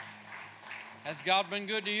Has God been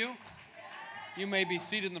good to you? You may be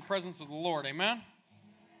seated in the presence of the Lord. Amen?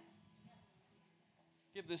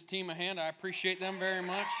 Give this team a hand. I appreciate them very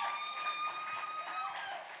much.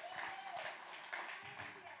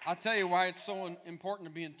 I'll tell you why it's so important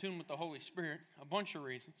to be in tune with the Holy Spirit. A bunch of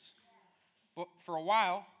reasons. But for a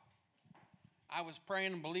while, I was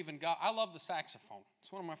praying and believing God. I love the saxophone.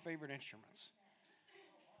 It's one of my favorite instruments.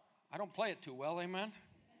 I don't play it too well, amen?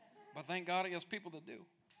 But thank God he has people that do.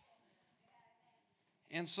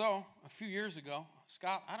 And so, a few years ago,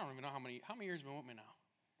 Scott, I don't even know how many years have been with me now?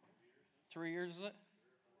 3 years, is it?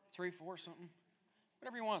 3, 4, something?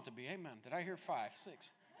 Whatever you want it to be, amen. Did I hear 5,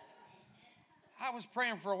 6? I was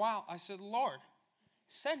praying for a while. I said, Lord,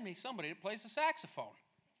 send me somebody that plays the saxophone.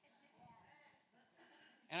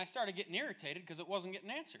 And I started getting irritated because it wasn't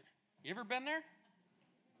getting answered. You ever been there?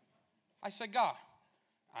 I said, God,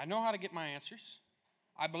 I know how to get my answers.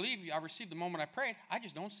 I believe I received the moment I prayed. I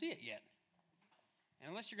just don't see it yet. And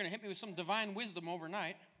unless you're going to hit me with some divine wisdom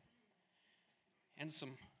overnight and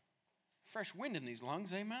some fresh wind in these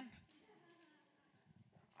lungs, amen?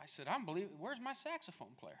 I said, where's my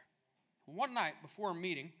saxophone player? One night before a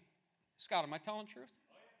meeting, Scott, am I telling the truth?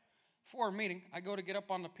 Before a meeting, I go to get up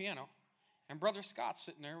on the piano, and Brother Scott's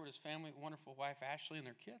sitting there with his family, wonderful wife Ashley, and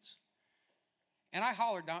their kids. And I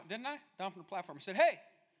hollered down, didn't I? Down from the platform. I said, hey.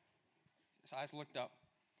 His eyes looked up.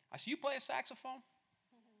 I said, you play a saxophone?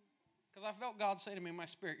 Because I felt God say to me in my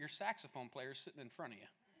spirit, your saxophone player is sitting in front of you.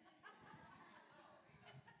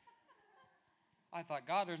 I thought,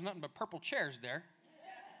 God, there's nothing but purple chairs there.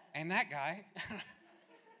 And that guy,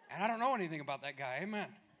 and I don't know anything about that guy, amen.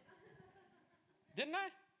 Didn't I?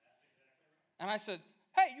 And I said,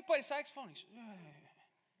 hey, you play the saxophone? He said,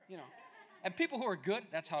 you know. And people who are good,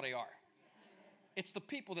 that's how they are. It's the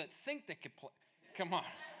people that think they could play. Come on.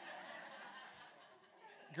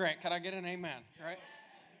 Grant, can I get an amen? Right?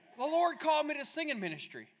 The Lord called me to singing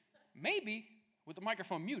ministry. Maybe with the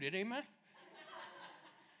microphone muted, amen?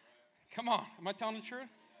 Come on, am I telling the truth?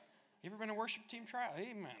 You ever been in a worship team trial?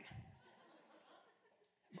 Amen.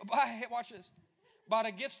 But watch this. By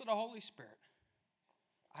the gifts of the Holy Spirit,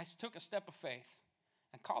 I took a step of faith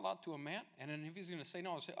and called out to a man, and then if he's going to say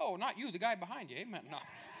no, I'll say, oh, not you, the guy behind you, amen. No,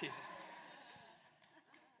 teasing.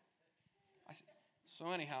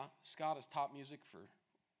 So anyhow, Scott has taught music for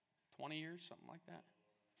 20 years, something like that.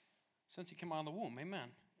 Since he came out of the womb, amen.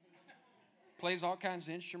 Plays all kinds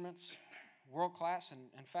of instruments, world class. And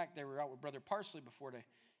in fact, they were out with Brother Parsley before they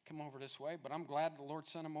come over this way. But I'm glad the Lord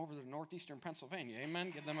sent him over to northeastern Pennsylvania,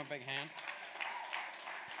 amen. Give them a big hand.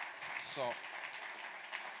 So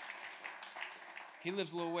he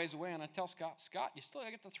lives a little ways away, and I tell Scott, you still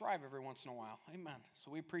get to thrive every once in a while, amen.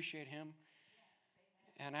 So we appreciate him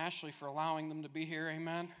and Ashley for allowing them to be here,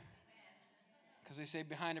 amen. Because they say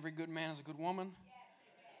behind every good man is a good woman.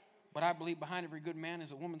 But I believe behind every good man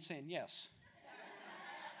is a woman saying yes.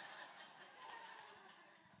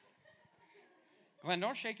 Glenn,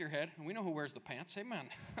 don't shake your head. We know who wears the pants. Amen.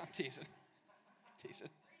 I'm teasing. Teasing.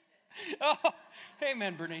 Oh,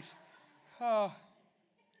 amen, Bernice. Oh.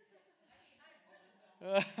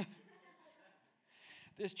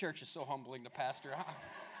 This church is so humbling to pastor.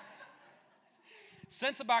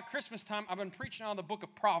 Since about Christmas time, I've been preaching on the book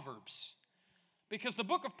of Proverbs. Because the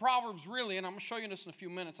book of Proverbs really, and I'm going to show you this in a few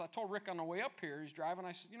minutes. I told Rick on the way up here, he's driving,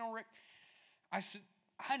 I said, Rick, I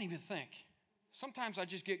didn't even think. Sometimes I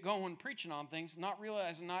just get going preaching on things, not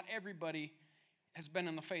realizing not everybody has been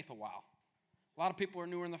in the faith a while. A lot of people are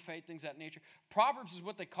newer in the faith, things of that nature. Proverbs is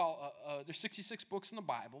what they call, there's 66 books in the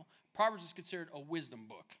Bible. Proverbs is considered a wisdom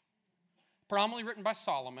book. Predominantly written by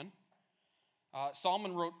Solomon.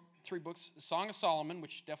 Solomon wrote 3 books. The Song of Solomon,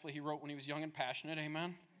 which definitely he wrote when he was young and passionate,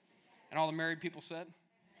 amen. And all the married people said.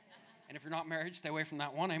 And if you're not married, stay away from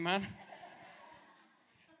that one, amen.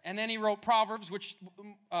 And then he wrote Proverbs, which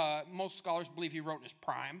most scholars believe he wrote in his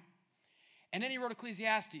prime. And then he wrote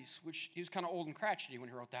Ecclesiastes, which he was kind of old and crotchety when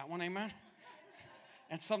he wrote that one, amen.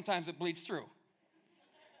 And sometimes it bleeds through.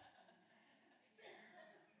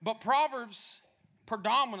 But Proverbs,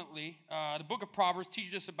 predominantly, the book of Proverbs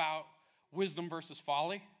teaches us about wisdom versus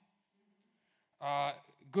folly,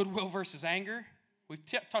 goodwill versus anger. We've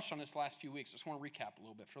touched on this the last few weeks. I just want to recap a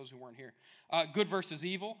little bit for those who weren't here. Good versus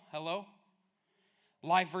evil. Hello.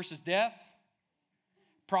 Life versus death.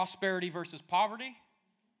 Prosperity versus poverty.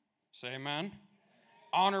 Say amen.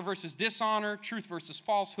 Honor versus dishonor. Truth versus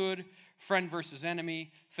falsehood. Friend versus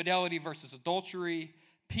enemy. Fidelity versus adultery.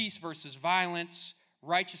 Peace versus violence.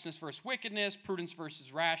 Righteousness versus wickedness. Prudence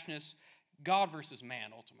versus rashness. God versus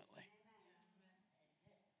man, ultimately.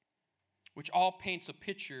 Which all paints a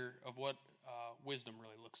picture of what wisdom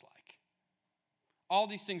really looks like. All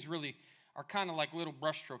these things really are kind of like little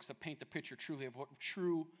brushstrokes that paint the picture truly of what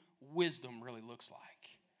true wisdom really looks like.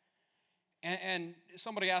 And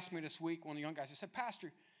somebody asked me this week, one of the young guys, he said,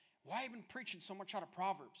 Pastor, why have you been preaching so much out of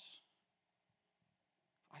Proverbs?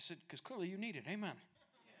 I said, because clearly you need it. Amen.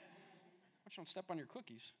 Watch, don't step on your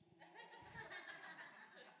cookies.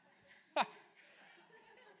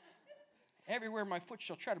 Everywhere my foot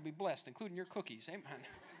shall try to be blessed, including your cookies. Amen.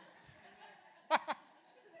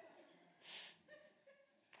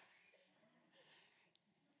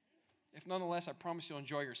 If nonetheless, I promise you'll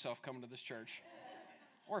enjoy yourself coming to this church.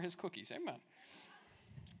 Or his cookies. Amen.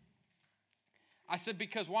 I said,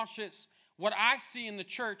 because watch this. What I see in the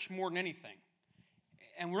church more than anything,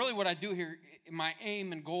 and really what I do here, my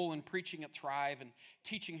aim and goal in preaching at Thrive and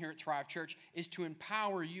teaching here at Thrive Church is to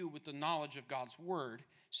empower you with the knowledge of God's Word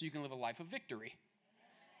so you can live a life of victory.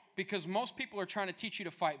 Because most people are trying to teach you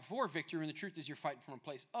to fight for victory, and the truth is you're fighting from a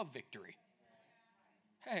place of victory.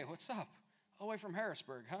 Hey, what's up? All the way from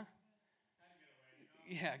Harrisburg, huh?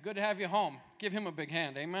 Yeah, good to have you home. Give him a big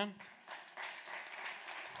hand, amen?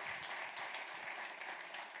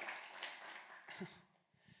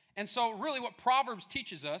 And so really what Proverbs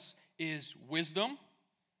teaches us is wisdom,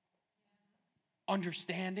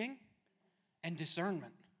 understanding, and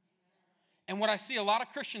discernment. And what I see a lot of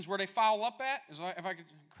Christians where they foul up at,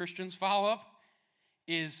 Christians foul up,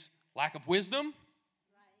 is lack of wisdom. Right.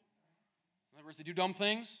 In other words, they do dumb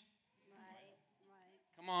things.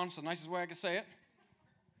 Right. Come on, it's the nicest way I can say it.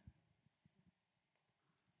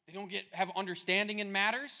 They don't have understanding in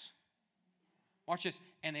matters. Watch this.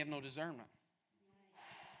 And they have no discernment.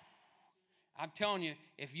 I'm telling you,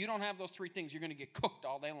 if you don't have those three things, you're going to get cooked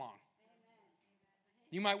all day long.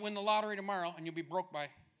 You might win the lottery tomorrow, and you'll be broke by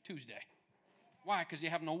Tuesday. Why? Because you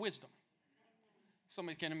have no wisdom.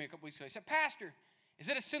 Somebody came to me a couple weeks ago. He said, Pastor, is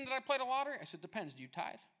it a sin that I played the lottery? I said, depends. Do you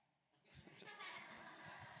tithe?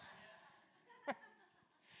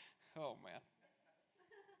 Oh, man.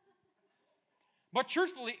 But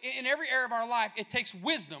truthfully, in every area of our life, it takes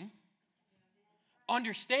wisdom,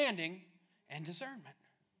 understanding, and discernment.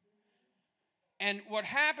 And what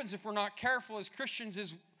happens if we're not careful as Christians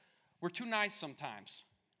is we're too nice sometimes.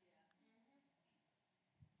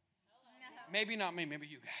 Maybe not me, maybe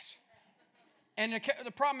you guys. And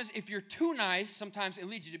the problem is if you're too nice, sometimes it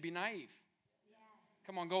leads you to be naive.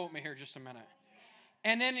 Come on, go with me here just a minute.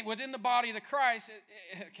 And then within the body of the Christ,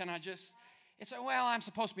 it's like, well, I'm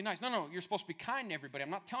supposed to be nice. No, you're supposed to be kind to everybody. I'm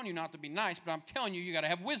not telling you not to be nice, but I'm telling you got to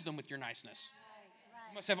have wisdom with your niceness.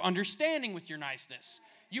 You must have understanding with your niceness.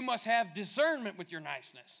 You must have discernment with your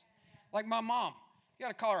niceness. Like my mom, you got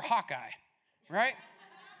to call her Hawkeye, right?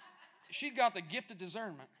 She got the gift of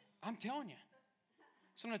discernment. I'm telling you.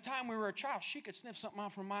 So in the time we were a child, she could sniff something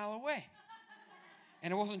out from a mile away.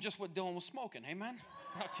 And it wasn't just what Dylan was smoking. Amen?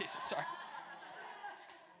 Oh, Jesus, sorry.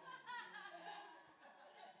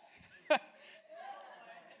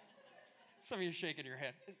 Some of you are shaking your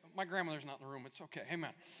head. My grandmother's not in the room. It's okay.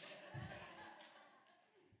 Amen.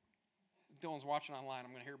 Dylan's watching online.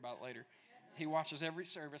 I'm going to hear about it later. He watches every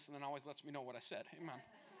service and then always lets me know what I said. Amen.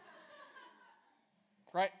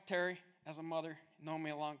 Right, Terry, as a mother, known me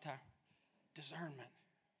a long time. Discernment,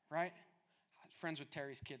 right? I was friends with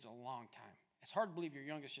Terry's kids a long time. It's hard to believe your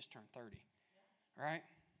youngest just turned 30, right,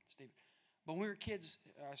 Steve? But when we were kids,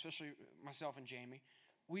 especially myself and Jamie,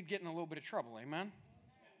 we'd get in a little bit of trouble, amen?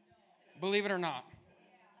 Believe it or not.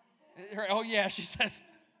 Oh, yeah, she says.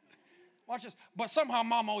 Watch this. But somehow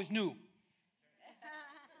Mom always knew.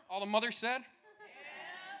 All the mother said?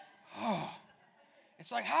 Oh.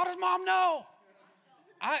 It's like, how does Mom know?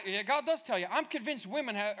 God does tell you. I'm convinced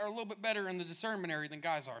women are a little bit better in the discernment area than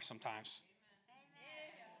guys are sometimes.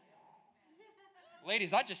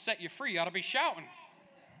 Ladies, I just set you free. You ought to be shouting.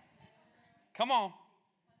 Come on.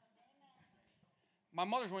 My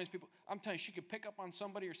mother's one of these people, I'm telling you, she could pick up on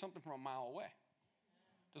somebody or something from a mile away.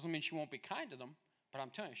 Doesn't mean she won't be kind to them, but I'm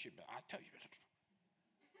telling you, I tell you.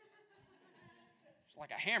 It's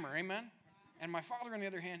like a hammer, amen? And my father, on the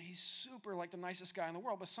other hand, he's super like the nicest guy in the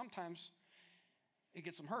world, but sometimes it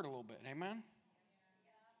gets him hurt a little bit, amen?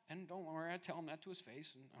 And don't worry, I tell him that to his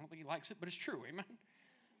face, and I don't think he likes it, but it's true, amen?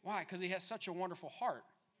 Why? Because he has such a wonderful heart.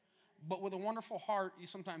 But with a wonderful heart,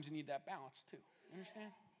 sometimes you need that balance too. You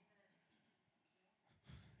understand?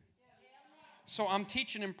 So I'm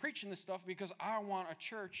teaching and preaching this stuff because I want a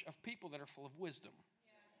church of people that are full of wisdom.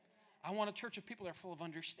 I want a church of people that are full of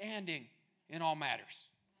understanding in all matters.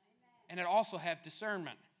 And that also have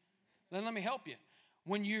discernment. Then let me help you.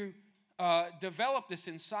 When you develop this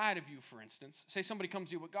inside of you, for instance, say somebody comes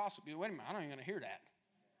to you with gossip, you go, wait a minute, I'm not even going to hear that.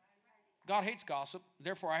 God hates gossip,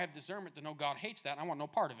 therefore I have discernment to know God hates that, and I want no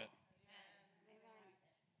part of it.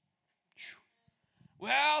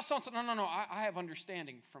 Well, no. I have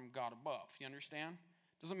understanding from God above. You understand?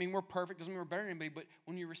 Doesn't mean we're perfect. Doesn't mean we're better than anybody. But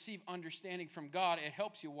when you receive understanding from God, it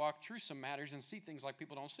helps you walk through some matters and see things like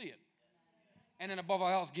people don't see it. And then above all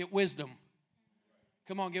else, get wisdom.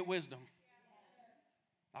 Come on, get wisdom.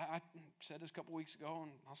 I said this a couple weeks ago,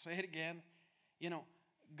 and I'll say it again. You know,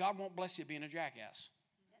 God won't bless you being a jackass.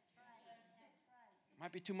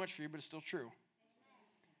 Might be too much for you, but it's still true.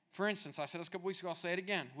 For instance, I said this a couple weeks ago, I'll say it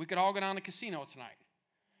again. We could all go down to the casino tonight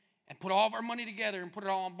and put all of our money together and put it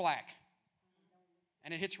all on black.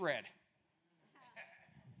 And it hits red.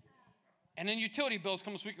 And then utility bills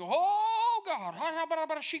come this week and go, oh, God.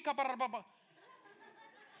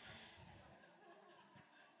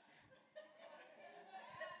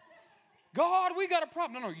 God, we got a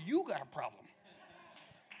problem. No, you got a problem.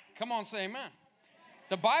 Come on, say amen.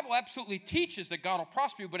 The Bible absolutely teaches that God will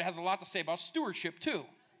prosper you, but it has a lot to say about stewardship too.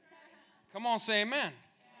 Come on, say amen.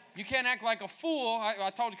 You can't act like a fool. I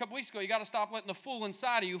told you a couple weeks ago, you got to stop letting the fool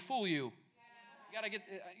inside of you fool you. You got to get,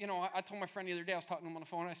 I told my friend the other day, I was talking to him on the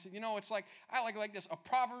phone, and I said, it's like, I like this. A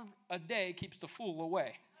proverb a day keeps the fool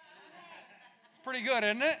away. It's pretty good,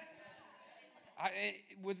 isn't it?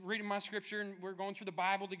 With reading my scripture, and we're going through the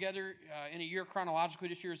Bible together in a year chronologically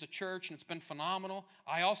this year as a church, and it's been phenomenal.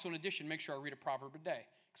 I also, in addition, make sure I read a proverb a day,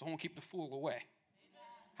 because I want to keep the fool away.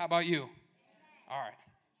 How about you? All right.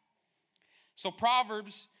 So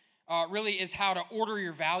Proverbs really is how to order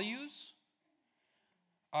your values,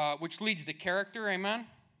 which leads to character, amen?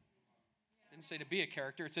 Didn't say to be a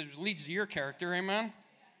character, it says it leads to your character, amen?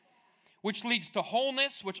 Which leads to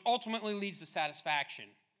wholeness, which ultimately leads to satisfaction.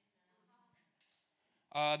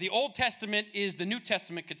 The Old Testament is the New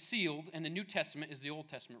Testament concealed, and the New Testament is the Old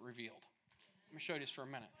Testament revealed. Let me show you this for a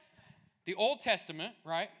minute. The Old Testament,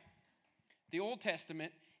 right? The Old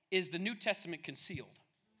Testament is the New Testament concealed.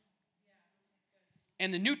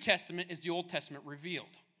 And the New Testament is the Old Testament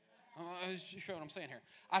revealed. I'll show what I'm saying here.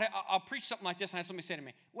 I'll preach something like this, and I have somebody say to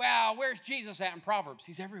me, well, where's Jesus at in Proverbs?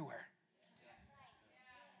 He's everywhere.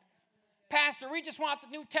 Pastor, we just want the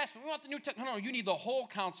New Testament. We want the New Testament. No, you need the whole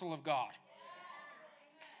counsel of God.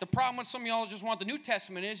 The problem with some of y'all that just want the New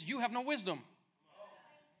Testament is you have no wisdom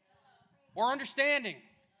or understanding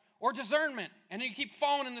or discernment. And then you keep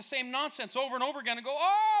falling in the same nonsense over and over again and go,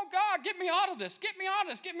 oh, God, get me out of this. Get me out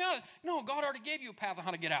of this. Get me out of this. No, God already gave you a path on how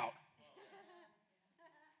to get out.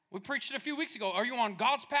 We preached it a few weeks ago. Are you on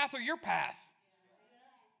God's path or your path?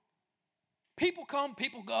 People come,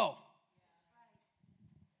 people go.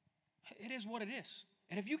 It is what it is.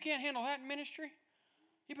 And if you can't handle that in ministry,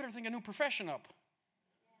 you better think a new profession up.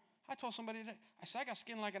 I told somebody today, I said, I got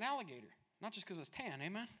skin like an alligator. Not just because it's tan,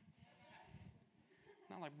 amen?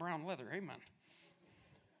 Not like brown leather, amen?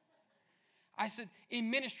 I said, in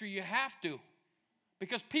ministry you have to,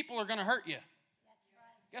 because people are going to hurt you.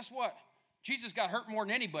 Guess what? Jesus got hurt more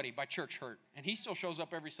than anybody by church hurt, and he still shows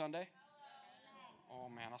up every Sunday. Oh,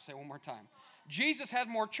 man, I'll say it one more time. Jesus had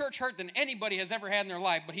more church hurt than anybody has ever had in their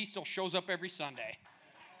life, but he still shows up every Sunday.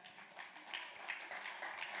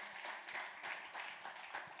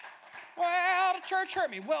 Well, the church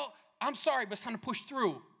hurt me. Well, I'm sorry, but it's time to push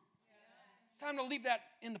through. It's time to leave that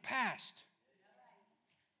in the past.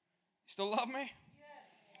 You still love me?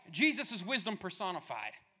 Jesus is wisdom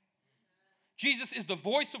personified. Jesus is the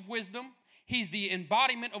voice of wisdom. He's the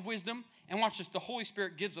embodiment of wisdom. And watch this, the Holy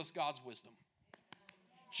Spirit gives us God's wisdom.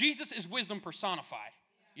 Jesus is wisdom personified.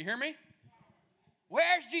 You hear me?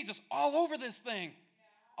 Where's Jesus? All over this thing.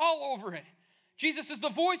 All over it. Jesus is the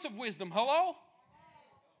voice of wisdom. Hello?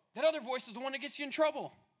 That other voice is the one that gets you in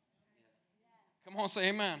trouble. Come on, say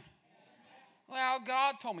amen. Well,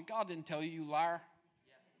 God told me. God didn't tell you, you liar.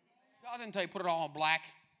 God didn't tell you put it all on black.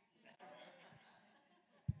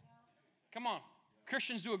 Come on.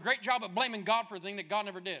 Christians do a great job of blaming God for a thing that God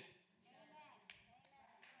never did.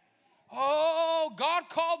 Oh, God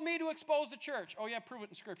called me to expose the church. Oh, yeah, prove it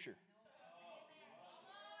in Scripture.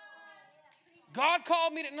 God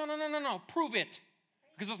called me to... No. Prove it.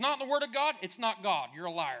 Because it's not in the Word of God, it's not God. You're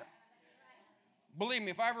a liar. Believe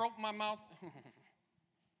me, if I ever open my mouth,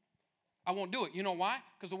 I won't do it. You know why?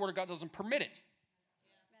 Because the Word of God doesn't permit it.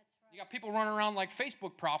 You got people running around like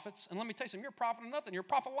Facebook prophets, and let me tell you something, you're a prophet of nothing. You're a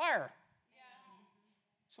prophet liar.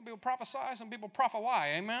 Some people prophesy, some people prophet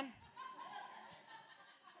lie. Amen?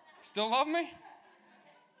 Still love me?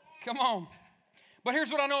 Come on. But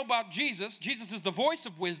here's what I know about Jesus. Jesus is the voice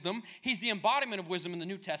of wisdom. He's the embodiment of wisdom in the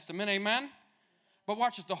New Testament. Amen? But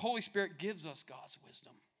watch this. The Holy Spirit gives us God's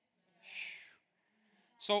wisdom.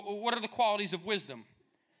 So what are the qualities of wisdom?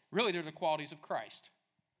 Really, they're the qualities of Christ.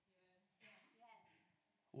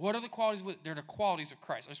 What are the qualities of wisdom? They're the qualities of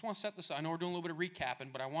Christ. I just want to set this up. I know we're doing a little bit of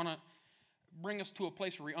recapping, but I want to bring us to a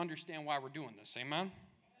place where we understand why we're doing this. Amen?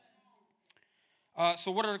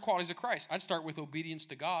 So what are the qualities of Christ? I'd start with obedience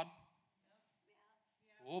to God.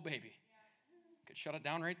 Oh, baby. Could shut it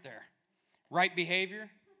down right there. Right behavior.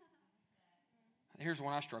 Here's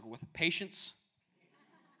one I struggle with. Patience.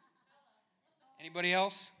 Anybody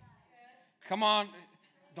else? Come on.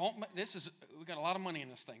 We got a lot of money in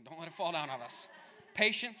this thing. Don't let it fall down on us.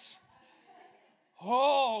 Patience.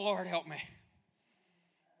 Oh, Lord, help me.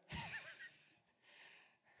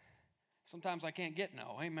 Sometimes I can't get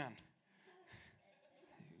no. Amen.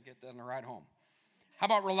 Get that in the ride home. How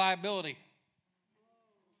about reliability?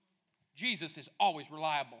 Jesus is always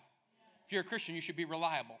reliable. If you're a Christian, you should be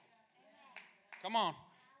reliable. Come on.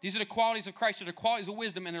 These are the qualities of Christ. They're the qualities of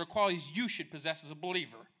wisdom, and they're the qualities you should possess as a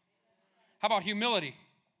believer. How about humility?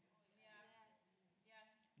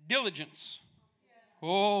 Diligence.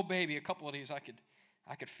 Oh, baby, a couple of these, I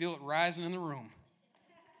could feel it rising in the room.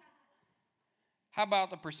 How about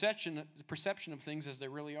the perception of things as they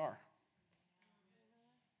really are?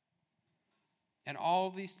 And all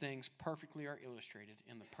of these things perfectly are illustrated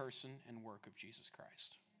in the person and work of Jesus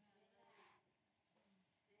Christ.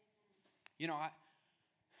 You know, I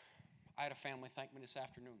had a family thank me this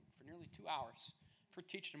afternoon for nearly 2 hours for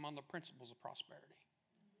teaching them on the principles of prosperity.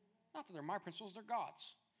 Not that they're my principles, they're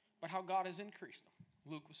God's, but how God has increased them.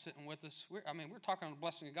 Luke was sitting with us. We're talking on the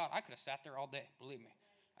blessing of God. I could have sat there all day, believe me.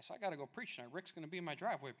 I said, I got to go preach tonight. Rick's going to be in my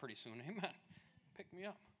driveway pretty soon. Amen. Pick me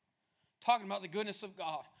up. Talking about the goodness of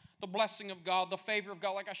God, the blessing of God, the favor of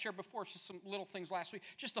God. Like I shared before, it's just some little things last week.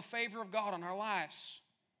 Just the favor of God on our lives.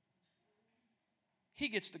 He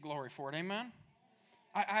gets the glory for it. Amen.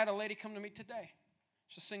 I had a lady come to me today.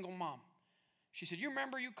 She's a single mom. She said, you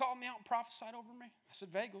remember you called me out and prophesied over me? I said,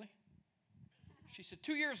 vaguely. She said,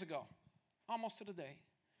 2 years ago, almost to the day.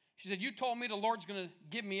 She said, you told me the Lord's going to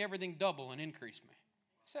give me everything double and increase me.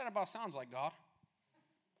 I said, that about sounds like God.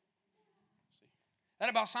 That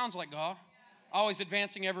about sounds like God. Always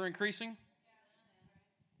advancing, ever increasing.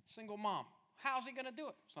 Single mom. How's he going to do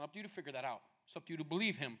it? It's not up to you to figure that out. It's up to you to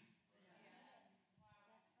believe him.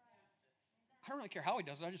 I don't really care how he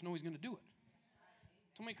does it. I just know he's going to do it.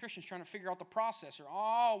 Too many Christians trying to figure out the process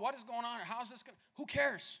or, what is going on? Or how's this going to... Who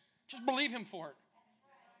cares? Just believe him for it.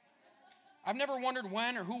 I've never wondered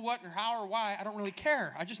when or who, what, or how, or why. I don't really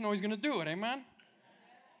care. I just know he's going to do it. Amen?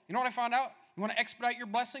 You know what I found out? You want to expedite your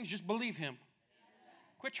blessings? Just believe him.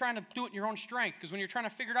 Quit trying to do it in your own strength, because when you're trying to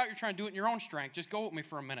figure it out, you're trying to do it in your own strength. Just go with me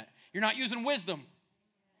for a minute. You're not using wisdom.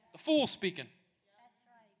 The fool speaking.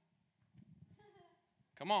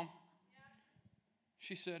 Come on.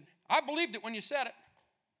 She said, I believed it when you said it.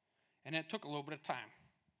 And it took a little bit of time.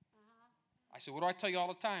 I said, what do I tell you all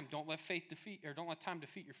the time? Don't let time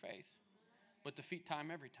defeat your faith, but defeat time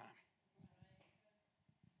every time.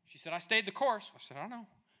 She said, I stayed the course. I said, I know.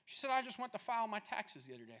 She said, I just went to file my taxes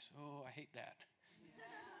the other day. I said, I hate that.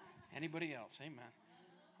 Anybody else? Amen.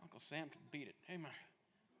 Uncle Sam can beat it. Amen.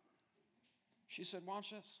 She said, watch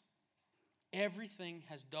this. Everything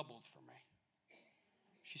has doubled for me.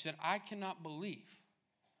 She said, I cannot believe.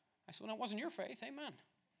 I said, well, that wasn't your faith. Amen.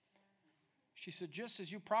 She said, just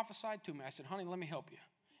as you prophesied to me. I said, honey, let me help you.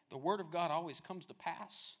 The word of God always comes to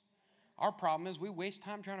pass. Our problem is we waste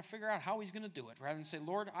time trying to figure out how he's going to do it, rather than say,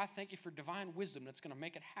 Lord, I thank you for divine wisdom that's going to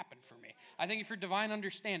make it happen for me. I thank you for divine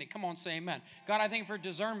understanding. Come on, say amen. God, I thank you for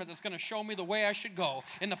discernment that's going to show me the way I should go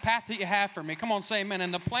in the path that you have for me. Come on, say amen.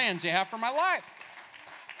 And the plans you have for my life.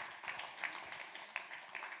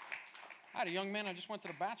 I had a young man, I just went to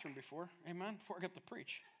the bathroom before, amen, before I got to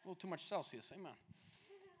preach. A little too much Celsius, amen.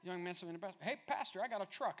 Young man said in the bathroom, hey, pastor, I got a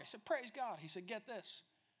truck. I said, praise God. He said, get this.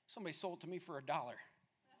 Somebody sold it to me for $1.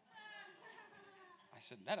 I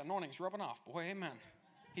said, that anointing's rubbing off, boy, amen.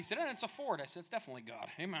 He said, and it's a Ford. I said, it's definitely God,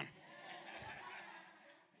 amen.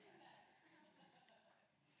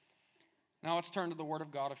 Now let's turn to the Word of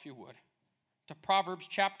God, if you would, to Proverbs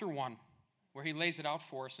chapter 1, where he lays it out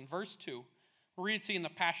for us. In verse 2, we'll read it to you in the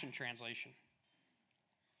Passion Translation.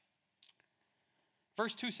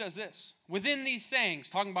 Verse 2 says this, within these sayings,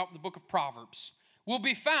 talking about the book of Proverbs, will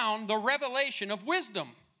be found the revelation of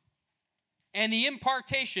wisdom and the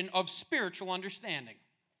impartation of spiritual understanding.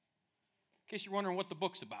 In case you're wondering what the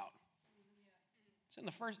book's about. It's in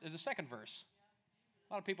the second verse.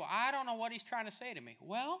 A lot of people, I don't know what he's trying to say to me.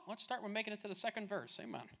 Well, let's start with making it to the second verse.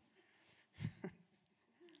 Amen.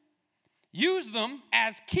 Use them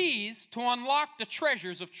as keys to unlock the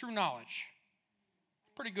treasures of true knowledge.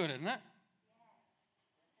 Pretty good, isn't it?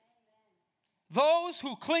 Those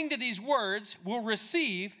who cling to these words will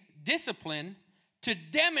receive discipline to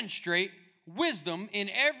demonstrate wisdom in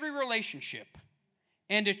every relationship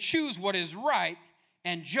and to choose what is right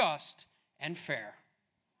and just and fair.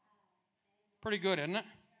 Pretty good, isn't it?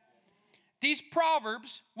 These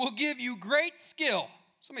proverbs will give you great skill.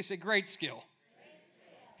 Somebody say great skill.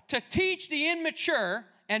 To teach the immature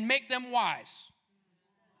and make them wise.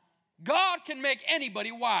 God can make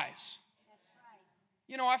anybody wise.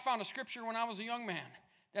 You know, I found a scripture when I was a young man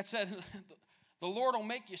that said, the Lord will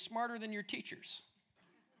make you smarter than your teachers.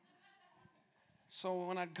 So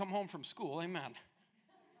when I'd come home from school, amen.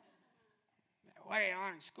 Why are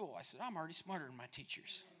you in school? I said, I'm already smarter than my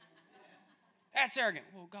teachers. That's arrogant.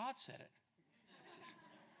 Well, God said it.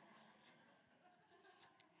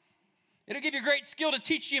 It'll give you great skill to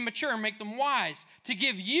teach the immature and make them wise, to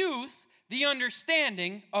give youth the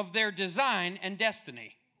understanding of their design and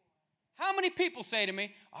destiny. How many people say to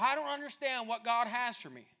me, I don't understand what God has for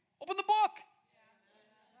me? Open the book.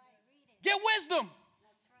 Get wisdom.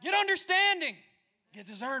 Get understanding. Get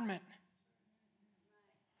discernment.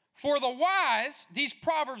 For the wise, these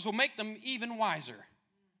proverbs will make them even wiser.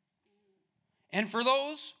 And for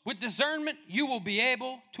those with discernment, you will be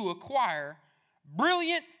able to acquire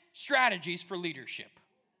brilliant strategies for leadership.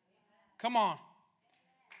 Come on.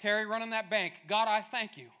 Terry, running that bank. God, I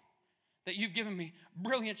thank you that you've given me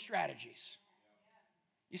brilliant strategies.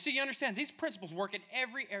 You see, you understand, these principles work in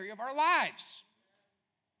every area of our lives.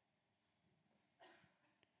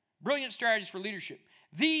 Brilliant strategies for leadership.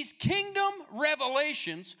 These kingdom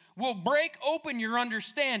revelations will break open your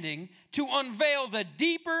understanding to unveil the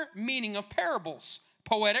deeper meaning of parables,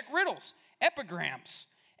 poetic riddles, epigrams,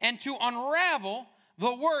 and to unravel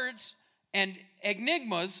the words and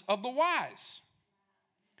enigmas of the wise.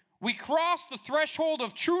 We cross the threshold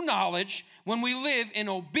of true knowledge when we live in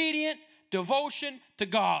obedient devotion to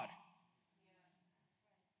God.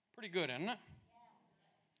 Pretty good, isn't it?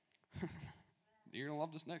 You're going to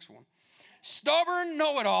love this next one. Stubborn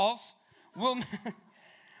know-it-alls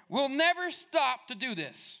will never stop to do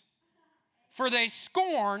this, for they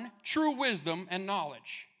scorn true wisdom and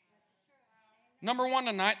knowledge. Number one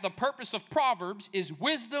tonight, the purpose of Proverbs is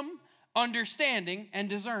wisdom, understanding, and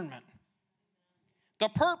discernment. The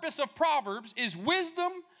purpose of Proverbs is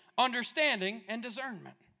wisdom, understanding, and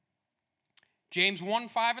discernment. James 1,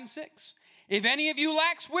 5, and 6. If any of you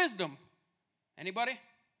lacks wisdom, anybody?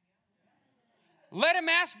 Let him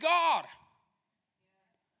ask God.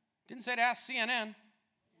 Didn't say to ask CNN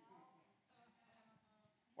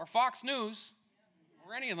or Fox News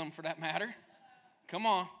or any of them for that matter. Come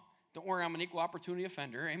on. Don't worry, I'm an equal opportunity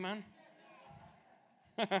offender. Amen.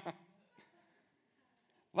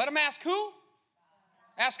 Let him ask who?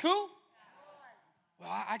 Ask who? Well,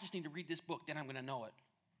 I just need to read this book, then I'm going to know it.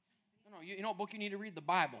 No, you know what book you need to read? The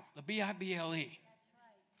Bible. The B-I-B-L-E.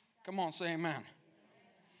 Come on, say amen.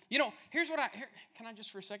 You know, can I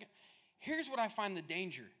just for a second? Here's what I find the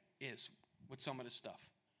danger is with some of this stuff.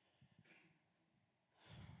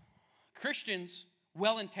 Christians,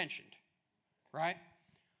 well-intentioned, right?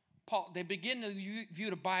 They begin to view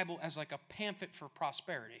the Bible as like a pamphlet for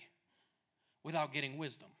prosperity without getting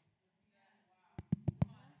wisdom.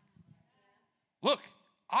 Look,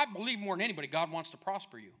 I believe more than anybody God wants to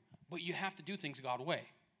prosper you, but you have to do things God's way.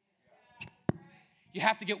 You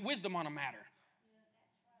have to get wisdom on a matter.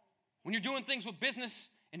 When you're doing things with business,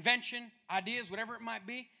 invention, ideas, whatever it might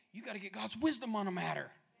be, you got to get God's wisdom on a matter.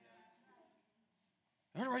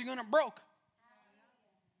 Otherwise, you're going to broke.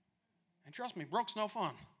 And trust me, broke's no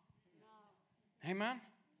fun. Amen?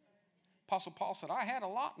 Apostle Paul said, I had a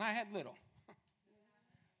lot and I had little.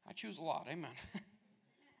 I choose a lot. Amen.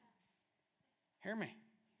 Hear me.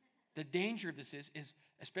 The danger of this is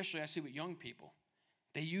especially I see with young people,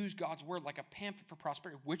 they use God's word like a pamphlet for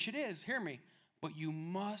prosperity, which it is. Hear me. But you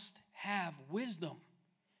must have wisdom.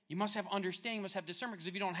 You must have understanding. You must have discernment. Because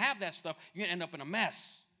if you don't have that stuff, you're going to end up in a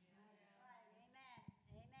mess.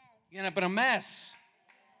 You end up in a mess.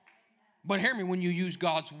 But hear me, when you use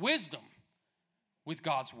God's wisdom with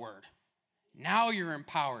God's word, now you're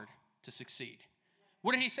empowered to succeed.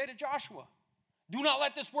 What did he say to Joshua? Do not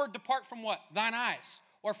let this word depart from what? Thine eyes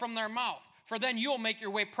or from their mouth. For then you'll make your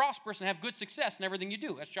way prosperous and have good success in everything you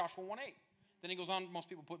do. That's Joshua 1:8. Then he goes on, most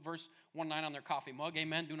people put verse 1:9 on their coffee mug.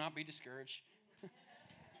 Amen. Do not be discouraged.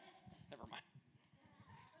 Never mind.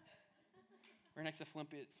 Right next to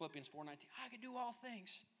Philippians 4:19. I can do all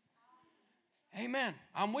things. Amen.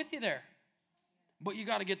 I'm with you there. But you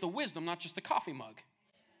got to get the wisdom, not just the coffee mug.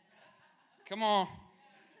 Come on.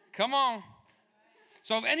 Come on.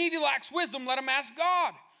 So if any of you lacks wisdom, let him ask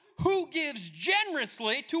God, who gives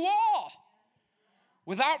generously to all,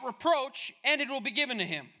 without reproach, and it will be given to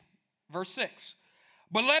him. Verse 6.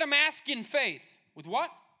 But let him ask in faith. With what?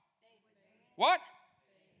 What?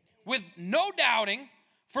 With no doubting,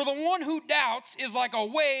 for the one who doubts is like a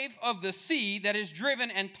wave of the sea that is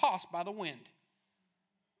driven and tossed by the wind.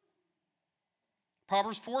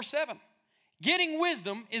 Proverbs 4:7. Getting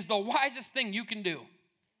wisdom is the wisest thing you can do.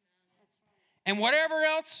 And whatever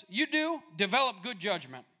else you do, develop good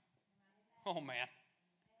judgment. Oh, man.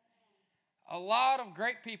 A lot of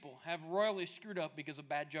great people have royally screwed up because of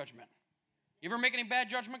bad judgment. You ever make any bad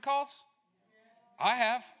judgment calls? I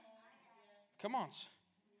have. Come on.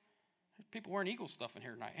 There's people wearing Eagle stuff in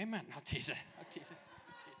here tonight. Amen. I'll tease it. I'll tease it.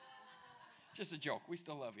 Just a joke. We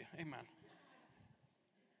still love you. Amen.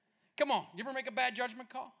 Come on. You ever make a bad judgment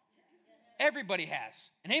call? Everybody has.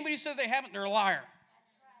 And anybody who says they haven't, they're a liar.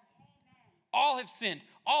 All have sinned.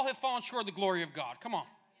 All have fallen short of the glory of God. Come on.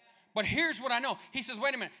 But here's what I know. He says,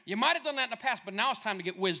 wait a minute. You might have done that in the past, but now it's time to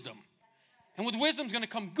get wisdom. And with wisdom is going to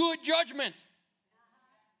come good judgment.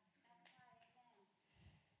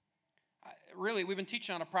 Really, we've been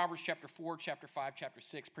teaching on Proverbs chapter 4, chapter 5, chapter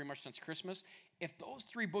 6 pretty much since Christmas. If those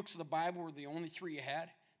 3 books of the Bible were the only 3 you had,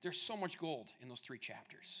 there's so much gold in those 3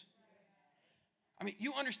 chapters. I mean,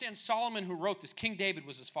 you understand Solomon who wrote this. King David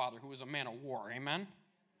was his father, who was a man of war. Amen?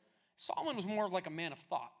 Solomon was more like a man of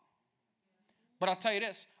thought. But I'll tell you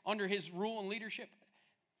this, under his rule and leadership,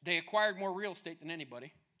 they acquired more real estate than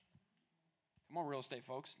anybody. Come on, real estate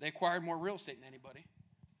folks. They acquired more real estate than anybody,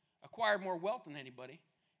 acquired more wealth than anybody,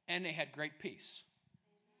 and they had great peace.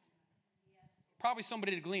 Probably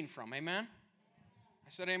somebody to glean from, amen? I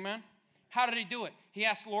said amen. How did he do it? He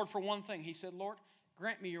asked the Lord for one thing. He said, Lord,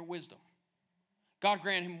 grant me your wisdom. God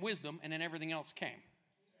granted him wisdom, and then everything else came.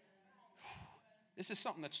 This is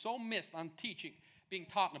something that's so missed on teaching, being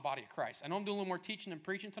taught in the body of Christ. I know I'm doing a little more teaching and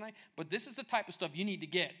preaching tonight, but this is the type of stuff you need to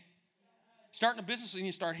get. Starting a business, you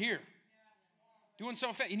need to start here. Doing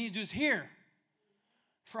something, you need to do this here.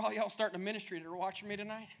 For all y'all starting a ministry that are watching me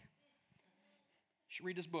tonight, you should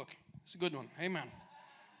read this book. It's a good one. Amen.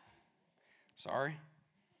 Sorry.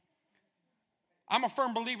 I'm a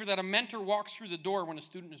firm believer that a mentor walks through the door when a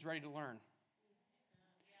student is ready to learn.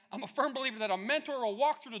 I'm a firm believer that a mentor will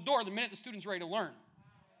walk through the door the minute the student's ready to learn.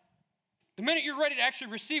 The minute you're ready to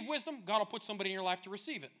actually receive wisdom, God will put somebody in your life to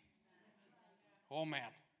receive it. Oh, man.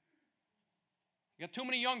 You got too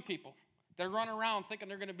many young people that are running around thinking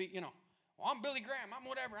they're going to be, well, I'm Billy Graham, I'm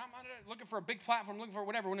whatever, I'm looking for a big platform, looking for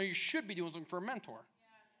whatever, when you should be doing is looking for a mentor.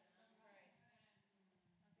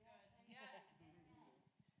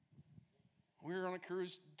 We were on a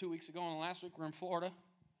cruise 2 weeks ago, and last week we were in Florida.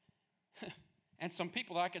 And some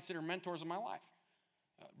people that I consider mentors in my life.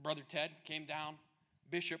 Brother Ted came down.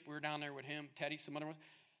 Bishop, we were down there with him. Teddy, some other ones.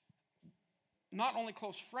 Not only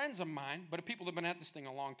close friends of mine, but people that have been at this thing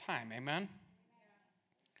a long time. Amen?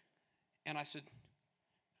 And I said,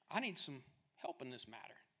 I need some help in this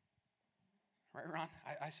matter. Right, Ron?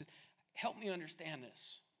 I said, help me understand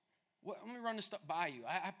this. Let me run this stuff by you.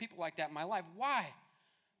 I have people like that in my life. Why?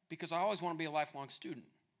 Because I always want to be a lifelong student.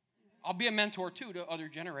 I'll be a mentor, too, to other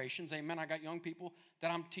generations. Amen. I got young people that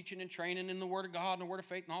I'm teaching and training in the Word of God and the Word of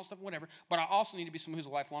faith and all stuff, whatever. But I also need to be someone who's a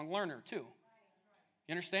lifelong learner, too.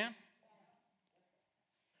 You understand?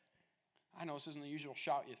 I know this isn't the usual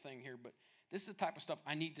shout you thing here, but this is the type of stuff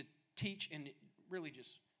I need to teach and really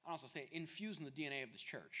just, I don't know say, infuse in the DNA of this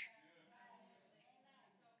church.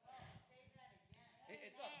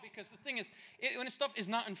 It does, because the thing is, when this stuff is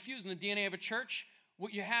not infused in the DNA of a church,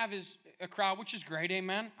 what you have is a crowd, which is great,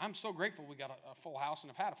 amen. I'm so grateful we got a full house,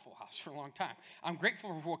 and have had a full house for a long time. I'm grateful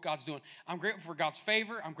for what God's doing. I'm grateful for God's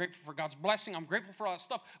favor. I'm grateful for God's blessing. I'm grateful for all that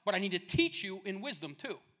stuff. But I need to teach you in wisdom,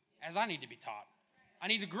 too, as I need to be taught. I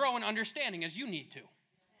need to grow in understanding as you need to.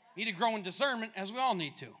 I need to grow in discernment as we all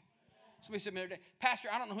need to. Somebody said to me the other day, Pastor,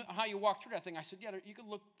 I don't know how you walk through that thing. I said, yeah, you can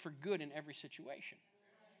look for good in every situation.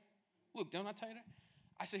 Look, don't I tell you that?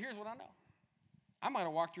 I said, here's what I know. I might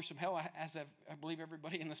have walked through some hell, as I believe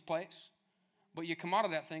everybody in this place. But you come out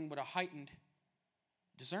of that thing with a heightened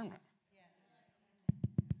discernment.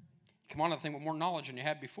 You come out of that thing with more knowledge than you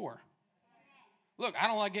had before. Look, I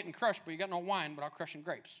don't like getting crushed, but you got no wine, but I'll crush in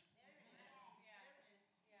grapes.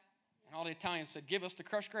 And all the Italians said, give us the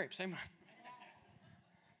crushed grapes. Amen.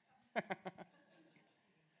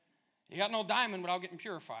 You got no diamond without getting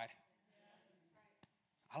purified.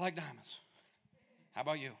 I like diamonds. How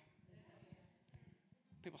about you?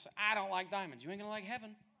 People say, I don't like diamonds. You ain't going to like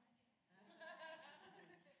heaven.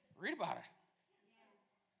 Read about it.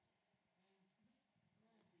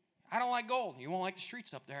 I don't like gold. You won't like the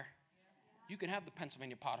streets up there. You can have the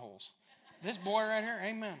Pennsylvania potholes. This boy right here,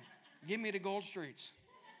 amen. Give me the gold streets.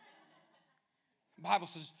 The Bible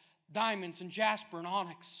says diamonds and jasper and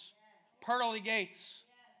onyx, pearly gates.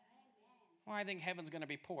 Well, I think heaven's going to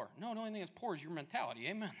be poor. No, the only thing that's poor is your mentality.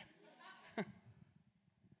 Amen.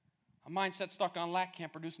 A mindset stuck on lack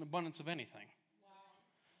can't produce an abundance of anything.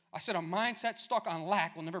 I said a mindset stuck on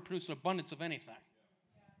lack will never produce an abundance of anything.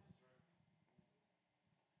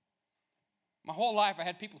 My whole life I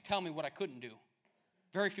had people tell me what I couldn't do.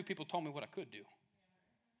 Very few people told me what I could do.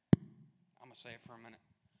 I'm going to say it for a minute.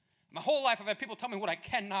 My whole life I've had people tell me what I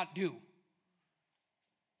cannot do.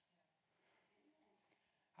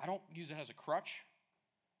 I don't use it as a crutch.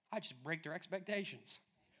 I just break their expectations.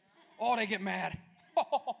 Oh, they get mad. I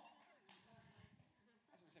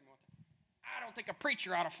don't think a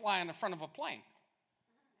preacher ought to fly in the front of a plane.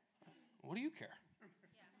 What do you care?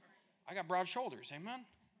 I got broad shoulders, amen?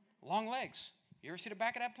 Long legs. You ever see the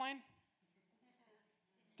back of that plane?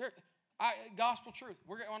 Gospel truth.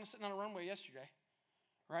 We're sitting on a runway yesterday,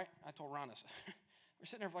 right? I told Ron this. We're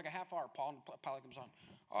sitting there for like a half hour, Paul, and the pilot comes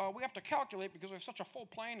on. We have to calculate because we have such a full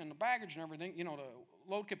plane and the baggage and everything, the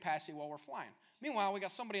load capacity while we're flying. Meanwhile, we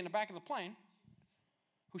got somebody in the back of the plane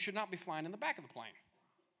who should not be flying in the back of the plane.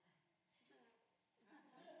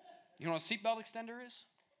 You know what a seatbelt extender is?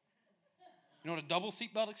 You know what a double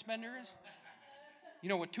seatbelt extender is? You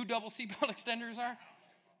know what 2 double seatbelt extenders are?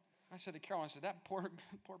 I said to Carol, that poor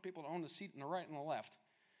people that own the seat on the right and the left,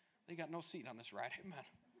 they got no seat on this ride, amen,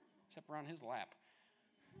 except for on his lap.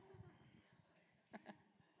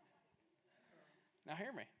 Now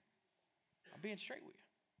hear me. I'm being straight with you.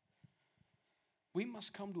 We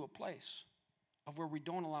must come to a place of where we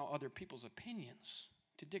don't allow other people's opinions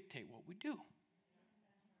to dictate what we do.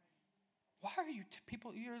 Why are you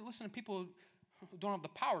you're listening to people who don't have the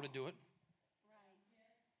power to do it,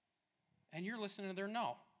 and you're listening to their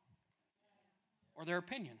no or their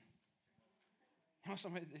opinion.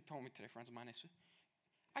 Somebody, they told me today, friends of mine, they said,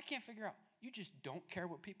 I can't figure out, you just don't care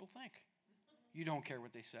what people think. You don't care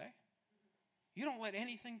what they say. You don't let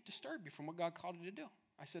anything disturb you from what God called you to do.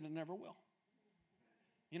 I said, it never will.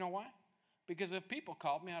 You know why? Because if people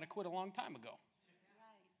called me, I'd have quit a long time ago.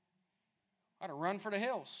 I'd have run for the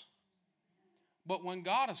hills. But when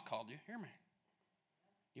God has called you, hear me.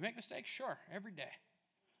 You make mistakes? Sure, every day.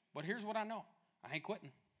 But here's what I know. I ain't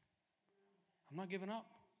quitting. I'm not giving up.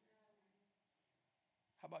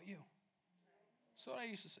 How about you? So what I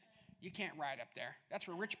used to say, you can't ride up there. That's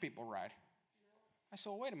where rich people ride. I said,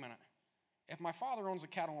 well, wait a minute. If my father owns a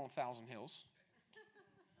cattle on 1,000 hills,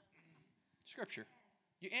 Scripture.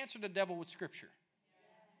 You answer the devil with Scripture.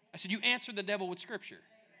 I said, you answer the devil with Scripture.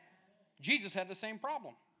 Jesus had the same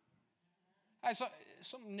problem. I saw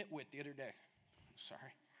some nitwit the other day. Sorry.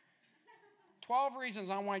 12 reasons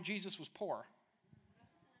on why Jesus was poor.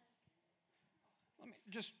 Let me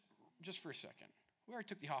just for a second. We already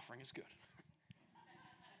took the offering. It's good.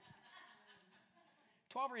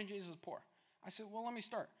 12 reasons Jesus was poor. I said, well, let me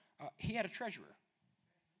start. He had a treasurer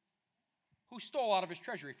who stole out of his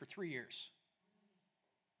treasury for 3 years.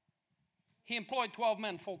 He employed 12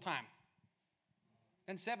 men full-time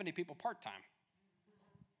and 70 people part-time.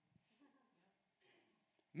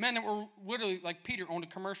 Men that were literally, like Peter, owned a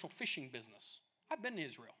commercial fishing business. I've been to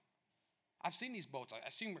Israel. I've seen these boats.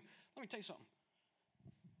 I've seen where, let me tell you something.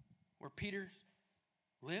 Where Peter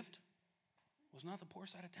lived was not the poor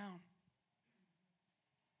side of town.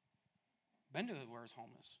 Been to where his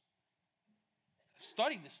home is. I've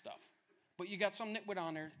studied this stuff. But you got some nitwit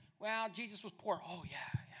on there. Well, Jesus was poor. Oh,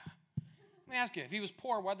 yeah. Let me ask you, if he was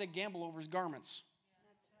poor, why'd they gamble over his garments?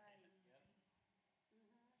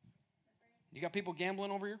 You got people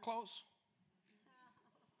gambling over your clothes?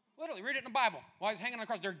 Literally, read it in the Bible. While he's hanging on the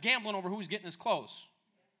cross, they're gambling over who's getting his clothes.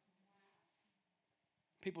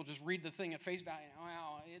 People just read the thing at face value.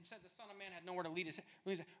 Well, it says the Son of Man had nowhere to lead his hand.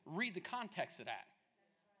 Read the context of that.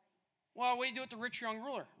 Well, what do you do with the rich young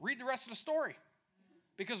ruler? Read the rest of the story.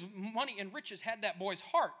 Because money and riches had that boy's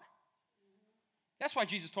heart. That's why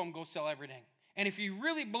Jesus told him, go sell everything. And if he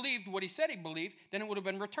really believed what he said he believed, then it would have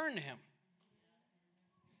been returned to him.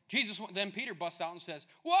 Then Peter busts out and says,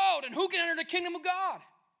 whoa, then who can enter the kingdom of God?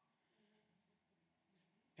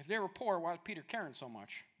 If they were poor, why was Peter caring so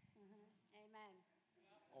much? Amen.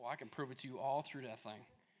 Oh, I can prove it to you all through that thing.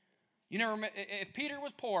 You never, if Peter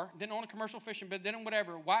was poor, didn't own a commercial fishing business, didn't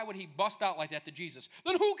whatever, why would he bust out like that to Jesus?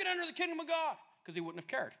 Then who can enter the kingdom of God? Because he wouldn't have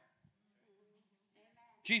cared.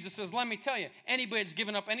 Jesus says, let me tell you, anybody that's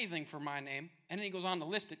given up anything for my name, and then he goes on to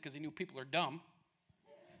list it because he knew people are dumb.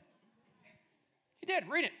 He did,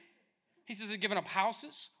 read it. He says he's given up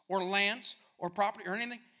houses or lands or property or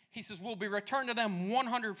anything. He says will be returned to them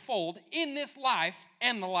 100-fold in this life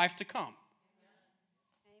and the life to come.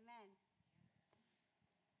 Amen.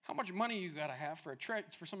 How much money you got to have for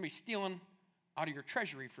somebody stealing out of your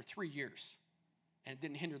treasury for 3 years and it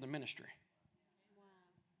didn't hinder the ministry? Wow.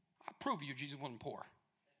 I prove you Jesus wasn't poor.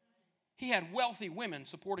 He had wealthy women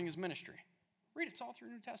supporting his ministry. Read it. It's all through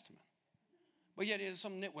the New Testament. But yet there's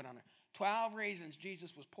some nitwit on it. 12 reasons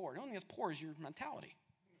Jesus was poor. The only thing that's poor is your mentality.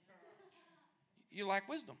 You lack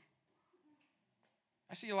wisdom.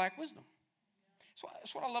 I see you lack wisdom. So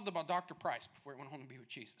that's what I loved about Dr. Price before he went home to be with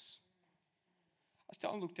Jesus. I was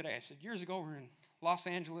telling Luke today, I said, years ago we were in Los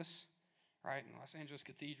Angeles, right, in Los Angeles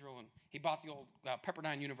Cathedral, and he bought the old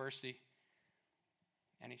Pepperdine University.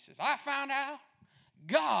 And he says, I found out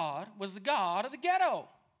God was the God of the ghetto.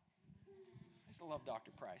 I used to love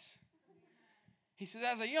Dr. Price. He says,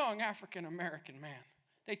 as a young African-American man,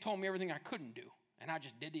 they told me everything I couldn't do, and I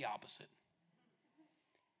just did the opposite.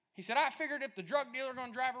 He said, I figured if the drug dealer going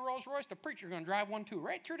to drive a Rolls Royce, the preacher's going to drive one too,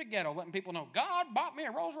 right through the ghetto, letting people know, God bought me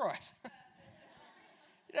a Rolls Royce.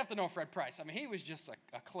 You'd have to know Fred Price. I mean, he was just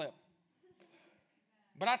a clip.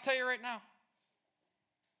 But I tell you right now,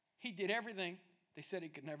 he did everything they said he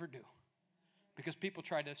could never do. Because people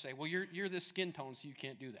tried to say, well, you're this skin tone, so you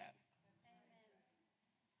can't do that.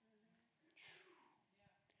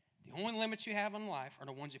 The only limits you have in life are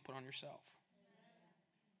the ones you put on yourself.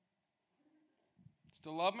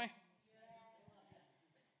 Still love me?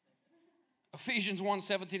 Ephesians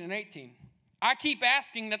 1:17 and 18. I keep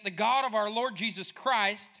asking that the God of our Lord Jesus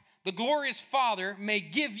Christ, the glorious Father, may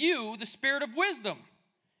give you the spirit of wisdom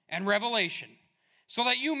and revelation, so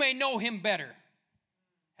that you may know him better.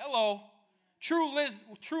 Hello.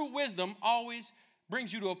 True wisdom always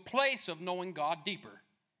brings you to a place of knowing God deeper.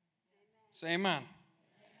 Say amen.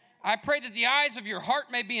 I pray that the eyes of your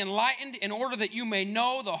heart may be enlightened in order that you may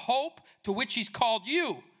know the hope to which he's called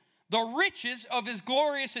you, the riches of his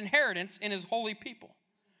glorious inheritance in his holy people.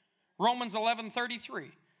 Romans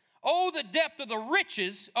 11:33. Oh, the depth of the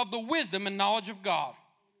riches of the wisdom and knowledge of God.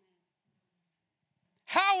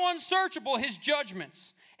 How unsearchable his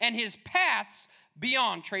judgments and his paths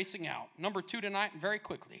beyond tracing out. Number 2 tonight, and very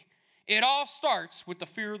quickly. It all starts with the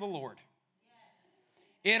fear of the Lord.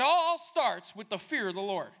 It all starts with the fear of the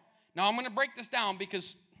Lord. Now, I'm going to break this down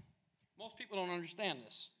because most people don't understand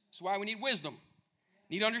this. That's why we need wisdom.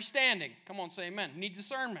 Need understanding. Come on, say amen. Need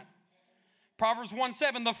discernment. Proverbs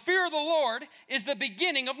 1:7, the fear of the Lord is the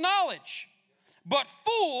beginning of knowledge, but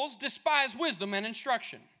fools despise wisdom and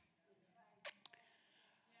instruction.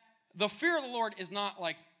 The fear of the Lord is not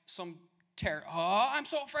like some terror. Oh, I'm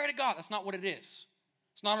so afraid of God. That's not what it is.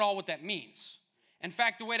 It's not at all what that means. In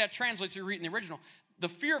fact, the way that translates, you read in the original, the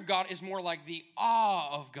fear of God is more like the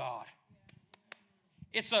awe of God.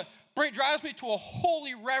 It drives me to a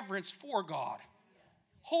holy reverence for God.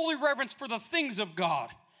 Holy reverence for the things of God.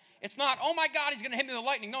 It's not, oh my God, he's going to hit me with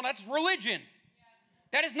lightning. No, that's religion.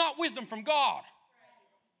 That is not wisdom from God.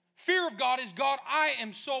 Fear of God is, God, I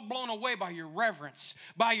am so blown away by your reverence,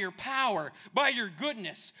 by your power, by your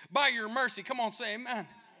goodness, by your mercy. Come on, say amen. I was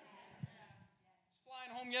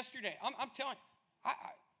flying home yesterday. I'm telling you,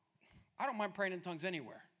 I don't mind praying in tongues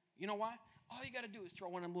anywhere. You know why? All you got to do is throw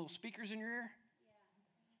one of them little speakers in your ear.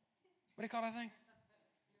 What do you call that thing?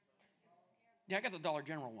 Yeah, I got the Dollar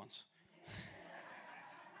General ones.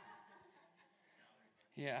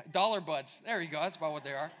 Yeah, dollar buds. There you go. That's about what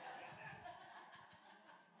they are.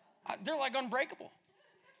 They're like unbreakable.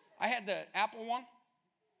 I had the Apple one.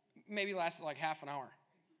 Maybe lasted like half an hour.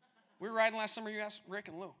 We were riding last summer, you asked Rick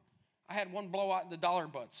and Lou. I had one blow out, the dollar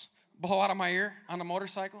buds, blow out of my ear on a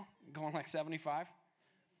motorcycle, going like 75.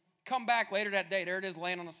 Come back later that day, there it is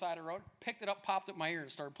laying on the side of the road. Picked it up, popped it in my ear,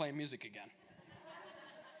 and started playing music again.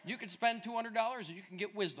 You can spend $200 or you can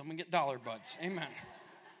get wisdom and get dollar buds. Amen.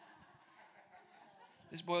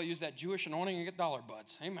 This boy will use that Jewish anointing and get dollar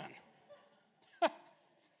buds. Amen.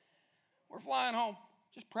 We're flying home,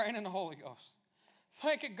 just praying in the Holy Ghost.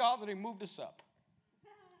 Thanking God that he moved us up.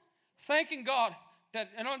 Thanking God that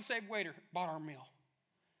an unsaved waiter bought our meal.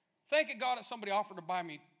 Thanking God that somebody offered to buy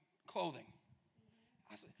me clothing.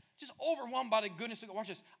 I said, just overwhelmed by the goodness of God. Watch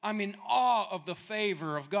this. I'm in awe of the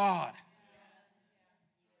favor of God.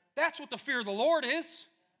 That's what the fear of the Lord is.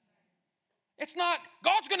 It's not,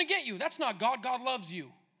 God's going to get you. That's not God. God loves you.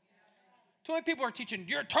 Too many people are teaching,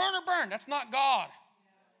 you're turn or burn. That's not God.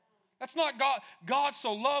 That's not God. God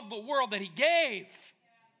so loved the world that he gave.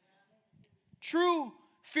 True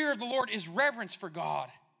fear of the Lord is reverence for God.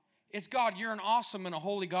 It's, God, you're an awesome and a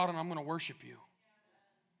holy God, and I'm going to worship you.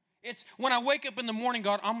 It's when I wake up in the morning,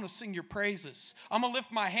 God, I'm going to sing your praises. I'm going to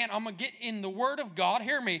lift my hand. I'm going to get in the word of God,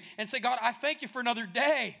 hear me, and say, God, I thank you for another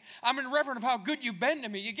day. I'm in reverence of how good you've been to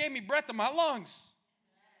me. You gave me breath in my lungs.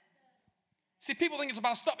 See, people think it's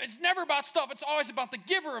about stuff. It's never about stuff. It's always about the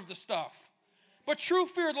giver of the stuff. But true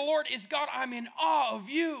fear of the Lord is, God, I'm in awe of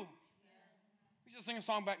you. We just sing a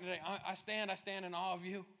song back today. I stand in awe of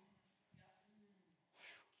you.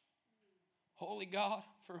 Holy God,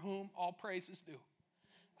 for whom all praise is due.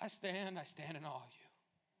 I stand in awe of you.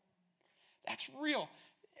 That's real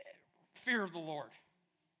fear of the Lord.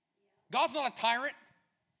 God's not a tyrant.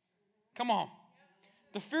 Come on.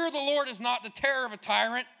 The fear of the Lord is not the terror of a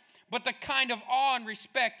tyrant, but the kind of awe and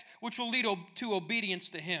respect which will lead to obedience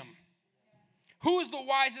to him. Who is the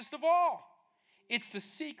wisest of all? It's the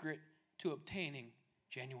secret to obtaining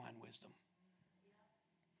genuine wisdom.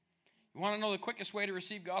 You want to know the quickest way to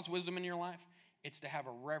receive God's wisdom in your life? It's to have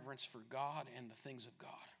a reverence for God and the things of God.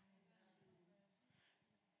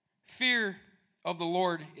 Fear of the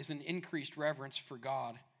Lord is an increased reverence for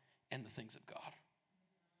God and the things of God.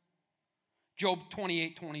 Job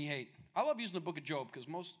 28:28. I love using the book of Job because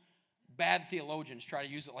most bad theologians try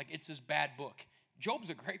to use it like it's this bad book. Job's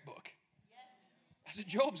a great book. I said,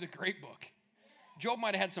 Job's a great book. Job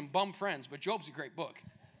might have had some bum friends, but Job's a great book.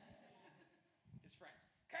 His friends,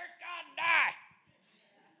 curse God and die.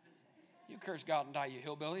 You curse God and die, you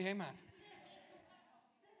hillbilly. Amen.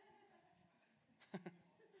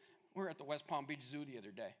 We were at the West Palm Beach Zoo the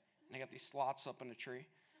other day, and they got these sloths up in a tree.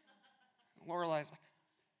 And Lorelai's like,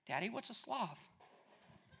 Daddy, what's a sloth?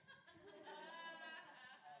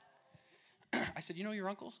 I said, you know your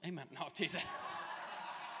uncles? Amen. No, tease it.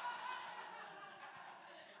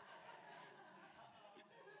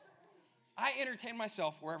 I entertain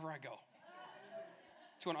myself wherever I go.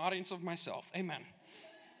 To an audience of myself. Amen.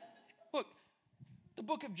 Look, the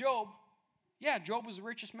book of Job, yeah, Job was the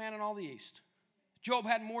richest man in all the East. Job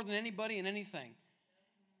had more than anybody and anything.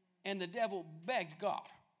 And the devil begged God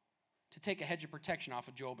to take a hedge of protection off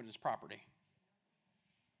of Job and his property.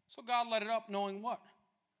 So God let it up knowing what?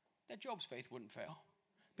 That Job's faith wouldn't fail.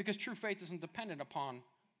 Because true faith isn't dependent upon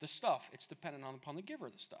the stuff. It's dependent upon the giver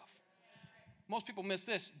of the stuff. Most people miss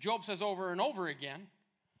this. Job says over and over again,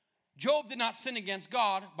 Job did not sin against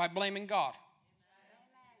God by blaming God.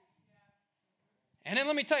 And then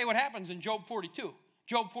let me tell you what happens in Job 42.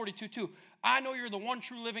 Job 42:2. I know you're the one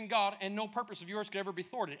true living God, and no purpose of yours could ever be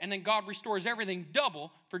thwarted. And then God restores everything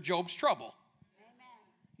double for Job's trouble. Amen.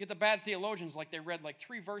 You get the bad theologians like they read like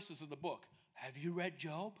 3 verses of the book. Have you read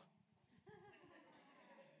Job?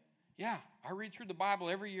 Yeah, I read through the Bible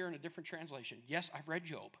every year in a different translation. Yes, I've read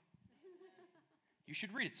Job. You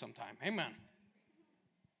should read it sometime. Amen.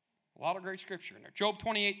 A lot of great scripture in there. Job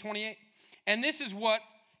 28:28. And this is what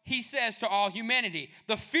he says to all humanity.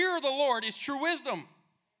 The fear of the Lord is true wisdom.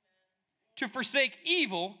 To forsake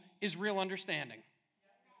evil is real understanding.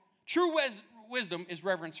 True wisdom is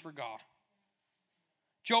reverence for God.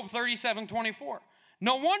 Job 37:24.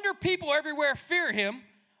 No wonder people everywhere fear him.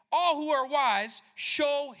 All who are wise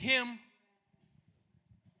show him.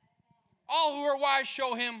 All who are wise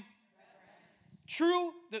show him.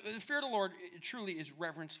 The fear of the Lord truly is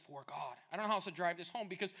reverence for God. I don't know how else to drive this home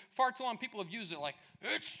because far too long people have used it like,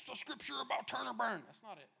 it's the scripture about turn or burn. That's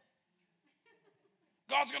not it.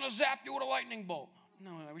 God's going to zap you with a lightning bolt.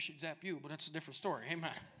 No, I wish he'd zap you, but that's a different story.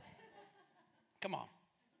 Amen. Come on.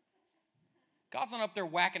 God's not up there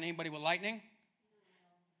whacking anybody with lightning.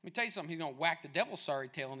 Let me tell you something. He's going to whack the devil's sorry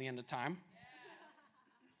tail in the end of time.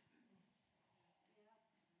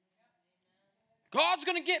 God's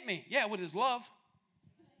going to get me. Yeah, with his love,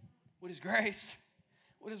 with his grace,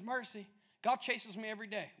 with his mercy. God chases me every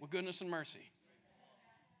day with goodness and mercy.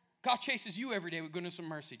 God chases you every day with goodness and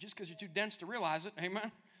mercy. Just because you're too dense to realize it.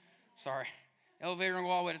 Amen. Sorry. Elevator and go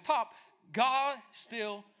all the way to the top. God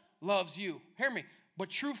still loves you. Hear me. But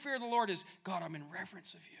true fear of the Lord is, God, I'm in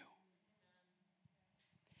reverence of you.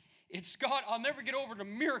 It's, God, I'll never get over the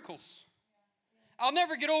miracles. I'll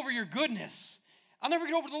never get over your goodness. I'll never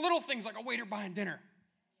get over the little things like a waiter buying dinner.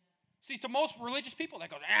 See, to most religious people, that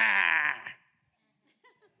goes, ah.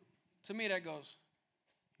 To me, that goes,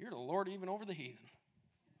 you're the Lord even over the heathen.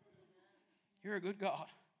 You're a good God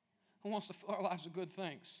who wants to fill our lives with good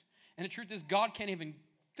things. And the truth is, God can't even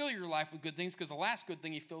fill your life with good things because the last good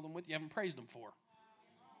thing he filled them with, you haven't praised him for.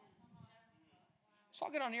 So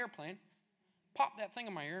I'll get on the airplane, pop that thing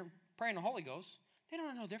in my ear, pray in the Holy Ghost. They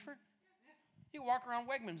don't know no different. You walk around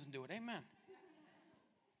Wegmans and do it. Amen.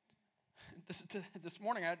 This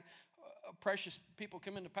morning, I had precious people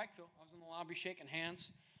come into Peckville. I was in the lobby shaking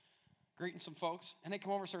hands, greeting some folks, and they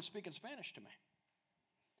come over and start speaking Spanish to me.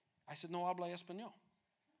 I said, no habla español.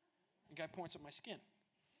 The guy points at my skin.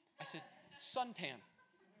 I said, suntan.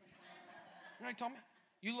 You know what he told me?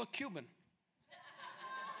 You look Cuban.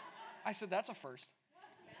 I said, that's a first.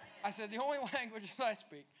 I said, the only languages I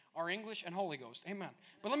speak are English and Holy Ghost. Amen.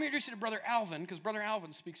 But let me introduce you to Brother Alvin, because Brother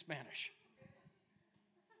Alvin speaks Spanish.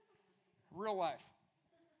 Real life.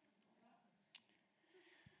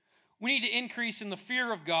 We need to increase in the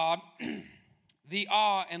fear of God. The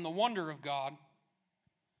awe and the wonder of God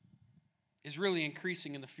is really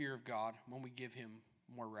increasing in the fear of God when we give him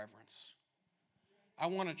more reverence. I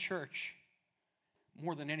want a church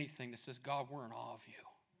more than anything that says, God, we're in awe of you.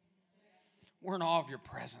 We're in awe of your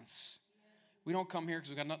presence. We don't come here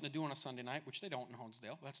because we got nothing to do on a Sunday night, which they don't in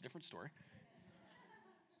Honesdale. That's a different story.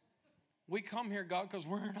 We come here, God, because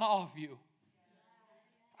we're in awe of you.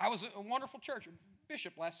 I was at a wonderful church,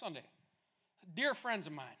 Bishop, last Sunday. Dear friends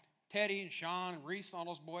of mine, Teddy and Sean and Reese and all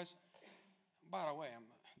those boys. By the way,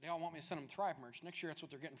 they all want me to send them Thrive merch. Next year, that's what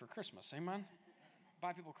they're getting for Christmas. Amen?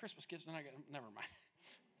 Buy people Christmas gifts, then I get them. Never mind.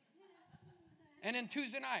 And then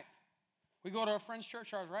Tuesday night, we go to our friend's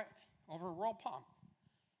church, ours, right, over in Royal Palm.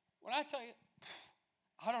 When I tell you,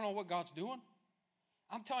 I don't know what God's doing.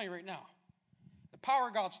 I'm telling you right now, the power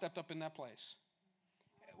of God stepped up in that place.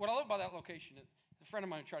 What I love about that location, a friend of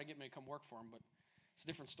mine tried to get me to come work for him, but it's a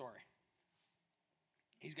different story.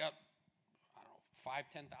 He's got,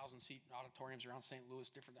 5,000, 10,000 seat auditoriums around St. Louis,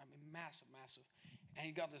 massive, massive. And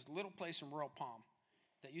he got this little place in Royal Palm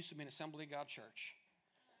that used to be an Assembly of God church.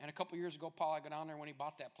 And a couple years ago, Paul, I got down there when he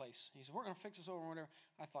bought that place. He said, we're going to fix this over and whatever.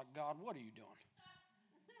 I thought, God, what are you doing?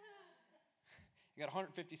 You got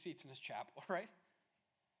 150 seats in this chapel, right?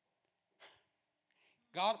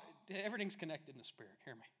 God, everything's connected in the Spirit.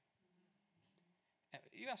 Hear me.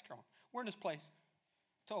 You ask Carol. We're in this place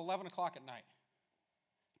until 11 o'clock at night.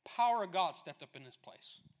 The power of God stepped up in this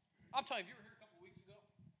place. I'll tell you, if you were here a couple weeks ago,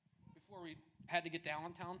 before we had to get to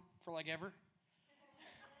Allentown for like ever.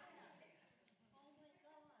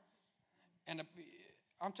 And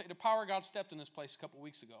I'm telling you, the power of God stepped in this place a couple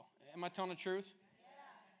weeks ago. Am I telling the truth?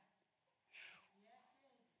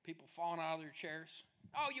 People falling out of their chairs.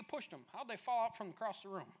 Oh, you pushed them. How'd they fall out from across the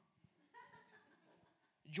room?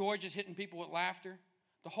 Joy just hitting people with laughter.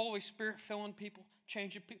 The Holy Spirit filling people,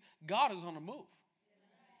 changing people. God is on the move.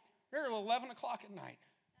 They're at 11 o'clock at night,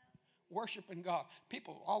 worshiping God.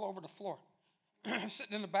 People all over the floor,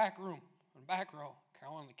 sitting in the back room, in the back row,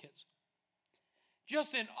 Carolyn and the kids.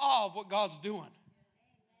 Just in awe of what God's doing.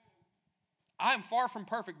 I am far from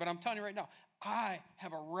perfect, but I'm telling you right now, I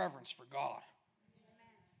have a reverence for God.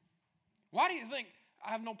 Why do you think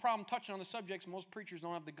I have no problem touching on the subjects most preachers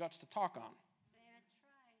don't have the guts to talk on?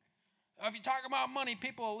 That's right. If you talk about money,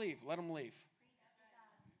 people will leave. Let them leave.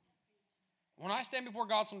 When I stand before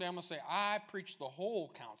God someday, I'm going to say, I preach the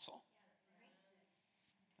whole counsel.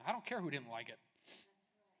 I don't care who didn't like it.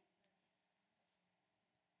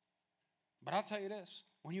 But I'll tell you this.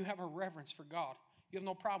 When you have a reverence for God, you have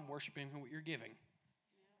no problem worshiping Him with your giving.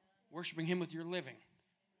 Worshiping Him with your living.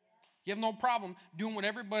 You have no problem doing what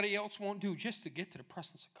everybody else won't do just to get to the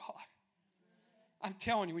presence of God. I'm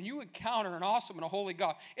telling you, when you encounter an awesome and a holy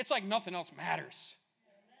God, it's like nothing else matters.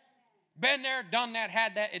 Been there, done that,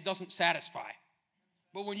 had that, it doesn't satisfy.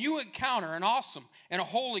 But when you encounter an awesome and a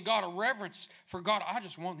holy God, a reverence for God, I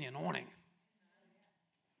just want the anointing.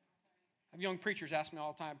 I have young preachers ask me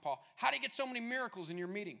all the time, Paul, how do you get so many miracles in your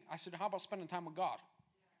meeting? I said, how about spending time with God?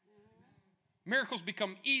 Miracles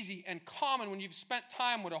become easy and common when you've spent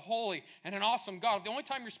time with a holy and an awesome God. If the only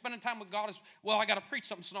time you're spending time with God is, well, I got to preach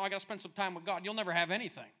something, so now I got to spend some time with God, you'll never have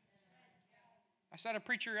anything. I said, a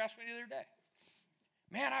preacher asked me the other day,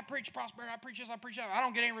 man, I preach prosperity, I preach this, I preach that. I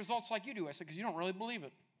don't get any results like you do. I said, because you don't really believe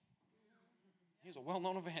it. He's a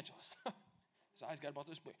well-known evangelist. His eyes got about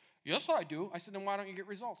this big. Yes, I do. I said, then why don't you get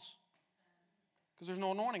results? Because there's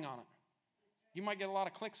no anointing on it. You might get a lot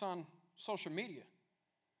of clicks on social media,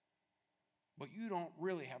 but you don't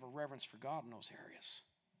really have a reverence for God in those areas.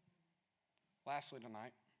 Lastly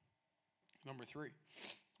tonight, number 3.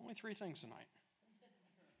 Only 3 things tonight.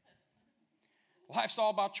 Life's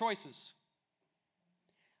all about choices.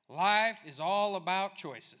 Life is all about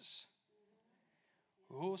choices.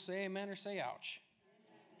 Oh, say amen or say ouch.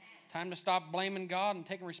 Time to stop blaming God and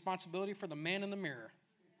taking responsibility for the man in the mirror.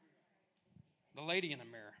 The lady in the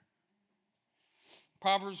mirror.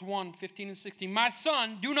 Proverbs 1, 15 and 16. My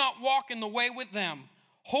son, do not walk in the way with them.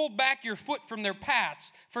 Hold back your foot from their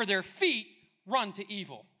paths, for their feet run to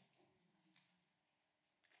evil.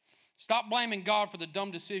 Stop blaming God for the dumb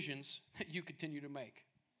decisions that you continue to make.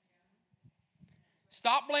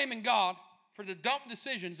 Stop blaming God for the dumb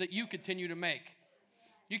decisions that you continue to make.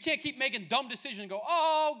 You can't keep making dumb decisions and go,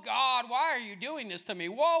 oh, God, why are you doing this to me?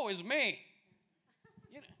 Woe is me.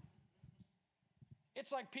 You know,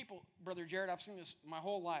 it's like people, Brother Jared, I've seen this my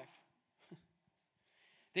whole life.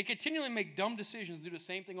 They continually make dumb decisions, do the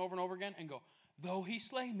same thing over and over again, and go, though he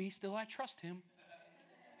slay me, still I trust him.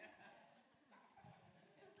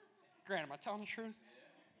 Grant, am I telling the truth?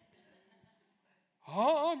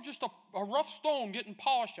 Oh, I'm just a rough stone getting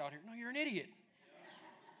polished out here. No, you're an idiot.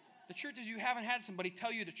 The truth is you haven't had somebody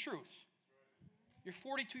tell you the truth. You're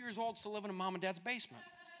 42 years old still living in mom and dad's basement.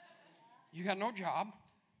 You got no job.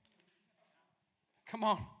 Come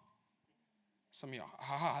on. Some of you,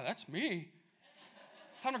 that's me.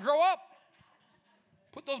 It's time to grow up.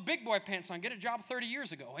 Put those big boy pants on. Get a job 30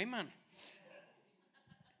 years ago. Amen.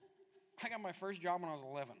 I got my first job when I was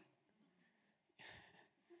 11.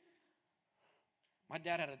 My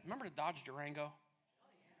dad had remember the Dodge Durango?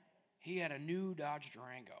 He had a new Dodge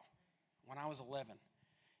Durango when I was 11.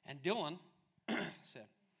 And Dylan said,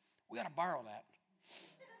 we got to borrow that.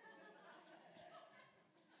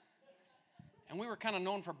 And we were kind of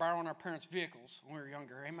known for borrowing our parents' vehicles when we were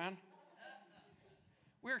younger, amen?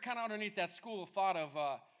 We were kind of underneath that school of thought of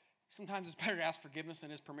sometimes it's better to ask forgiveness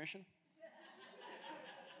than his permission.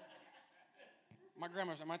 My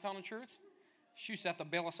grandma's, am I telling the truth? She used to have to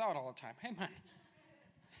bail us out all the time. Hey, man.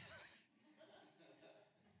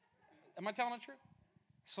 Am I telling the truth?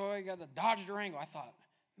 So I got the Dodge Durango. I thought,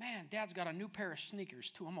 man, Dad's got a new pair of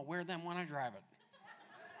sneakers, too. I'm going to wear them when I drive it.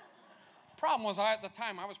 Problem was, at the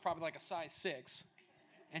time, I was probably like a size 6,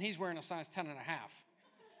 and he's wearing a size 10 and a half.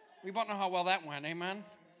 We both know how well that went, amen?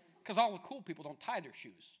 Because all the cool people don't tie their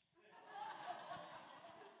shoes.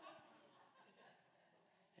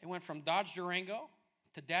 It went from Dodge Durango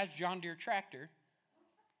to Dad's John Deere tractor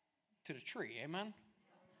to the tree, amen?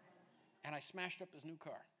 And I smashed up his new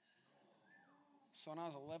car. So when I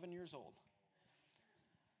was 11 years old,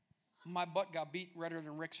 my butt got beat redder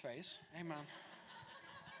than Rick's face, amen.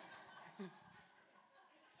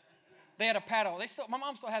 They had a paddle. My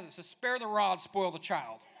mom still has it. It says, spare the rod, spoil the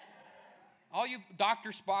child. All you Dr.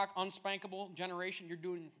 Spock, unspankable generation, you're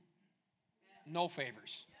doing no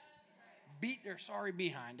favors. Beat their sorry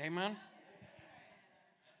behind. Amen?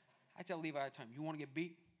 I tell Levi all the time, you want to get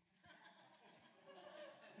beat?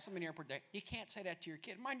 Somebody in the airport day, you can't say that to your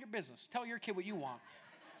kid. Mind your business. Tell your kid what you want.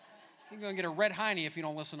 You're going to get a red hiney if you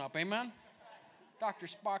don't listen up. Amen? Dr.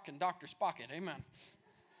 Spock and Dr. Spock it. Amen.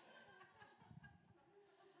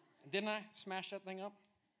 Didn't I smash that thing up?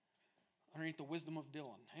 Underneath the wisdom of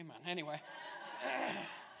Dylan. Amen. Anyway.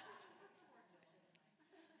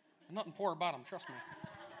 Nothing poor about him, trust me.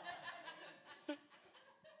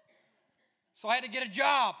 So I had to get a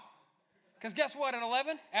job. Because guess what, at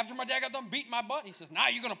 11, after my dad got done beating my butt, he says, now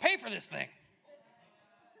you're going to pay for this thing.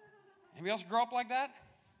 Anybody else grow up like that?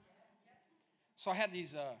 So I had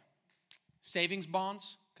these savings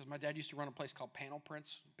bonds, because my dad used to run a place called Panel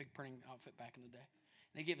Prints, big printing outfit back in the day.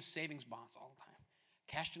 They gave us savings bonds all the time.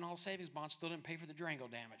 Cashed in all the savings bonds, still didn't pay for the Durango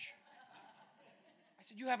damage. I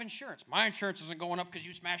said, you have insurance. My insurance isn't going up because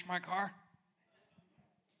you smashed my car.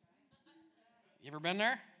 You ever been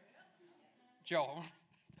there? Joe.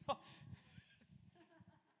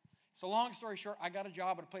 So long story short, I got a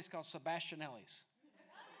job at a place called Sebastianelli's.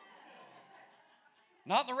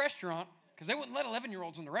 Not in the restaurant, because they wouldn't let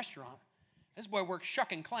 11-year-olds in the restaurant. This boy worked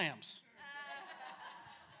shucking clams.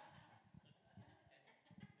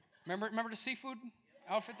 Remember the seafood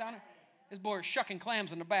outfit down there? This boy was shucking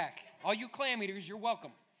clams in the back. All you clam eaters, you're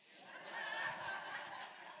welcome.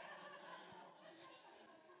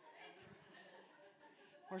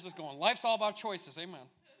 Where's this going? Life's all about choices, amen.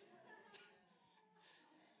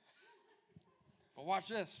 But watch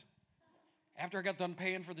this. After I got done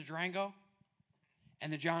paying for the Durango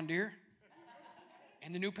and the John Deere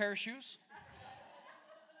and the new pair of shoes,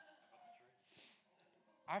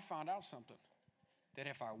 I found out something. That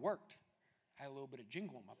if I worked, I had a little bit of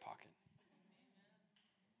jingle in my pocket.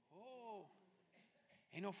 Oh,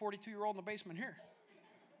 ain't no 42-year-old in the basement here.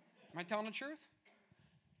 Am I telling the truth?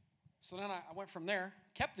 So then I went from there,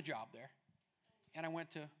 kept the job there, and I went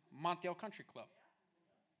to Montiel Country Club.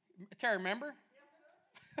 Terry, remember?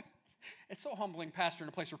 It's so humbling pastoring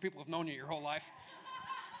a place where people have known you your whole life.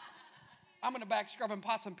 I'm in the back scrubbing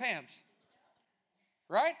pots and pans.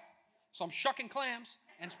 Right? So I'm shucking clams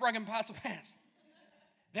and scrubbing pots and pans.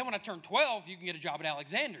 Then when I turned 12, you can get a job at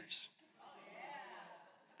Alexander's.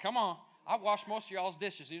 Come on. I washed most of y'all's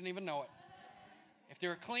dishes. You didn't even know it. If they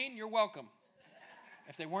were clean, you're welcome.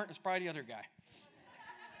 If they weren't, it's probably the other guy.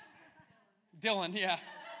 Dylan, yeah.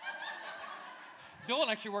 Dylan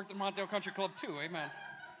actually worked at Montiel Country Club too. Amen.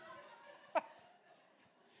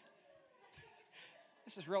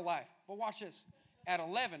 This is real life. But watch this. At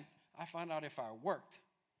 11, I found out if I worked,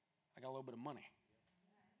 I got a little bit of money.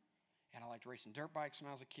 And I liked racing dirt bikes when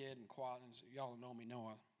I was a kid and quads. Y'all know me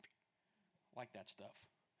know I like that stuff.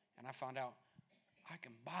 And I found out I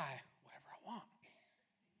can buy whatever I want.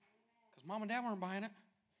 Because Mom and Dad weren't buying it.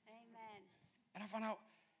 Amen. And I found out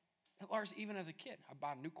that Lars, even as a kid, I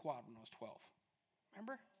bought a new quad when I was 12.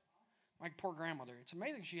 Remember? My poor grandmother. It's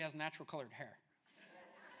amazing she has natural colored hair.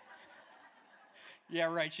 Yeah,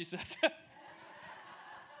 right, she says.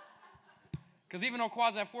 Because even though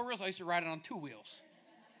quads have 4 wheels, I used to ride it on 2 wheels.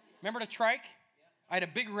 Remember the trike? I had a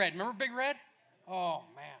Big Red. Remember Big Red? Oh,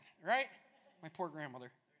 man. Right? My poor grandmother.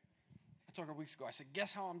 I told her weeks ago. I said,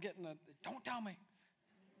 guess how I'm getting a... Don't tell me.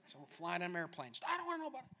 So I'm flying on airplanes. I don't want to know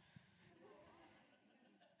about it.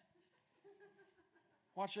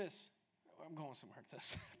 Watch this. I'm going somewhere with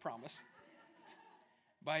this, I promise.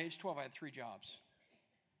 By age 12, I had 3 jobs,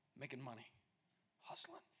 making money,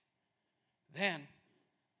 hustling. Then,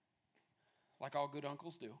 like all good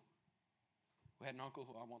uncles do, we had an uncle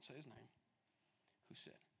who I won't say his name, who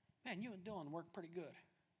said, man, you and Dylan work pretty good.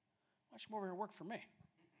 Why don't you come over here and work for me?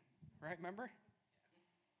 Right, remember?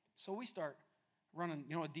 So we start running,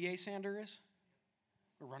 you know what a DA sander is?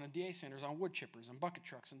 We're running DA sanders on wood chippers and bucket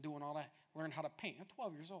trucks and doing all that. Learning how to paint. I'm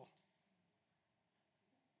 12 years old.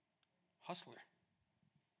 Hustler.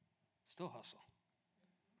 Still hustle.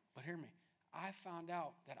 But hear me. I found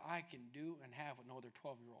out that I can do and have what no other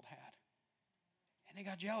 12-year-old had. And they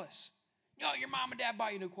got jealous. No, your mom and dad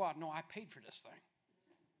bought you a new quad. No, I paid for this thing.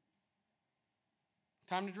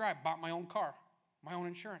 Time to drive. Bought my own car. My own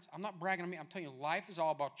insurance. I'm not bragging on me. I'm telling you, life is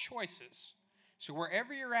all about choices. So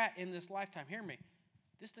wherever you're at in this lifetime, hear me.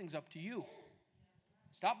 This thing's up to you.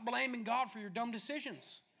 Stop blaming God for your dumb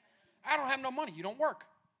decisions. I don't have no money. You don't work.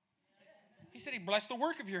 He said he'd bless the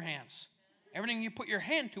work of your hands. Everything you put your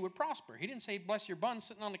hand to would prosper. He didn't say he'd bless your bun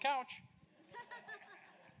sitting on the couch.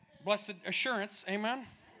 Blessed assurance. Amen.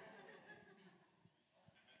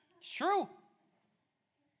 It's true.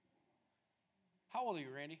 How old are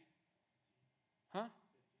you, Randy? Huh?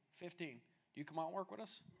 15. Do you come out and work with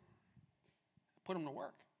us? Put him to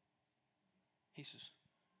work. He says,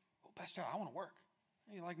 well, Pastor, I want to work.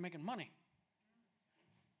 You like making money.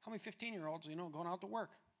 How many 15-year-olds do you know going out to work?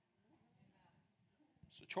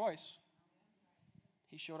 It's a choice.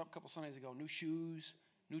 He showed up a couple Sundays ago, new shoes,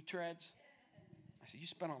 new treads. I said, you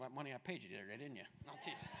spent all that money I paid you the other day, didn't you? No, I'm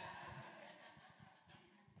teasing.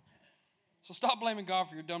 So stop blaming God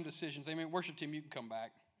for your dumb decisions. Amen. Worship team, you can come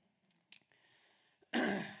back.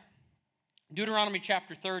 Deuteronomy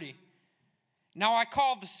chapter 30. Now I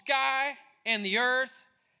call the sky and the earth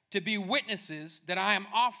to be witnesses that I am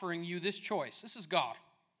offering you this choice. This is God.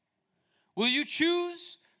 Will you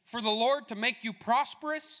choose for the Lord to make you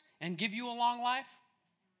prosperous and give you a long life?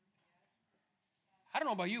 I don't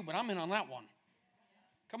know about you, but I'm in on that one.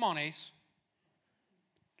 Come on, Ace.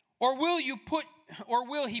 Or will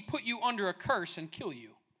he put you under a curse and kill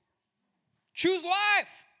you? Choose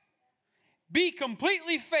life. Be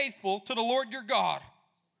completely faithful to the Lord your God.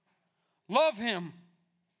 Love him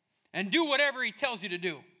and do whatever he tells you to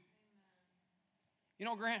do. You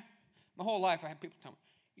know, Grant, my whole life I had people tell me,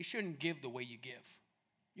 you shouldn't give the way you give.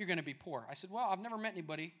 You're going to be poor. I said, well, I've never met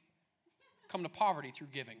anybody come to poverty through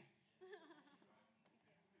giving.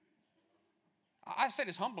 I say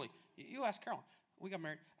this humbly. You ask Carolyn. We got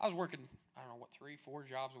married. I was working, I don't know, 3, 4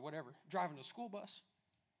 jobs or whatever, driving a school bus.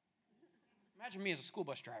 Imagine me as a school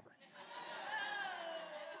bus driver.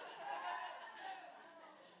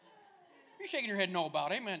 You're shaking your head no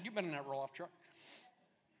about it. Amen. You've been in that roll-off truck.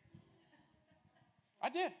 I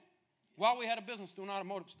did. While we had a business doing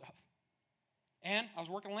automotive stuff. And I was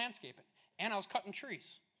working landscaping. And I was cutting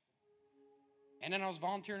trees. And then I was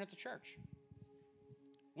volunteering at the church.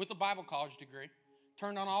 With a Bible college degree.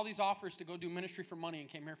 Turned on all these offers to go do ministry for money and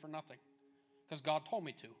came here for nothing. Because God told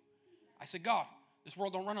me to. I said, God, this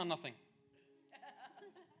world don't run on nothing.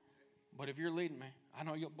 But if you're leading me, I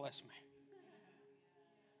know you'll bless me.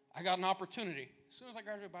 I got an opportunity, as soon as I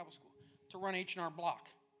graduated Bible school, to run H&R Block.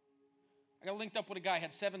 I got linked up with a guy,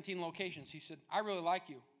 had 17 locations. He said, I really like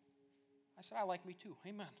you. I said, I like me too.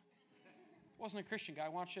 Amen. Wasn't a Christian guy.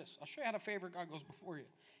 Watch this. I'll show you how to favor God goes before you.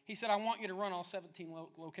 He said, I want you to run all 17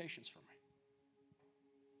 locations for me.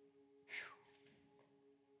 Whew.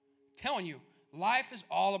 Telling you, life is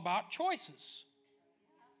all about choices.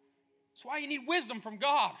 That's why you need wisdom from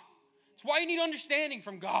God. It's why you need understanding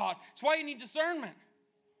from God. It's why you need discernment.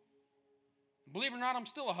 Believe it or not, I'm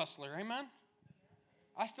still a hustler. Amen?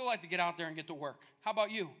 I still like to get out there and get to work. How about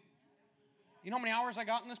you? You know how many hours I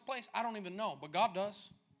got in this place? I don't even know, but God does.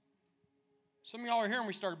 Some of y'all are here when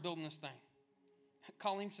we started building this thing.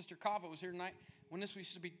 Colleen's sister Kava was here tonight when this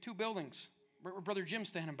used to be 2 buildings. Brother Jim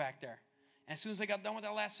standing back there. And as soon as they got done with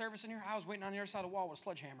that last service in here, I was waiting on the other side of the wall with a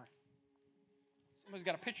sledgehammer. Somebody's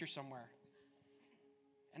got a picture somewhere.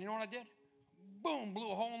 And you know what I did? Boom, blew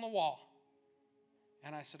a hole in the wall.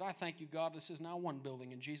 And I said, I thank you, God, this is now 1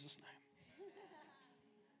 building in Jesus' name.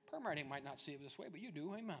 Permarity might not see it this way, but you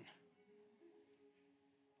do. Amen.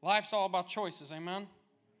 Life's all about choices. Amen.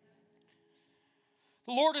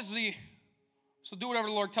 The Lord is so do whatever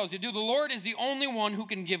the Lord tells you to do. The Lord is the only one who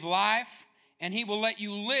can give life, and he will let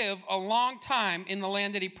you live a long time in the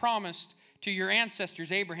land that he promised to your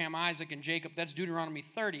ancestors, Abraham, Isaac, and Jacob. That's Deuteronomy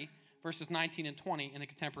 30, verses 19 and 20 in the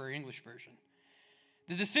Contemporary English Version.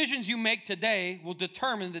 The decisions you make today will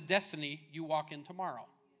determine the destiny you walk in tomorrow.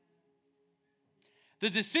 The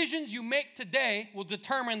decisions you make today will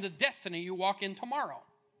determine the destiny you walk in tomorrow.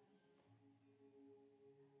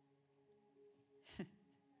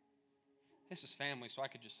 This is family, so I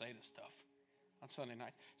could just say this stuff on Sunday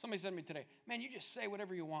nights. Somebody said to me today, man, you just say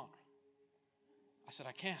whatever you want. I said,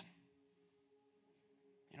 I can.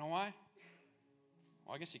 You know why?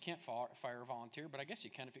 Well, I guess you can't fire a volunteer, but I guess you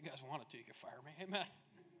can if you guys wanted to. You can fire me. Amen.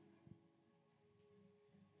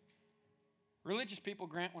 Religious people,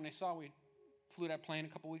 Grant, when they saw we flew that plane a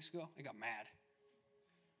couple weeks ago, they got mad.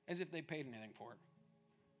 As if they paid anything for it.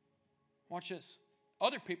 Watch this.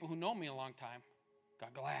 Other people who know me a long time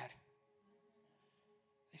got glad.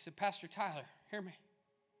 They said, Pastor Tyler, hear me.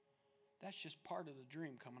 That's just part of the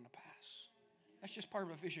dream coming to pass. That's just part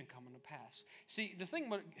of a vision coming to pass. See, the thing,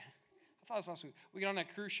 I thought this last week, we get on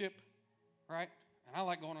that cruise ship, right? And I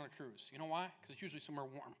like going on a cruise. You know why? Because it's usually somewhere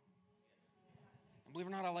warm. And believe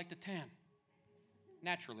it or not, I like to tan.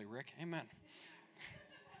 Naturally, Rick. Amen.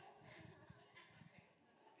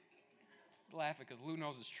 Laughing because Lou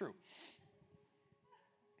knows it's true.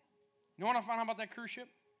 You know what I found out about that cruise ship?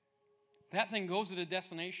 That thing goes to the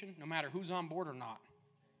destination no matter who's on board or not.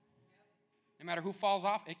 No matter who falls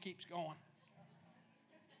off, it keeps going.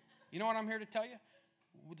 You know what I'm here to tell you?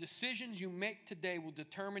 The decisions you make today will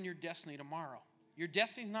determine your destiny tomorrow. Your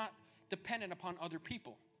destiny is not dependent upon other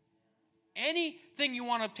people. Anything you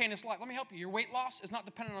want to obtain in this life, let me help you. Your weight loss is not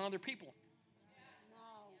dependent on other people. No.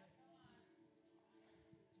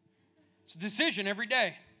 It's a decision every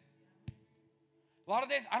day. A lot of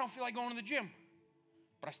days, I don't feel like going to the gym,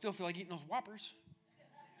 but I still feel like eating those Whoppers.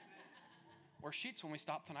 Or sheets when we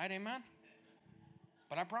stop tonight, amen?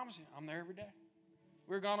 But I promise you, I'm there every day.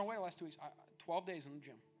 We were gone away the last 2 weeks. 12 days in the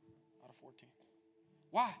gym out of 14.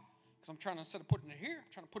 Why? Because I'm trying to, instead of putting it here,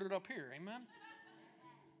 I'm trying to put it up here, amen?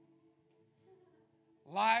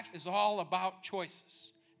 Life is all about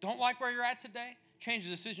choices. Don't like where you're at today? Change the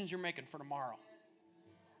decisions you're making for tomorrow.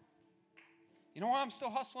 You know why I'm still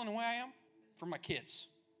hustling the way I am? For my kids.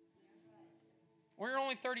 We're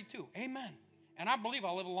only 32. Amen. And I believe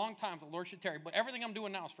I'll live a long time if the Lord should tarry. But everything I'm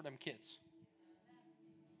doing now is for them kids.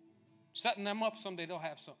 Setting them up someday they'll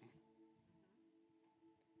have something.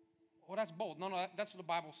 Well, that's bold. No, that's what the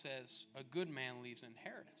Bible says. A good man leaves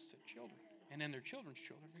inheritance to children. And in their children's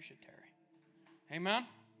children, we should tarry. Amen?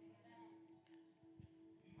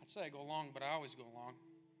 I'd say I go long, but I always go long.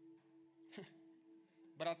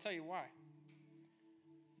 But I'll tell you why.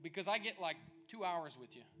 Because I get like 2 hours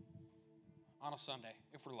with you on a Sunday,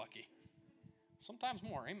 if we're lucky. Sometimes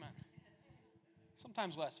more, amen.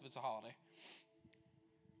 Sometimes less if it's a holiday.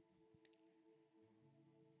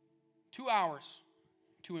 2 hours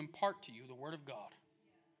to impart to you the Word of God.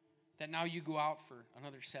 That now you go out for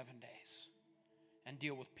another 7 days and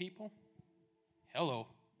deal with people. Hello.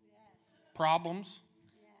 Yes. Problems.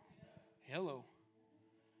 Yes. Hello.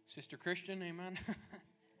 Sister Christian, amen.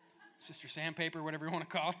 Sister Sandpaper, whatever you want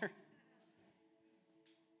to call her.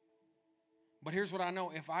 But here's what I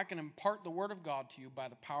know. If I can impart the Word of God to you by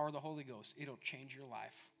the power of the Holy Ghost, it'll change your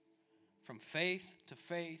life. From faith to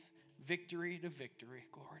faith, victory to victory,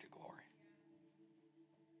 glory to glory.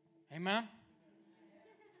 Amen?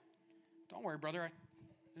 Don't worry, brother.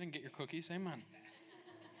 I didn't get your cookies. Amen.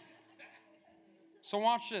 So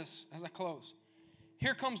watch this as I close.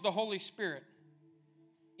 Here comes the Holy Spirit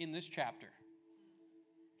in this chapter.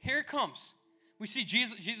 Here it comes. We see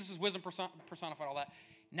Jesus' wisdom personified, all that.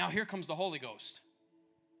 Now here comes the Holy Ghost.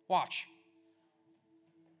 Watch.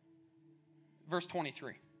 Verse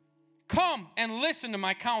 23. Come and listen to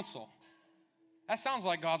my counsel. That sounds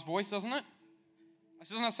like God's voice, doesn't it?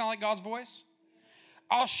 Doesn't that sound like God's voice?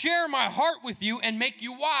 I'll share my heart with you and make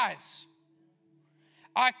you wise.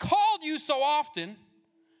 I called you so often,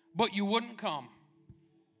 but you wouldn't come.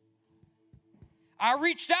 I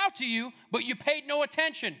reached out to you, but you paid no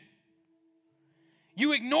attention.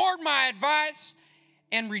 You ignored my advice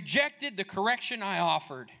and rejected the correction I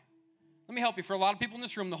offered. Let me help you. For a lot of people in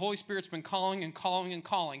this room, the Holy Spirit's been calling and calling and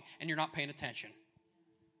calling, and you're not paying attention.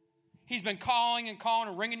 He's been calling and calling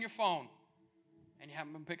and ringing your phone, and you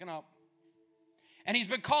haven't been picking up. And he's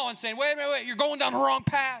been calling, saying, wait, you're going down the wrong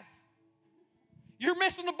path. You're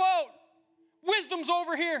missing the boat. Wisdom's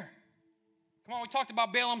over here. Come on, we talked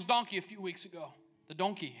about Balaam's donkey a few weeks ago. The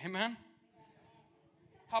donkey, amen?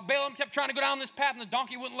 How Balaam kept trying to go down this path and the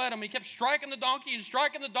donkey wouldn't let him. He kept striking the donkey and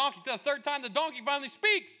striking the donkey till the third time the donkey finally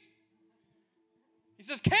speaks. He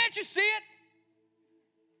says, can't you see it?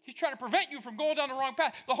 He's trying to prevent you from going down the wrong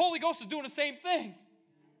path. The Holy Ghost is doing the same thing.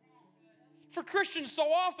 For Christians so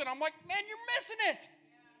often, I'm like, man, you're missing it.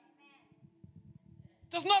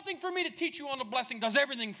 Does nothing for me to teach you on the blessing, does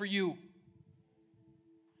everything for you.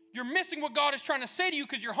 You're missing what God is trying to say to you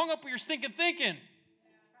because you're hung up with your stinking thinking.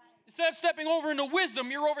 Instead of stepping over into wisdom,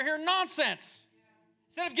 you're over here in nonsense.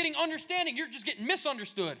 Instead of getting understanding, you're just getting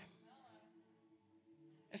misunderstood.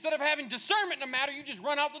 Instead of having discernment in a matter, you just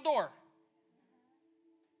run out the door.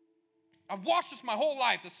 I've watched this my whole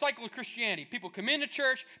life, the cycle of Christianity. People come into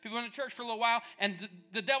church, people in the church for a little while, and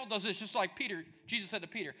the devil does this just like Peter. Jesus said to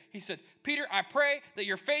Peter, he said, Peter, I pray that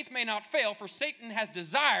your faith may not fail, for Satan has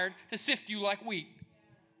desired to sift you like wheat.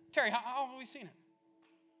 Terry, how have we seen it?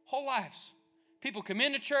 Whole lives. People come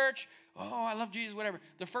into church, oh, I love Jesus, whatever.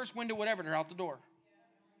 The first window, whatever, they're out the door.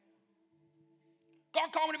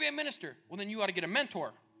 God called me to be a minister. Well, then you ought to get a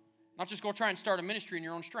mentor. Not just go try and start a ministry in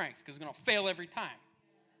your own strength, because it's going to fail every time.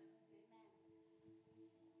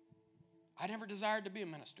 I never desired to be a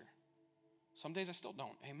minister. Some days I still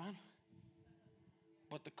don't. Amen?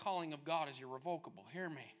 But the calling of God is irrevocable. Hear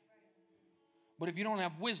me. But if you don't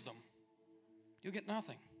have wisdom, you'll get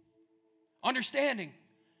nothing. Understanding,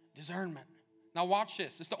 discernment. Now watch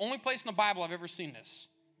this. It's the only place in the Bible I've ever seen this.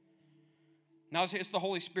 Now it's the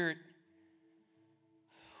Holy Spirit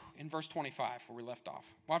in verse 25 where we left off.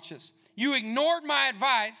 Watch this. You ignored my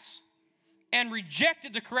advice and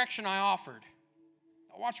rejected the correction I offered.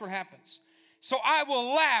 Now watch what happens. So I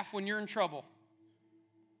will laugh when you're in trouble.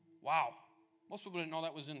 Wow. Most people didn't know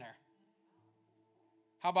that was in there.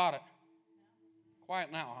 How about it?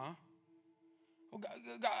 Quiet now, huh?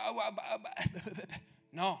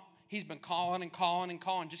 No. He's been calling and calling and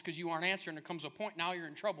calling. Just because you aren't answering, there comes a point now you're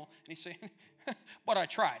in trouble. And he's saying, but I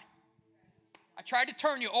tried. I tried to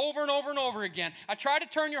turn you over and over and over again. I tried to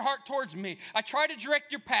turn your heart towards me. I tried to direct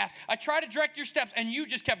your path. I tried to direct your steps, and you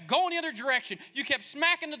just kept going the other direction. You kept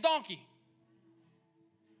smacking the donkey.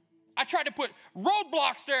 I tried to put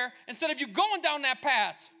roadblocks there instead of you going down that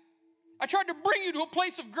path. I tried to bring you to a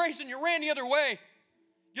place of grace, and you ran the other way.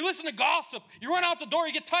 You listen to gossip. You run out the door.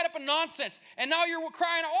 You get tied up in nonsense. And now you're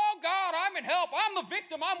crying, oh, God, I'm in help. I'm the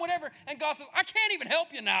victim. I'm whatever. And God says, I can't even help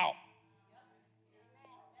you now.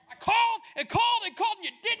 I called and called and called, and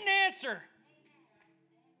you didn't answer.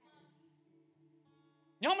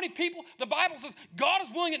 You know how many people, the Bible says, God is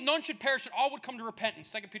willing that none should perish, and all would come to repentance.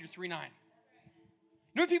 2 Peter 3:9.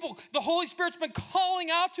 You know people the Holy Spirit's been calling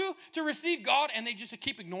out to receive God, and they just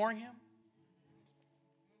keep ignoring Him?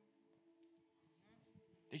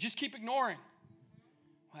 They just keep ignoring.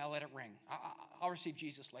 Well, let it ring. I'll receive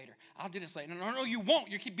Jesus later. I'll do this later. No, you won't.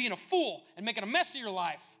 You keep being a fool and making a mess of your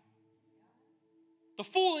life. The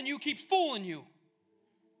fool in you keeps fooling you.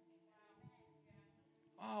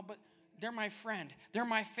 Oh, but they're my friend. They're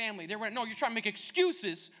my family. No, you're trying to make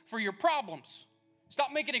excuses for your problems.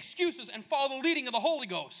 Stop making excuses and follow the leading of the Holy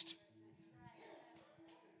Ghost.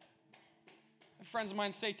 Friends of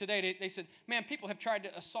mine say today, they said, man, people have tried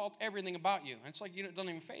to assault everything about you. And it's like, it doesn't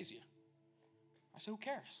even faze you. I said, who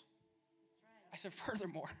cares? I said,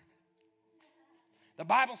 furthermore, the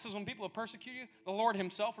Bible says when people have persecuted you, the Lord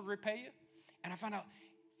Himself will repay you. And I found out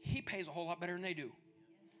He pays a whole lot better than they do.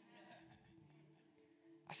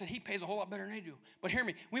 I said, He pays a whole lot better than they do. But hear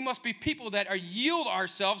me, we must be people that yield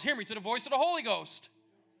ourselves, hear me, to the voice of the Holy Ghost.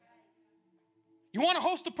 You want to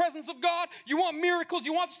host the presence of God? You want miracles?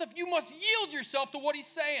 You want stuff? You must yield yourself to what He's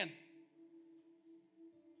saying.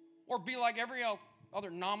 Or be like every other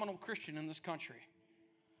nominal Christian in this country.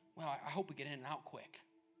 Well, I hope we get in and out quick.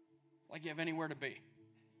 Like you have anywhere to be.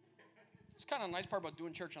 It's kind of a nice part about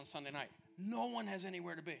doing church on Sunday night. No one has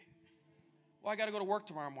anywhere to be. Well, I got to go to work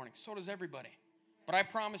tomorrow morning. So does everybody. But I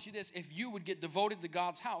promise you this, if you would get devoted to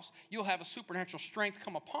God's house, you'll have a supernatural strength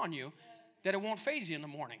come upon you that it won't faze you in the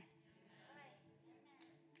morning.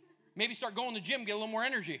 Maybe start going to the gym, get a little more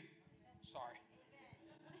energy. Sorry.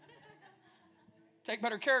 Take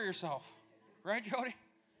better care of yourself. Right, Jody?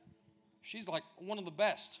 She's like one of the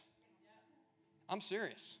best. I'm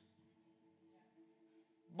serious.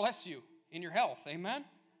 Bless you in your health. Amen?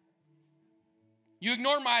 You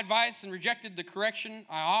ignored my advice and rejected the correction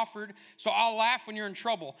I offered, so I'll laugh when you're in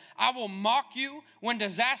trouble. I will mock you when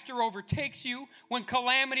disaster overtakes you, when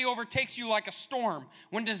calamity overtakes you like a storm,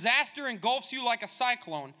 when disaster engulfs you like a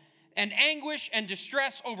cyclone, and anguish and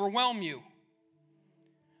distress overwhelm you.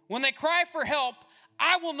 When they cry for help,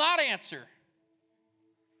 I will not answer.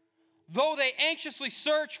 Though they anxiously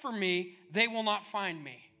search for me, they will not find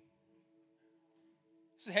me.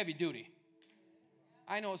 This is heavy duty.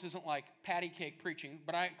 I know this isn't like patty cake preaching,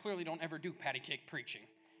 but I clearly don't ever do patty cake preaching.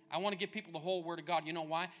 I want to give people the whole Word of God. You know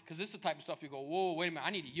why? Because this is the type of stuff you go, whoa, wait a minute, I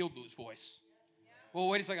need to yield to His voice. Whoa,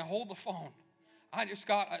 wait a second, hold the phone.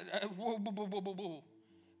 Whoa.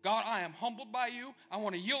 God, I am humbled by you. I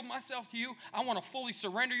want to yield myself to you. I want to fully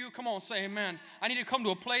surrender you. Come on, say amen. I need to come to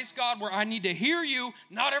a place, God, where I need to hear you,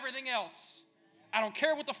 not everything else. I don't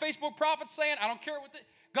care what the Facebook prophet's saying. I don't care what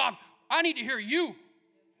God, I need to hear you.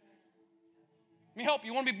 Let me help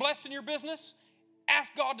you. You want to be blessed in your business?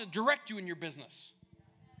 Ask God to direct you in your business.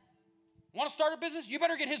 Want to start a business? You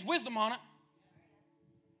better get His wisdom on it.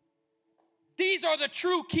 These are the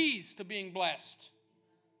true keys to being blessed.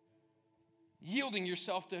 Yielding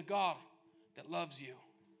yourself to a God that loves you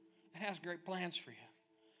and has great plans for you.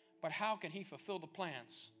 But how can He fulfill the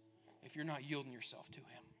plans if you're not yielding yourself to Him?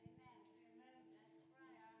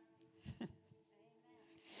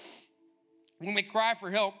 When we cry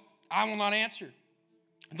for help, I will not answer.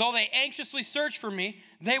 Though they anxiously search for me,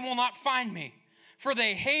 they will not find me. For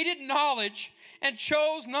they hated knowledge and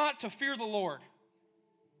chose not to fear the Lord.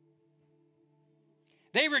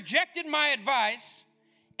 They rejected my advice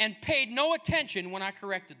and paid no attention when I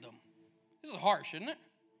corrected them. This is harsh, isn't it?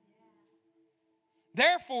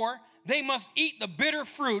 Therefore, they must eat the bitter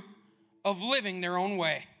fruit of living their own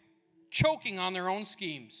way, choking on their own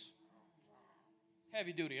schemes.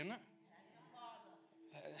 Heavy duty, isn't it?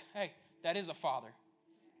 Hey, that is a father.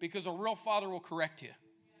 Because a real father will correct you.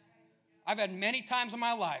 I've had many times in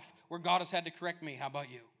my life where God has had to correct me. How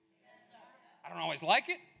about you? I don't always like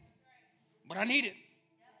it, but I need it.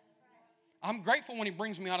 I'm grateful when He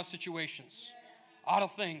brings me out of situations, out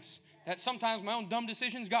of things that sometimes my own dumb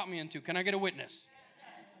decisions got me into. Can I get a witness?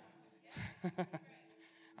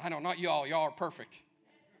 I know, not y'all. Y'all are perfect.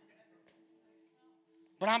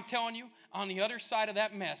 But I'm telling you, on the other side of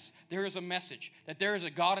that mess, there is a message that there is a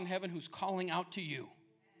God in heaven who's calling out to you.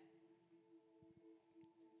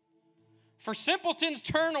 For simpletons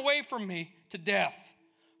turn away from me to death.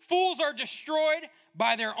 Fools are destroyed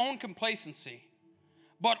by their own complacency.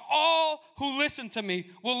 But all who listen to me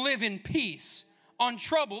will live in peace,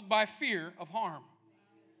 untroubled by fear of harm.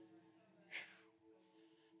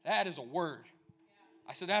 That is a word.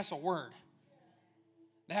 I said, that's a word.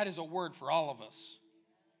 That is a word for all of us.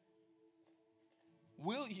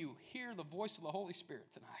 Will you hear the voice of the Holy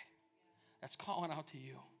Spirit tonight that's calling out to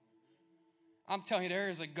you? I'm telling you, there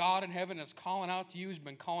is a God in heaven that's calling out to you. He's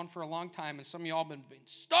been calling for a long time, and some of y'all have been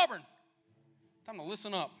stubborn. Time to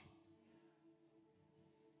listen up.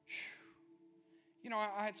 You know,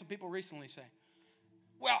 I had some people recently say,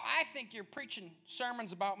 well, I think you're preaching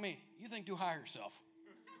sermons about me. You think too high of yourself.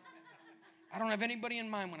 I don't have anybody in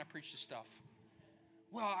mind when I preach this stuff.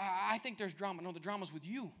 Well, I think there's drama. No, the drama's with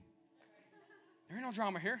you. There ain't no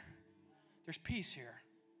drama here. There's peace here.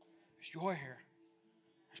 There's joy here.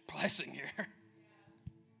 There's blessing here.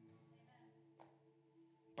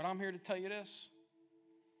 But I'm here to tell you this.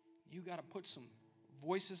 You got to put some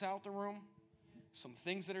voices out the room, some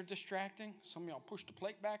things that are distracting. Some of y'all push the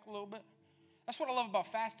plate back a little bit. That's what I love about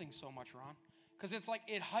fasting so much, Ron, because it's like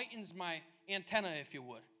it heightens my antenna, if you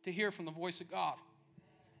would, to hear from the voice of God.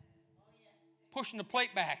 Pushing the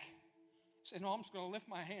plate back. Say, no, I'm just going to lift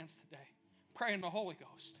my hands today. Pray in the Holy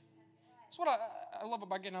Ghost. That's what I love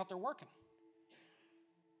about getting out there working.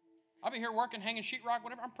 I'll be here working, hanging sheetrock,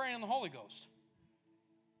 whatever. I'm praying in the Holy Ghost.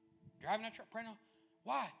 Driving that truck, praying.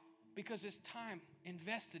 Why? Because it's time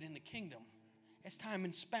invested in the kingdom. It's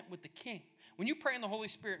time spent with the King. When you pray in the Holy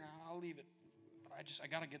Spirit, and I'll leave it, but I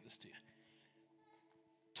got to get this to you.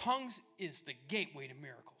 Tongues is the gateway to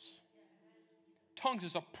miracles. Tongues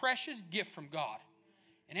is a precious gift from God.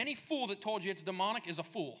 And any fool that told you it's demonic is a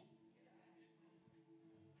fool.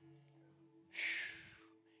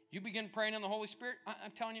 You begin praying in the Holy Spirit,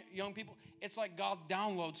 I'm telling you, young people, it's like God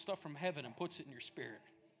downloads stuff from heaven and puts it in your spirit.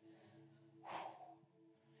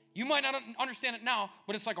 You might not understand it now,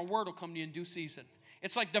 but it's like a word will come to you in due season.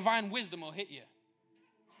 It's like divine wisdom will hit you.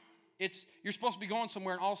 You're supposed to be going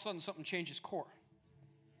somewhere and all of a sudden something changes course.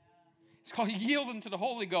 It's called yielding to the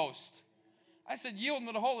Holy Ghost. I said yielding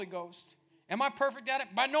to the Holy Ghost. Am I perfect at it?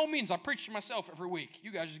 By no means. I preach to myself every week.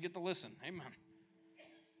 You guys just get to listen. Amen.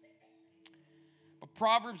 But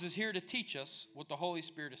Proverbs is here to teach us what the Holy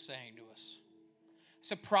Spirit is saying to us.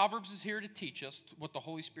 So Proverbs is here to teach us what the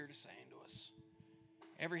Holy Spirit is saying to us.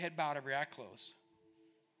 Every head bowed, every eye closed.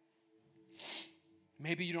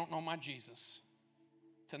 Maybe you don't know my Jesus.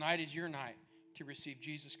 Tonight is your night to receive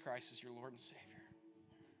Jesus Christ as your Lord and Savior.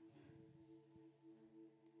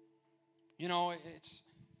 You know, it's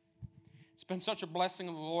been such a blessing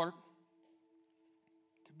of the Lord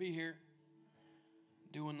to be here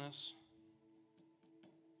doing this.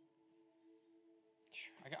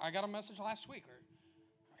 I got a message last week.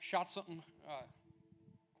 I shot something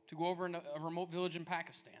to go over in a remote village in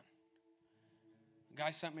Pakistan. A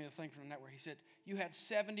guy sent me a thing from the network. He said, you had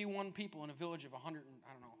 71 people in a village of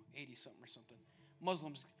 80 something or something.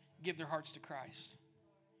 Muslims give their hearts to Christ.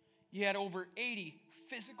 You had over 80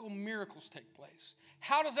 physical miracles take place.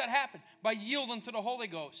 How does that happen? By yielding to the Holy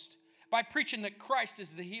Ghost. By preaching that Christ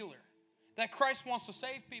is the healer. That Christ wants to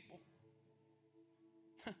save people.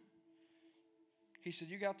 He said,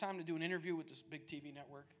 you got time to do an interview with this big TV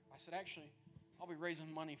network? I said, actually, I'll be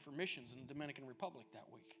raising money for missions in the Dominican Republic that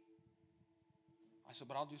week. I said,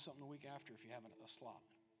 but I'll do something the week after if you have a slot.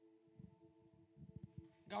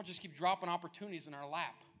 God just keeps dropping opportunities in our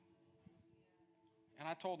lap. And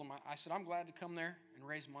I told him, I said, I'm glad to come there and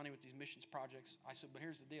raise money with these missions projects. I said, but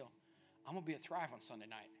here's the deal. I'm going to be at Thrive on Sunday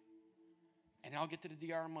night. And I'll get to the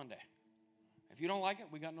DR on Monday. If you don't like it,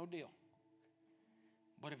 we got no deal.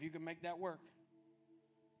 But if you can make that work,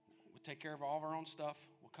 we'll take care of all of our own stuff.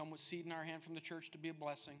 We'll come with seed in our hand from the church to be a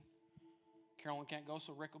blessing. Carolyn can't go,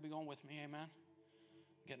 so Rick will be going with me. Amen.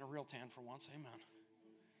 Getting a real tan for once. Amen.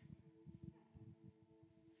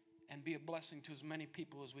 And be a blessing to as many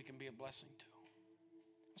people as we can be a blessing to.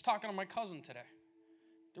 I was talking to my cousin today.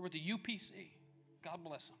 They're with the UPC. God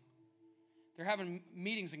bless them. They're having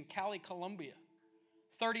meetings in Cali, Colombia.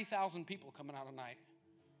 30,000 people coming out tonight.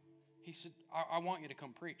 He said, I want you to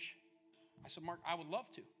come preach. I said, Mark, I would love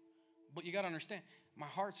to. But you got to understand, my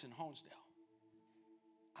heart's in Honesdale.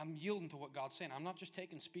 I'm yielding to what God's saying. I'm not just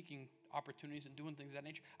taking speaking opportunities and doing things of that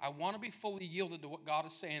nature. I want to be fully yielded to what God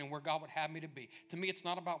is saying and where God would have me to be. To me, it's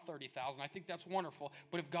not about 30,000. I think that's wonderful.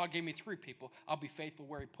 But if God gave me 3 people, I'll be faithful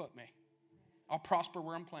where he put me. I'll prosper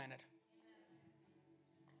where I'm planted.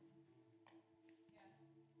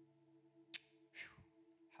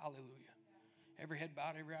 Whew. Hallelujah. Every head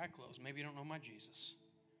bowed, every eye closed. Maybe you don't know my Jesus.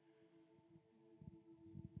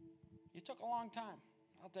 You took a long time.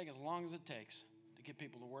 I'll take as long as it takes to get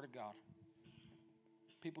people the Word of God.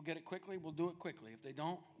 People get it quickly, we'll do it quickly. If they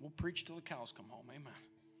don't, we'll preach till the cows come home. Amen.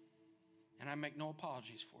 And I make no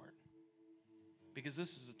apologies for it. Because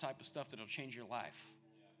this is the type of stuff that'll change your life.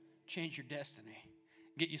 Change your destiny.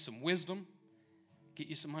 Get you some wisdom, get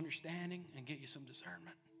you some understanding, and get you some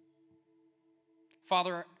discernment.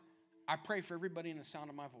 Father, I pray for everybody in the sound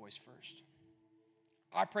of my voice first.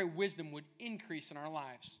 I pray wisdom would increase in our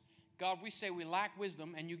lives. God, we say we lack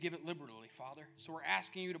wisdom, and you give it liberally, Father. So we're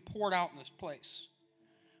asking you to pour it out in this place.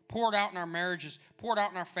 Pour it out in our marriages, pour it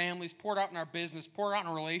out in our families, pour it out in our business, pour it out in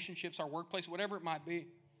our relationships, our workplace, whatever it might be.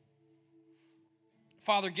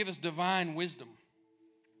 Father, give us divine wisdom.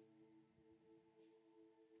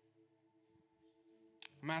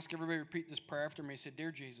 I'm asking everybody to repeat this prayer after me. Say,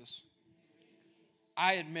 Dear Jesus,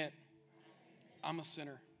 I admit I'm a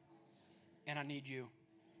sinner and I need you.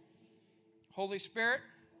 Holy Spirit,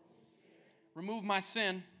 remove my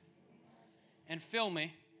sin and fill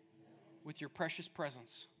me with your precious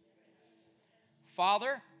presence.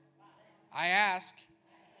 Father, I ask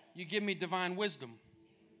you give me divine wisdom,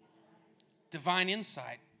 divine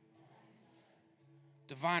insight,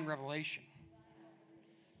 divine revelation,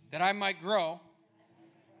 that I might grow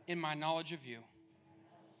in my knowledge of you.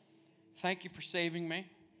 Thank you for saving me.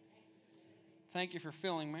 Thank you for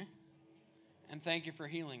filling me. And thank you for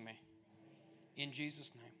healing me. In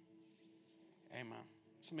Jesus' name, amen.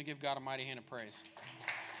 Somebody give God a mighty hand of praise.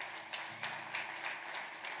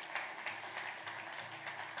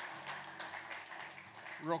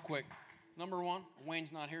 Real quick. Number 1,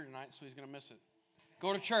 Wayne's not here tonight, so he's going to miss it.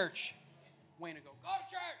 Go to church. Wayne will go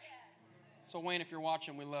to church. So Wayne, if you're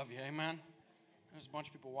watching, we love you. Amen. There's a bunch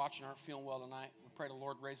of people watching aren't feeling well tonight. We pray the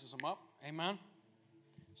Lord raises them up. Amen.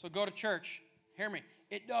 So go to church. Hear me.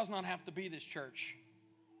 It does not have to be this church.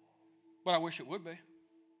 But I wish it would be.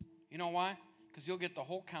 You know why? Because you'll get the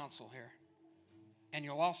whole counsel here. And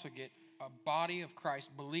you'll also get a body of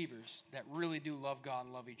Christ believers that really do love God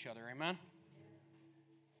and love each other. Amen?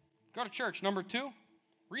 Go to church. Number 2,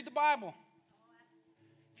 read the Bible.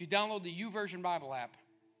 If you download the YouVersion Bible app,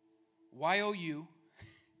 YOU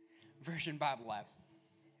Version Bible app,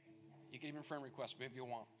 you can even friend request me if you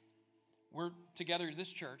want. We're together at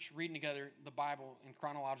this church, reading together the Bible in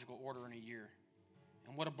chronological order in a year.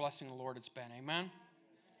 And what a blessing the Lord it's been. Amen?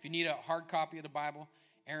 If you need a hard copy of the Bible,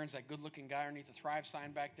 Aaron's that good-looking guy underneath the Thrive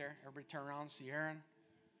sign back there. Everybody turn around and see Aaron.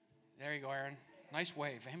 There you go, Aaron. Nice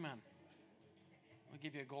wave. Amen. We'll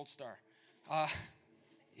give you a gold star.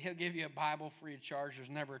 He'll give you a Bible free of charge. There's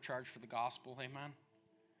never a charge for the gospel. Amen.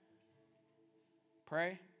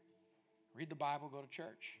 Pray. Read the Bible. Go to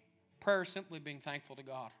church. Prayer is simply being thankful to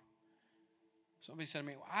God. Somebody said to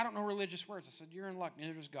me, well, I don't know religious words. I said, you're in luck.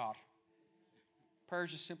 Neither does God. Prayer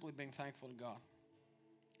is just simply being thankful to God.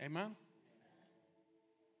 Amen?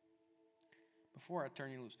 Before I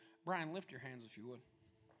turn you loose, Brian, lift your hands if you would.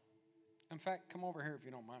 In fact, come over here if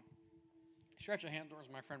you don't mind. Stretch a hand towards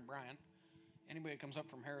my friend Brian. Anybody that comes up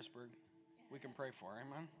from Harrisburg, we can pray for.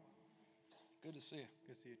 Amen? Good to see you.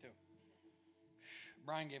 Good to see you too.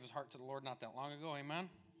 Brian gave his heart to the Lord not that long ago. Amen? Amen.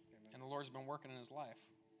 And the Lord's been working in his life.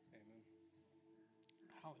 Amen.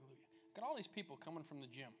 Hallelujah. Got all these people coming from the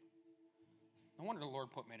gym. No wonder the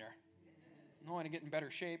Lord put me there. knowing to get in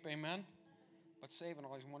better shape, amen. But saving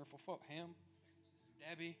all these wonderful folk. Him, Sister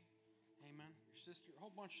Debbie, amen. Your sister, a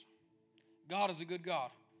whole bunch. God is a good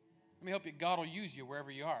God. Let me help you. God will use you wherever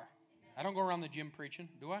you are. I don't go around the gym preaching,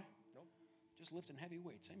 do I? Nope. Just lifting heavy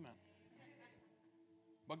weights, amen.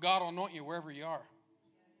 But God will anoint you wherever you are.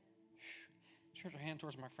 Stretch your hand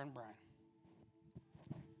towards my friend Brian.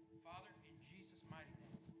 Father, in Jesus' mighty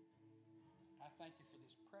name, I thank you for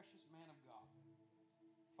this precious man of God.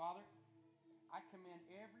 Father, I command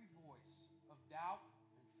every voice of doubt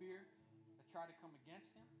and fear that try to come against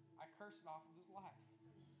him. I curse it off of his life.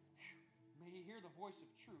 May he hear the voice of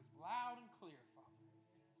truth loud and clear, Father.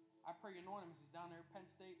 I pray you anoint him as he's down there at Penn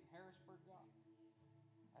State and Harrisburg, God.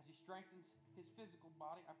 As he strengthens his physical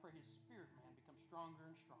body, I pray his spirit, man, becomes stronger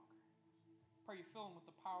and stronger. I pray you fill him with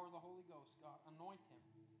the power of the Holy Ghost, God. Anoint him.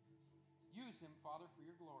 Use him, Father, for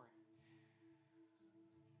your glory.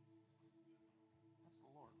 That's the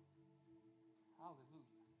Lord. Hallelujah.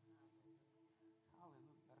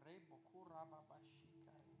 Hallelujah.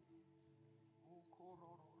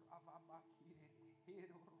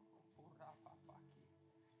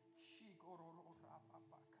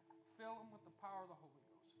 Fill him with the power of the Holy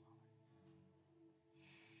Ghost, Father.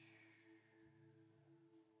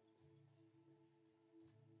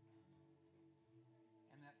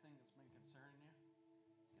 And that thing that's been concerning you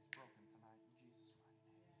gets broken tonight in Jesus'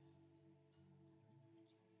 mighty name.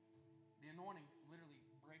 The anointing literally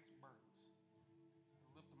breaks burdens.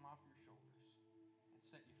 It'll lift them off your shoulders and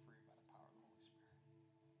set you free by the power of the Holy Spirit.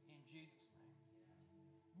 In Jesus' name.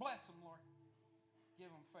 Bless them, Lord. Give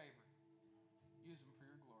them favor. Use them for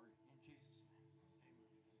your glory. In Jesus' name. Amen.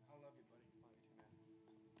 I love you, buddy. Love you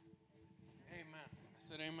too, man. Amen. I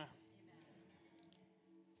said amen.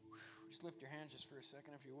 Just lift your hands just for a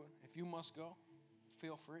second if you would. If you must go,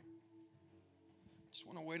 feel free. Just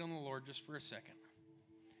want to wait on the Lord just for a second.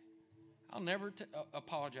 I'll never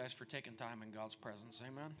apologize for taking time in God's presence.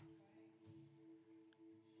 Amen.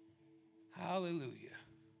 Hallelujah.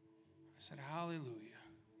 I said hallelujah.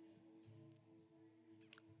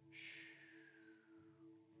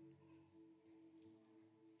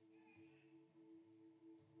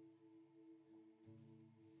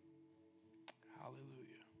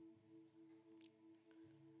 Hallelujah.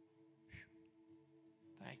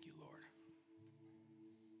 Thank you, Lord.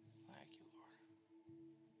 Thank you, Lord.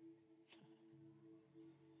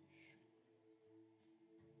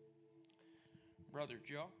 Brother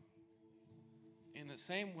Joe, in the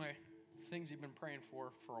same way, things you've been praying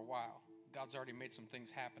for a while, God's already made some things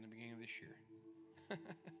happen at the beginning of this year.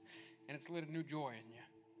 And it's lit a new joy in you.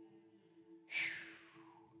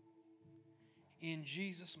 In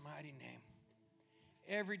Jesus' mighty name,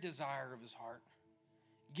 every desire of his heart,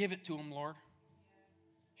 give it to him, Lord.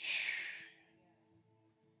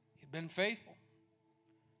 You've been faithful,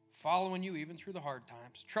 following you even through the hard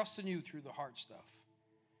times, trusting you through the hard stuff.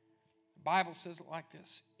 The Bible says it like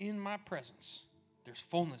this: in my presence, there's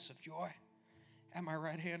fullness of joy. At my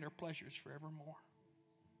right hand are pleasures forevermore.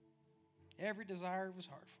 Every desire of his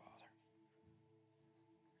heart, Father.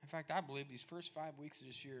 In fact, I believe these first 5 weeks of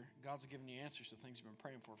this year, God's given you answers to things you've been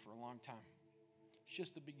praying for a long time. It's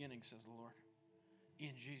just the beginning, says the Lord.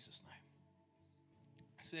 In Jesus' name.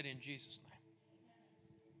 I said in Jesus' name.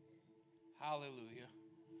 Hallelujah.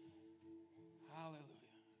 Hallelujah.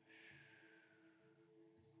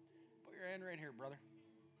 Put your hand right here, brother.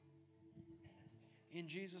 In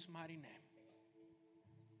Jesus' mighty name.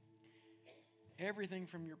 Everything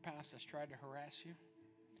from your past that's tried to harass you,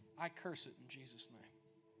 I curse it in Jesus' name.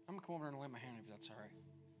 I'm going to come over and lay my hand if that's all right.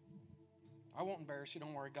 I won't embarrass you.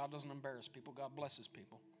 Don't worry. God doesn't embarrass people. God blesses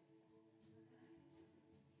people.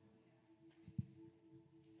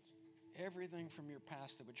 Everything from your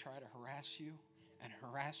past that would try to harass you and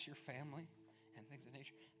harass your family and things of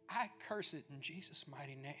nature, I curse it in Jesus'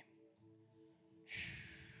 mighty name.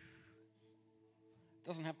 It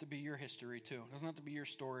doesn't have to be your history, too. It doesn't have to be your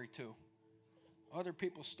story, too. Other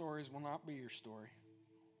people's stories will not be your story.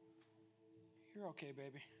 You're okay,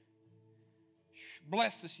 baby.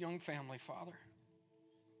 Bless this young family, Father.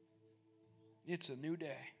 It's a new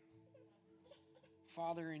day.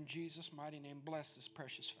 Father, in Jesus' mighty name, bless this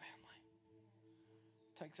precious family.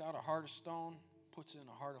 Takes out a heart of stone, puts in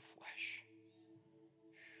a heart of flesh.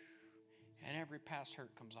 And every past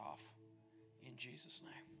hurt comes off in Jesus'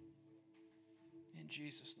 name. In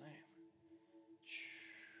Jesus' name.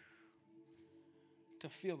 To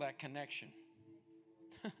feel that connection.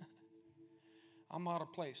 I'm out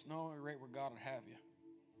of place. No, you're right where God would have you.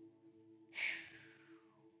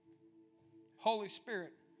 Holy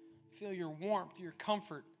Spirit, feel your warmth, your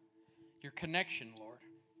comfort, your connection, Lord,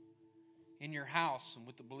 in your house and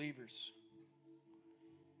with the believers.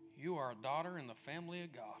 You are a daughter in the family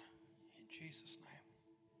of God. In Jesus' name.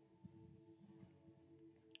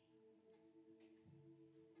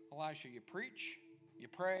 Elisha, you preach, you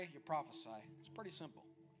pray, you prophesy. It's pretty simple.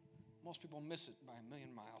 Most people miss it by a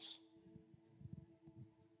million miles.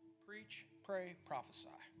 Preach, pray, prophesy.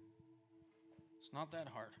 It's not that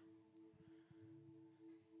hard.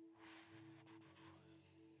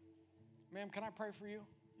 Ma'am, can I pray for you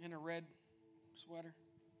in a red sweater?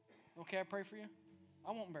 Okay, I pray for you? I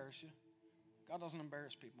won't embarrass you. God doesn't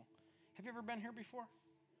embarrass people. Have you ever been here before?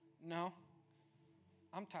 No?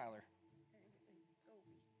 I'm Tyler.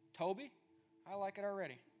 Toby? I like it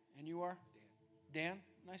already. And you are? Dan?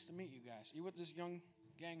 Nice to meet you guys. You with this young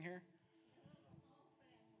gang here?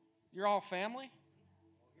 You're all family?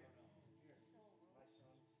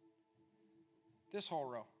 This whole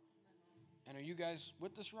row. And are you guys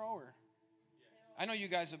with this row? Or? I know you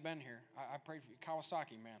guys have been here. I prayed for you.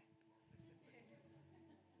 Kawasaki, man.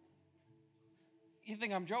 You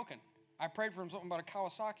think I'm joking? I prayed for him something about a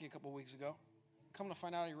Kawasaki a couple weeks ago. Come to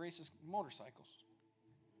find out he races motorcycles.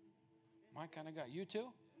 My kind of guy. You too?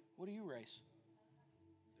 What do you race?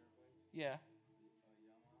 Yeah.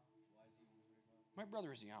 My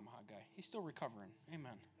brother is a Yamaha guy. He's still recovering.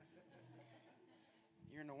 Amen.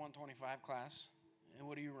 You're in the 125 class. And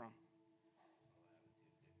what do you run?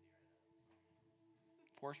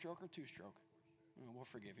 4-stroke or 2-stroke? We'll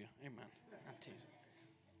forgive you. Amen. I'm teasing.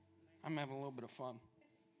 I'm having a little bit of fun.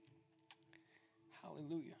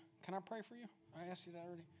 Hallelujah. Can I pray for you? I asked you that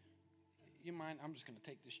already. You mind? I'm just going to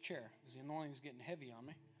take this chair because the anointing is getting heavy on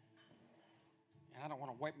me. And I don't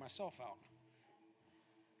want to wipe myself out.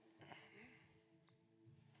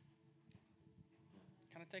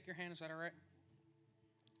 Can I take your hand? Is that all right?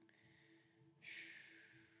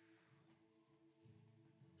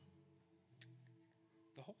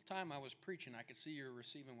 The whole time I was preaching, I could see you were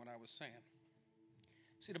receiving what I was saying.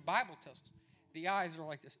 See, the Bible tells us the eyes are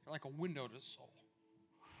like this, like a window to the soul.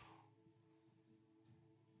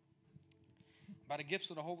 By the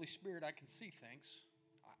gifts of the Holy Spirit, I can see things.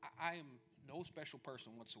 I am no special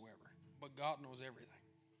person whatsoever, but God knows everything.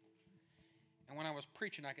 And when I was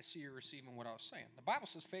preaching, I could see you receiving what I was saying. The Bible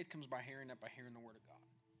says faith comes by hearing, that by hearing the Word of God.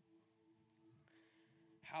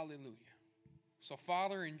 Hallelujah. So,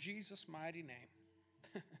 Father, in Jesus' mighty name,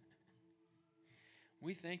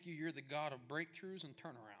 we thank you. You're the God of breakthroughs and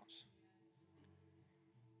turnarounds.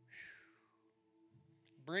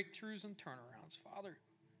 Breakthroughs and turnarounds. Father,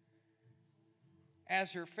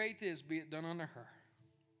 as her faith is, be it done unto her.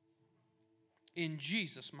 In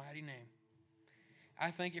Jesus' mighty name. I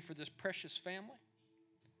thank you for this precious family.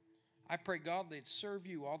 I pray, God, they'd serve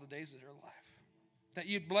you all the days of their life. That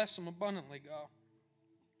you'd bless them abundantly, God.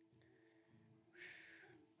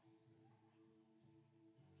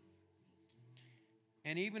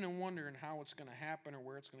 And even in wondering how it's going to happen or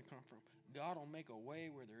where it's going to come from, God will make a way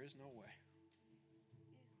where there is no way.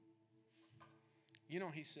 You know,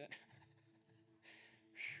 he said,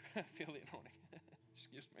 I feel the anointing.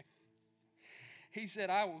 Excuse me. He said,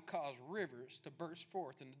 I will cause rivers to burst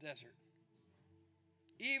forth in the desert,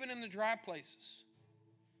 even in the dry places.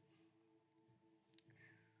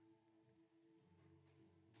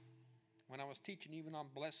 When I was teaching even on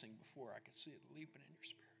blessing before, I could see it leaping in your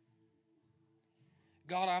spirit.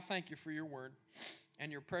 God, I thank you for your word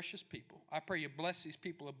and your precious people. I pray you bless these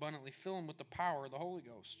people abundantly, fill them with the power of the Holy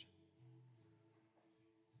Ghost.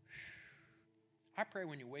 I pray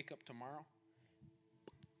when you wake up tomorrow,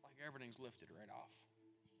 like everything's lifted right off.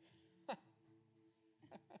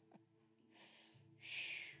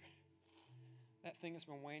 That thing that's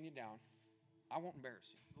been weighing you down, I won't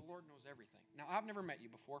embarrass you. The Lord knows everything. Now, I've never met you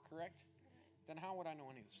before, correct? Then how would I know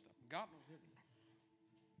any of this stuff? God knows everything.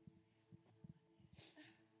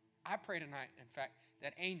 I pray tonight, in fact,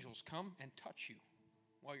 that angels come and touch you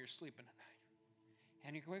while you're sleeping at night.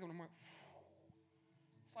 And you can wake up in the morning,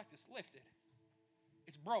 it's like this lifted.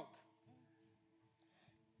 It's broke.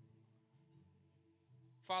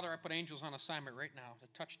 Father, I put angels on assignment right now to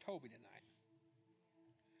touch Toby tonight.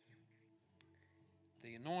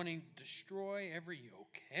 The anointing to destroy every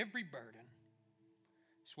yoke, every burden.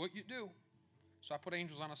 It's what you do. So I put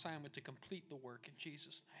angels on assignment to complete the work in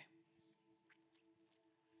Jesus' name.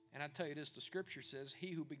 And I tell you this, the scripture says,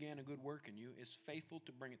 he who began a good work in you is faithful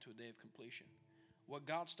to bring it to a day of completion. What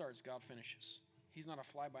God starts, God finishes. He's not a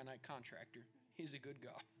fly-by-night contractor. He's a good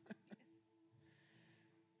God.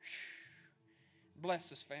 Bless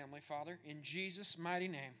this family, Father, in Jesus' mighty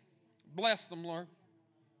name. Bless them, Lord.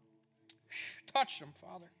 Touch them,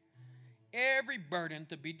 Father. Every burden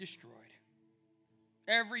to be destroyed.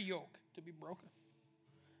 Every yoke to be broken.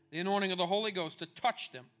 The anointing of the Holy Ghost to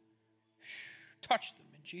touch them. Touch them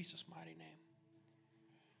in Jesus' mighty name.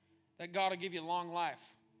 that God will give you long life.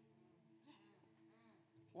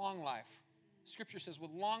 Long life. Scripture says, with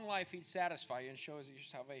long life He'd satisfy you and show us your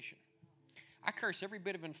salvation. I curse every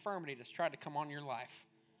bit of infirmity that's tried to come on your life.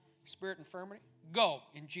 Spirit infirmity, go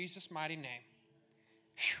in Jesus' mighty name.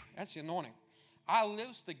 Whew, that's the anointing. I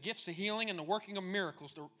loose the gifts of healing and the working of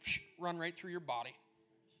miracles to run right through your body.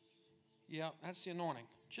 Yeah, that's the anointing.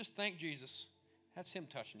 Just thank Jesus. That's Him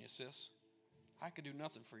touching you, sis. I could do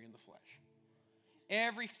nothing for you in the flesh.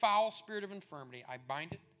 Every foul spirit of infirmity, I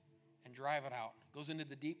bind it and drive it out. Goes into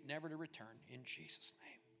the deep, never to return, in Jesus'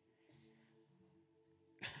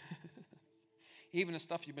 name. Even the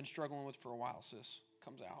stuff you've been struggling with for a while, sis,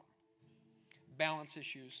 comes out. Balance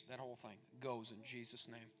issues, that whole thing goes in Jesus'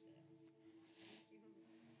 name.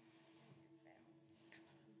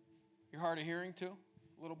 You're hard of hearing too?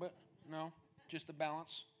 A little bit? No? Just the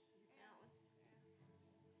balance?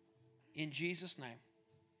 In Jesus' name.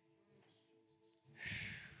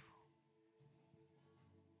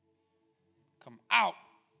 Come out.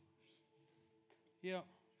 Yeah,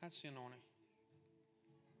 that's the anointing.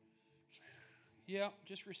 Yeah,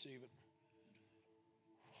 just receive it.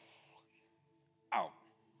 Out.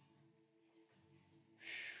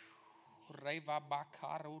 Reva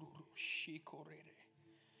bakaro shikorere.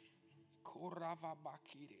 Korava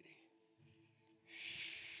bakirere.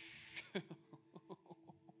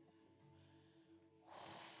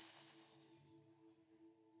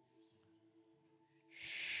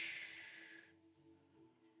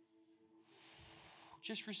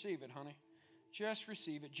 Just receive it, honey. Just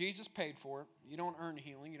receive it. Jesus paid for it. You don't earn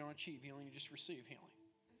healing. You don't achieve healing. You just receive healing.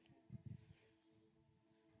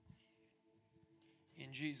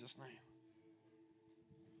 In Jesus' name.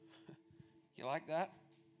 You like that?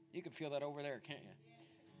 You can feel that over there, can't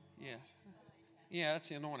you? Yeah. Yeah, that's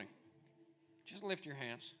the anointing. Just lift your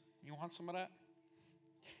hands. You want some of that?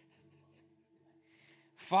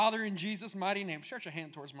 Father, in Jesus' mighty name, stretch a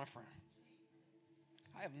hand towards my friend.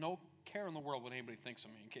 I have no care in the world what anybody thinks of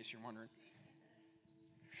me, in case you're wondering.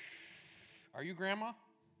 Are you grandma?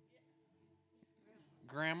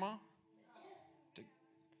 Grandma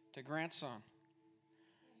to grandson.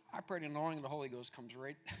 I pray the anointing of the Holy Ghost comes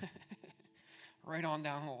right, right on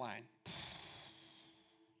down the line.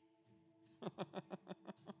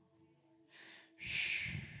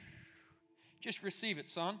 Just receive it,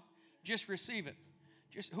 son. Just receive it.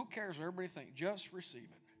 Just who cares what everybody thinks? Just receive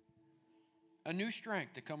it. A new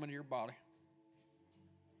strength to come into your body.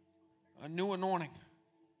 A new anointing.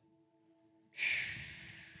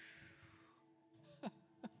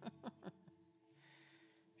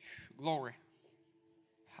 Glory.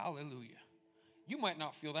 Hallelujah. You might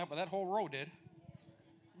not feel that, but that whole row did. I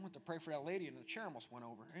went to pray for that lady and the chair almost went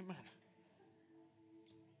over. Amen.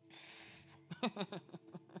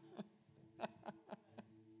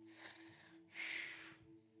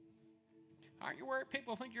 Aren't you worried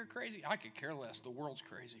people think you're crazy? I could care less. The world's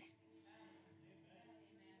crazy.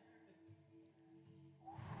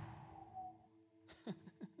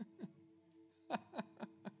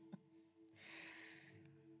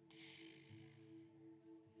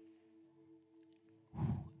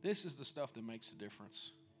 This is the stuff that makes the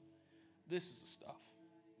difference. This is the stuff.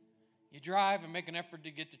 You drive and make an effort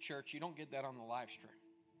to get to church. You don't get that on the live stream.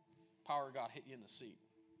 Power of God hit you in the seat.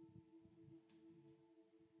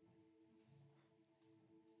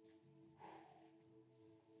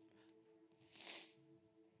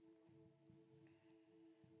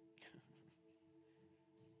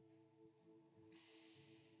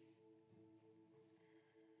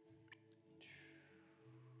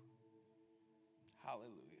 Hallelujah.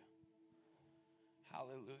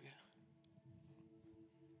 Hallelujah.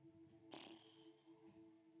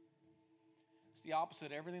 It's the opposite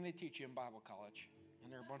of everything they teach you in Bible college.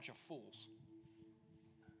 And they're a bunch of fools.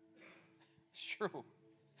 It's true.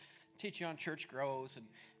 Teach you on church growth and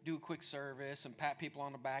do a quick service and pat people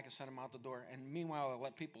on the back and send them out the door. And meanwhile, they'll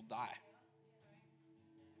let people die.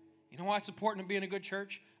 You know why it's important to be in a good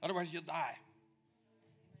church? Otherwise, you'll die.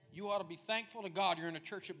 You ought to be thankful to God you're in a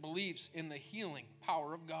church that believes in the healing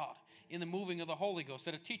power of God, in the moving of the Holy Ghost,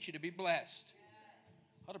 that'll teach you to be blessed.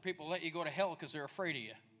 Other people let you go to hell because they're afraid of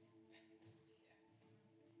you.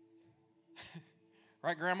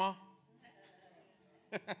 Right, Grandma?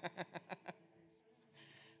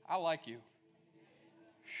 I like you.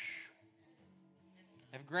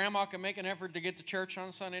 If Grandma can make an effort to get to church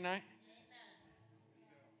on Sunday night,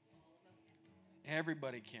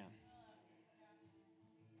 everybody can.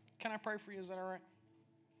 Can I pray for you? Is that all right?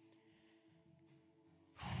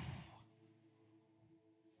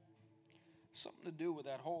 Something to do with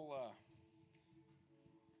that whole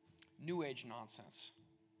New Age nonsense.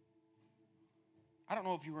 I don't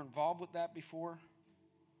know if you were involved with that before.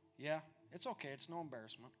 Yeah, it's okay. It's no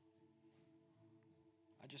embarrassment.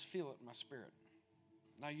 I just feel it in my spirit.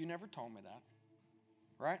 Now, you never told me that,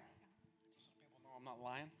 right? So people know I'm not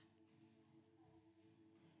lying.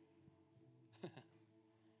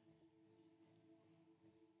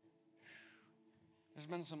 There's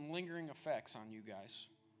been some lingering effects on you guys.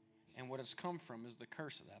 And what it's come from is the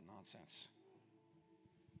curse of that nonsense.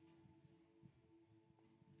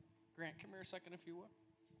 Grant, come here a second if you would.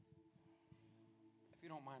 If you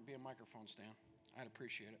don't mind, be a microphone stand. I'd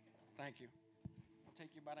appreciate it. Thank you. I'll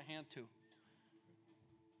take you by the hand too.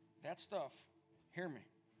 That stuff, hear me,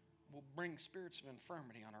 will bring spirits of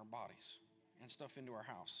infirmity on our bodies and stuff into our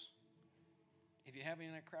house. If you have any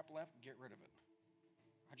of that crap left, get rid of it.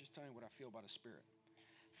 I just tell you what I feel by the Spirit.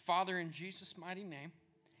 Father, in Jesus' mighty name,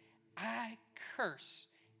 I curse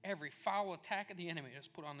every foul attack of the enemy that's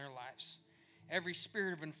put on their lives. Every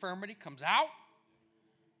spirit of infirmity comes out.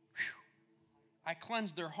 I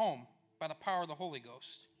cleanse their home by the power of the Holy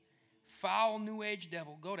Ghost. Foul New Age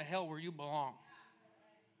devil, go to hell where you belong.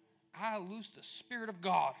 I loose the Spirit of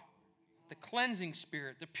God, the cleansing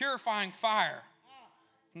Spirit, the purifying fire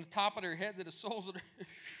from the top of their head to the soles of their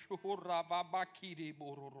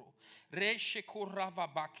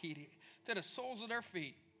to the soles of their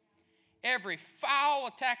feet. Every foul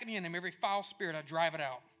attack of the enemy, every foul spirit, I drive it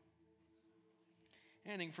out.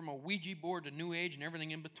 Anything from a Ouija board to New Age and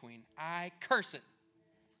everything in between, I curse it.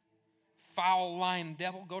 Foul lying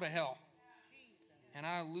devil, go to hell. And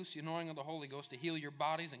I loose the anointing of the Holy Ghost to heal your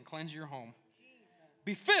bodies and cleanse your home.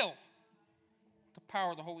 Be filled with the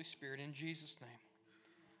power of the Holy Spirit in Jesus' name.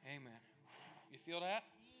 Amen. You feel that?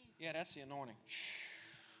 Yeah, that's the anointing.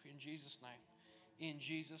 In Jesus' name. In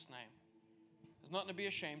Jesus' name. There's nothing to be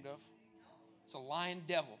ashamed of. It's a lying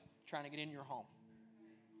devil trying to get in your home.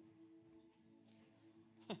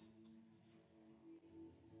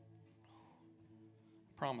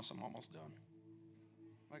 Promise I'm almost done.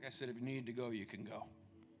 Like I said, if you need to go, you can go.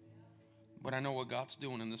 But I know what God's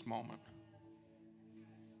doing in this moment.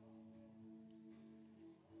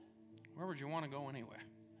 Where would you want to go anyway?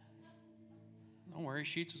 Don't worry,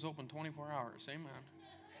 Sheets is open 24 hours. Amen.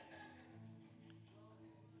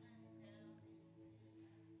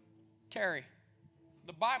 Terry,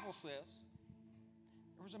 the Bible says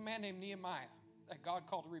there was a man named Nehemiah that God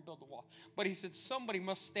called to rebuild the wall. But he said somebody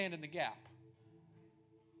must stand in the gap.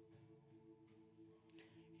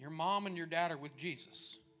 Your mom and your dad are with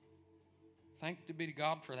Jesus. Thank be to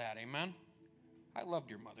God for that. Amen. I loved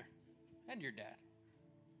your mother and your dad.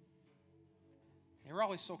 They were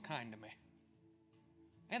always so kind to me.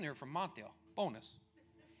 And they were from Montiel. Bonus.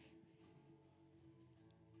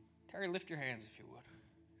 Terry, lift your hands if you would.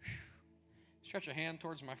 Stretch a hand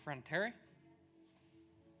towards my friend Terry.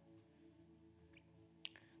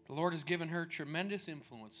 The Lord has given her tremendous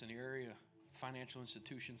influence in the area of financial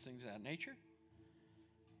institutions, things of that nature.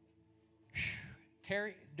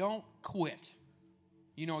 Terry, don't quit.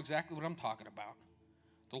 You know exactly what I'm talking about.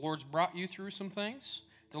 The Lord's brought you through some things.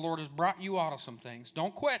 The Lord has brought you out of some things.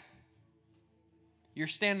 Don't quit. You're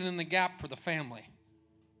standing in the gap for the family.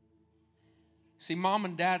 See, mom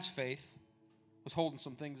and dad's faith was holding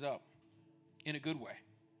some things up in a good way.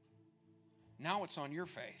 Now it's on your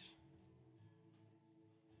faith.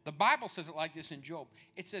 The Bible says it like this in Job.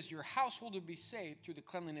 It says your household will be saved through the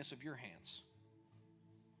cleanliness of your hands.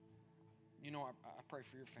 You know, I pray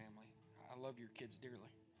for your family. I love your kids dearly.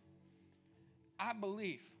 I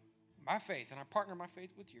believe by faith, and I partner my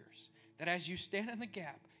faith with yours, that as you stand in the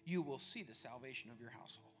gap, you will see the salvation of your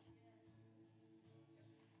household.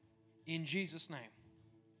 In Jesus' name.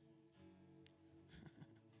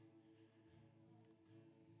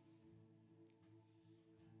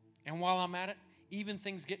 And while I'm at it, even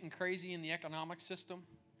things getting crazy in the economic system,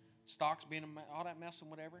 stocks being all that mess and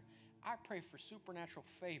whatever, I pray for supernatural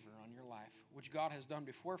favor on your life, which God has done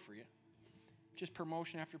before for you. Just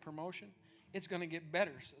promotion after promotion. It's going to get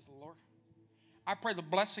better, says the Lord. I pray the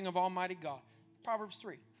blessing of Almighty God. Proverbs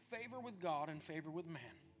 3, favor with God and favor with man.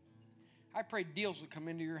 I pray deals would come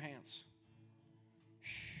into your hands.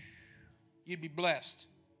 You'd be blessed.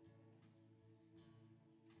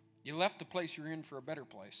 You left the place you're in for a better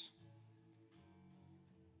place.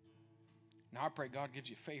 Now I pray God gives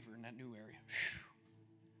you favor in that new area.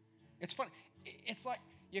 It's funny. It's like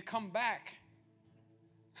you come back.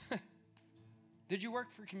 Did you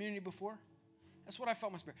work for community before? That's what I felt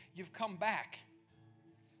in my spirit. You've come back.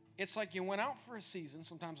 It's like you went out for a season.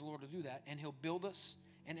 Sometimes the Lord will do that, and He'll build us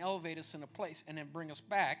and elevate us in a place and then bring us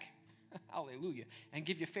back, hallelujah, and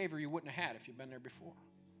give you favor you wouldn't have had if you'd been there before.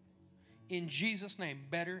 In Jesus' name,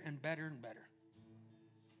 better and better and better.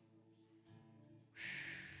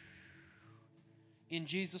 In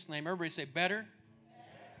Jesus' name, everybody say better,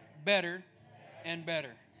 better and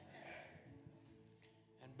better.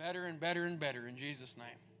 And better and better and better in Jesus' name.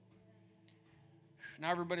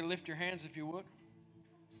 Now everybody lift your hands if you would.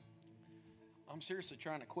 I'm seriously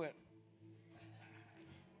trying to quit.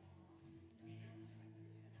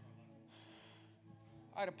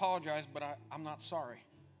 I'd apologize, but I'm not sorry.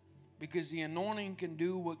 Because the anointing can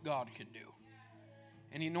do what God can do.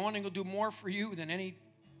 And the anointing will do more for you than any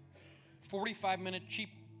 45-minute cheap,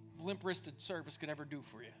 limp-wristed service could ever do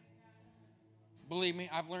for you. Believe me,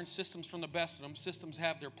 I've learned systems from the best of them. Systems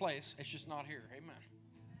have their place. It's just not here. Amen.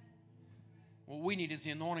 What we need is the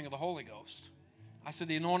anointing of the Holy Ghost. I said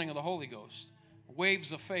the anointing of the Holy Ghost.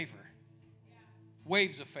 Waves of favor.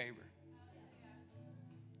 Waves of favor.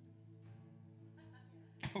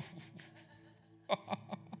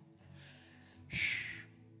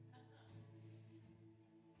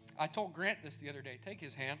 I told Grant this the other day. Take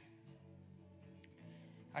his hand.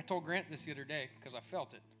 I told Grant this the other day because I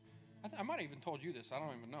felt it. I might have even told you this. I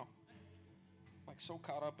don't even know. I'm like so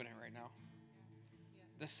caught up in it right now.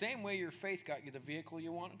 The same way your faith got you the vehicle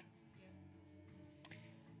you wanted.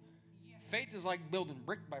 Faith is like building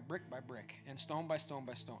brick by brick by brick and stone by stone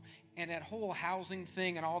by stone. And that whole housing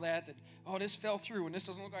thing and all that, oh, this fell through and this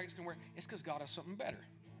doesn't look like it's going to work. It's because God has something better.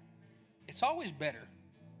 It's always better.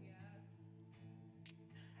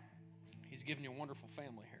 He's given you a wonderful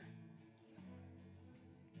family here.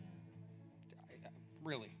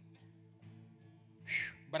 Really.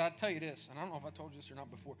 But I'll tell you this, and I don't know if I told you this or not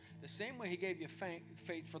before. The same way he gave you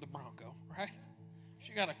faith for the Bronco, right?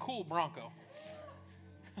 She got a cool Bronco.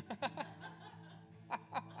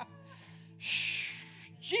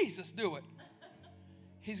 Jesus, do it.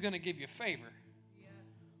 He's going to give you favor.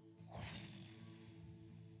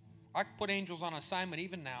 I put angels on assignment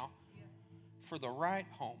even now for the right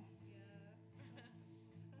home.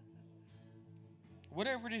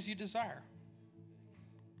 Whatever it is you desire.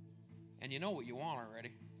 And you know what you want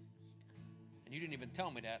already. And you didn't even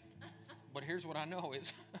tell me that. But here's what I know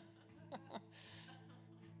is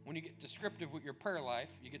when you get descriptive with your prayer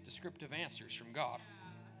life, you get descriptive answers from God.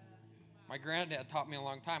 My granddad taught me a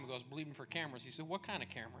long time ago, I was believing for cameras. He said, what kind of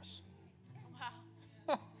cameras?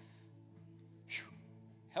 Wow.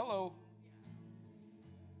 Hello.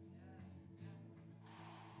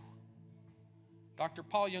 Dr.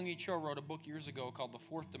 Paul Young-E Cho wrote a book years ago called The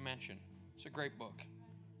Fourth Dimension. It's a great book.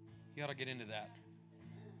 You ought to get into that.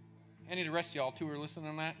 Any of the rest of y'all too are listening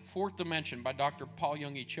to that? Fourth Dimension by Dr. Paul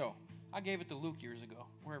Young-E Cho. I gave it to Luke years ago,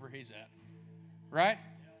 wherever he's at. Right?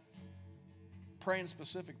 Praying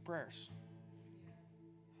specific prayers.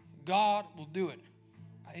 God will do it.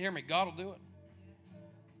 Hear me, God will do it.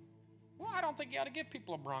 Well, I don't think you ought to give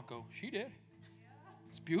people a Bronco. She did.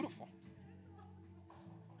 It's beautiful.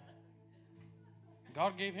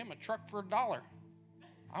 God gave him a truck for $1.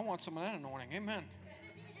 I want some of that anointing. Amen.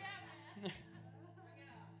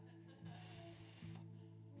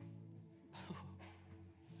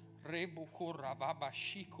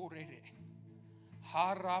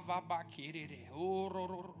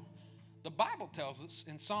 The Bible tells us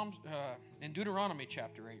in Deuteronomy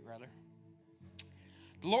chapter 8, rather,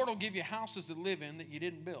 the Lord will give you houses to live in that you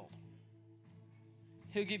didn't build.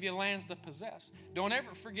 He'll give you lands to possess. Don't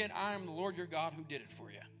ever forget, I am the Lord your God who did it for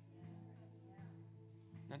you.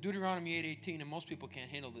 Now, Deuteronomy 8:18, and most people can't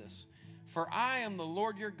handle this. For I am the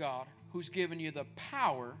Lord your God who's given you the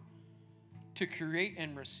power to create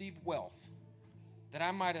and receive wealth, that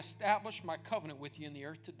I might establish my covenant with you in the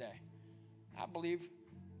earth today. I believe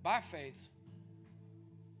by faith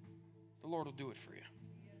the Lord will do it for you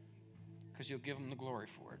because you'll give him the glory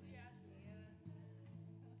for it.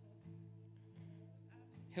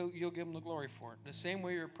 You'll give him the glory for it. The same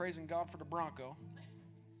way you're praising God for the Bronco,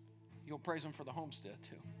 you'll praise him for the homestead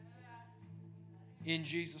too. In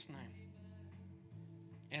Jesus' name.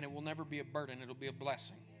 And it will never be a burden. It'll be a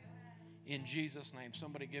blessing. In Jesus' name.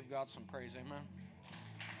 Somebody give God some praise. Amen.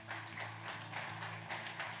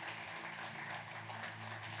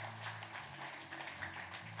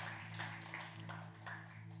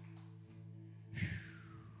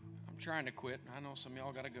 I'm trying to quit. I know some of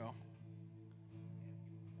y'all got to go.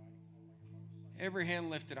 Every hand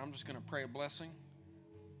lifted, I'm just going to pray a blessing.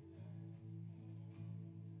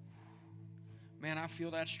 Man, I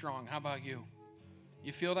feel that strong. How about you?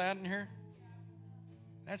 You feel that in here?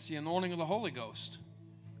 That's the anointing of the Holy Ghost.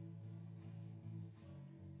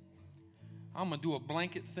 I'm going to do a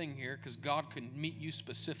blanket thing here because God can meet you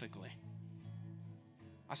specifically.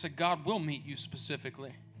 I said, God will meet you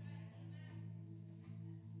specifically.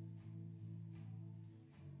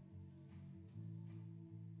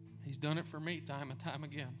 He's done it for me time and time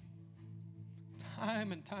again.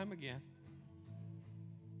 Time and time again.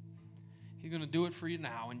 He's going to do it for you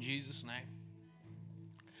now in Jesus' name.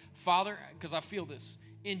 Father, because I feel this,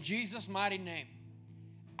 in Jesus' mighty name,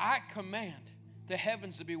 I command the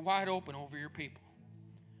heavens to be wide open over your people.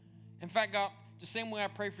 In fact, God, the same way I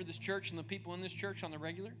pray for this church and the people in this church on the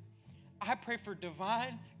regular, I pray for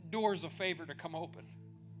divine doors of favor to come open.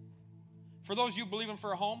 For those of you believing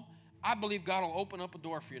for a home, I believe God will open up a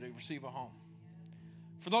door for you to receive a home.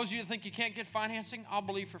 For those of you that think you can't get financing, I'll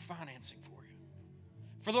believe for financing for you.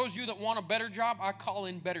 For those of you that want a better job, I call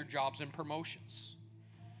in better jobs and promotions.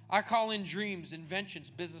 I call in dreams, inventions,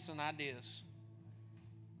 business, and ideas.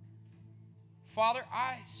 Father,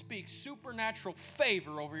 I speak supernatural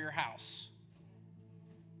favor over your house.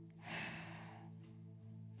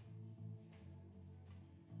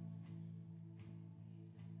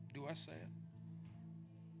 Do I say it?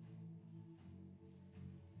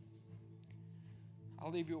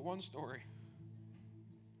 I'll leave you with one story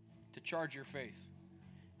to charge your faith.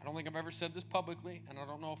 I don't think I've ever said this publicly, and I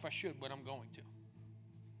don't know if I should, but I'm going to.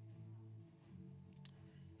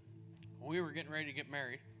 When we were getting ready to get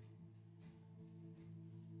married,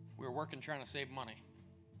 we were working trying to save money.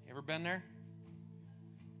 You ever been there?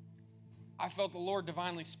 I felt the Lord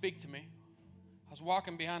divinely speak to me. I was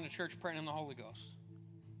walking behind the church praying in the Holy Ghost.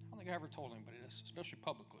 I don't think I ever told anybody this, especially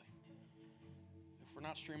publicly. If we're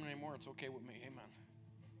not streaming anymore, it's okay with me. Amen.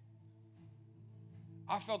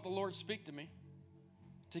 I felt the Lord speak to me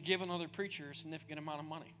to give another preacher a significant amount of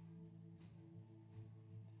money.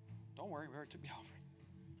 Don't worry, we already took the offering.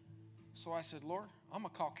 So I said, Lord, I'm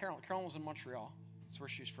going to call Carolyn. Carolyn was in Montreal. That's where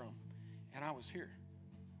she's from. And I was here.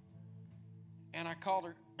 And I called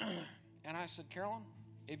her, and I said, Carolyn,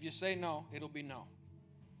 if you say no, it'll be no.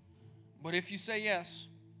 But if you say yes,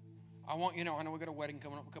 I want you to know, I know we got a wedding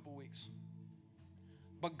coming up in a couple weeks.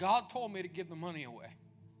 But God told me to give the money away.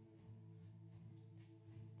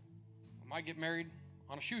 I might get married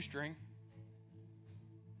on a shoestring,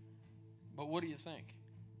 but what do you think?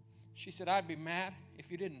 She said, I'd be mad if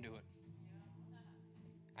you didn't do it.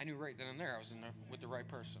 I knew right then and there I was with the right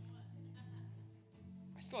person.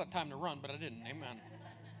 I still had time to run, but I didn't. Amen.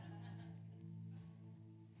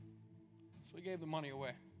 So we gave the money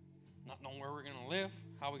away, not knowing where we're going to live,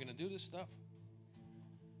 how we're going to do this stuff.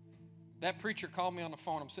 That preacher called me on the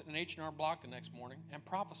phone. I'm sitting in H&R Block the next morning and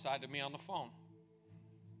prophesied to me on the phone.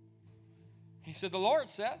 He said, the Lord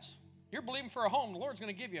says, you're believing for a home. The Lord's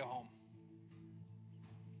going to give you a home.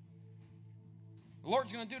 The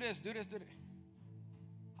Lord's going to do this, do this, do this.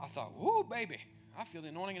 I thought, woo, baby, I feel the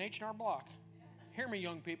anointing in H&R Block. Hear me,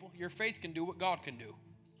 young people. Your faith can do what God can do.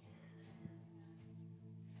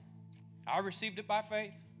 I received it by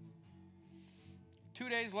faith. 2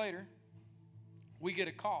 days later, we get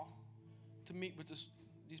a call to meet with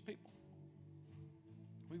these people.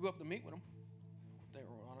 We go up to meet with them. They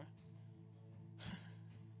were on it.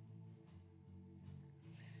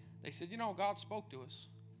 They said, God spoke to us.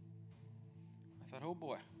 I thought, oh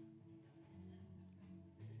boy.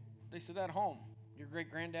 They said, that home your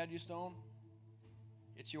great-granddad used to own,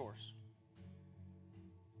 it's yours.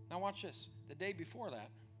 Now watch this. The day before that,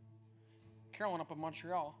 Carolyn up in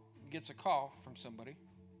Montreal gets a call from somebody.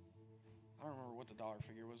 I don't remember what the dollar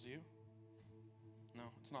figure was to you. No,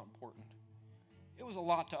 it's not important. It was a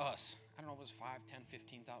lot to us. I don't know if it was 5, 10,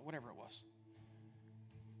 15,000, whatever it was.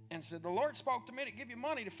 And said, the Lord spoke to me to give you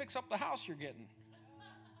money to fix up the house you're getting.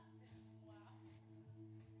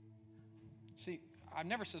 See, I've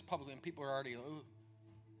never said this publicly, and people are already, ooh,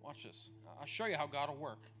 watch this. I'll show you how God will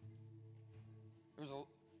work. There was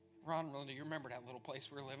Ron, Melinda, you remember that little place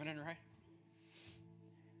we were living in, right?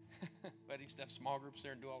 But he used to have small groups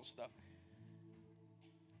there and do all this stuff.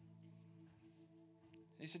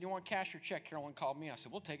 He said, you want cash or check? Carolyn called me. I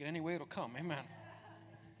said, we'll take it any way it'll come. Amen.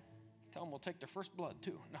 Tell them we'll take their first blood,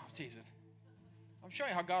 too. No, it's easy. I'll show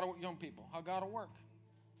you how God will, young people, how God will work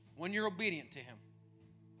when you're obedient to Him.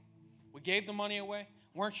 We gave the money away.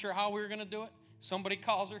 Weren't sure how we were going to do it. Somebody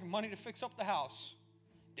calls her, money to fix up the house.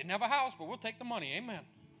 Didn't have a house, but we'll take the money. Amen.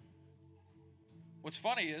 What's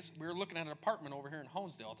funny is we were looking at an apartment over here in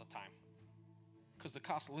Honesdale at the time because the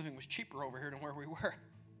cost of living was cheaper over here than where we were.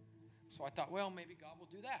 So I thought, well, maybe God will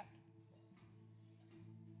do that.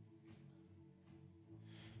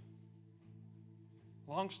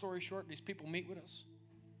 Long story short, these people meet with us.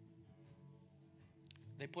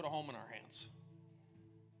 They put a home in our hands.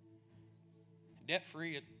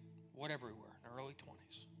 Debt-free at whatever we were, in our early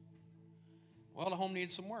 20s. Well, the home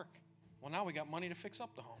needed some work. Well, now we got money to fix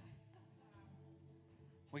up the home.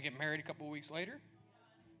 We get married a couple of weeks later,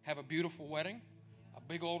 have a beautiful wedding, a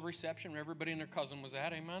big old reception where everybody and their cousin was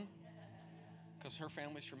at, amen? Because her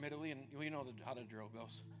family's from Italy, and you know how the drill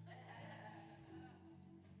goes.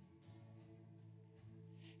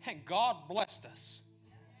 And God blessed us.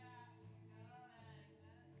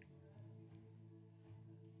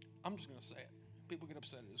 I'm just going to say it. People get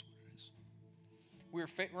upset. It is what it is. We were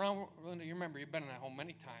faithful. You remember, you've been in that home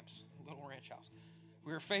many times, little ranch house.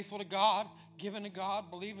 We were faithful to God, giving to God,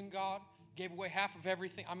 believing God, gave away half of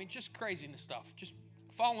everything. I mean, just craziness stuff. Just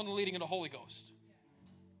following the leading of the Holy Ghost.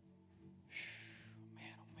 Man,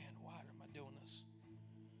 oh man, why am I doing this?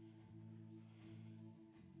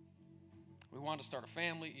 We wanted to start a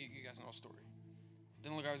family. You guys know the story.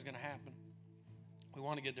 Didn't look like it was going to happen. We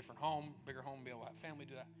wanted to get a different home, bigger home, be able to have family,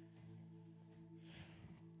 do that.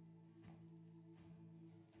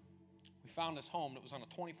 We found this home that was on a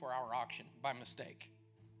 24-hour auction by mistake.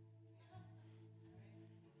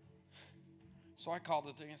 So I called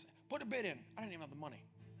the thing and said, put a bid in. I didn't even have the money.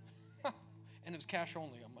 And it was cash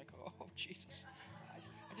only. I'm like, oh, Jesus.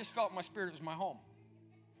 I just felt in my spirit it was my home.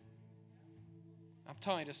 I'm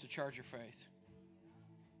telling you this to charge your faith.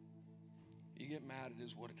 You get mad, it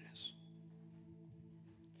is what it is.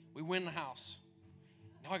 We win the house.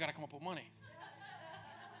 Now I got to come up with money.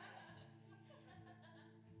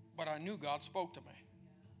 But I knew God spoke to me.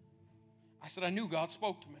 I said, I knew God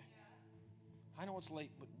spoke to me. I know it's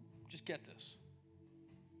late, but just get this.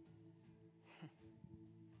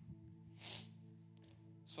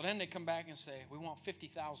 So then they come back and say, we want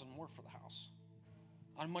 $50,000 more for the house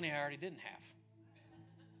on money I already didn't have.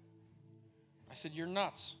 I said, you're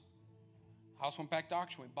nuts. House went back to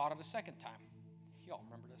auction. We bought it a second time. Y'all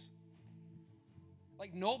remember this?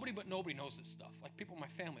 Like nobody but nobody knows this stuff. Like people in my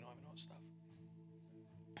family don't even know this stuff.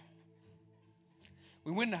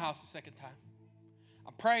 We win the house the second time.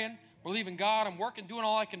 I'm praying, believing God. I'm working, doing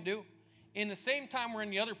all I can do. In the same time we're in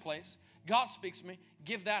the other place, God speaks to me,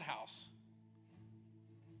 give that house.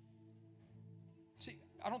 See,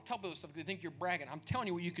 I don't tell people this stuff because they think you're bragging. I'm telling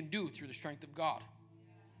you what you can do through the strength of God.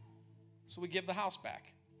 So we give the house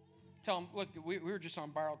back. Tell them, look, we were just on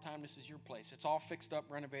borrowed time. This is your place. It's all fixed up,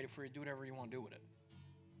 renovated for you. Do whatever you want to do with it.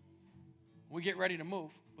 We get ready to move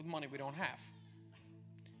with money we don't have.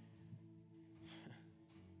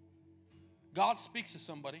 God speaks to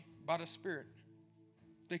somebody by the Spirit.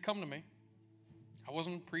 They come to me. I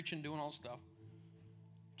wasn't preaching, doing all this stuff.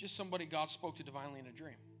 Just somebody God spoke to divinely in a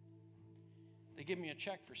dream. They give me a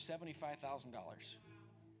check for $75,000.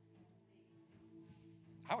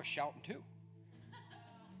 I was shouting too.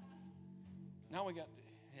 Now we got,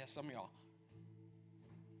 some of y'all.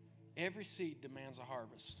 Every seed demands a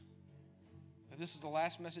harvest. If this is the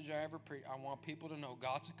last message I ever preach, I want people to know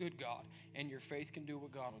God's a good God, and your faith can do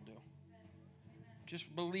what God will do.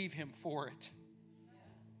 Just believe Him for it.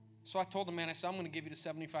 So I told the man, I said, I'm going to give you the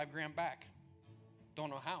 $75,000 back. Don't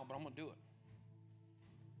know how, but I'm going to do it.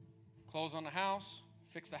 Close on the house,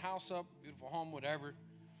 fix the house up, beautiful home, whatever.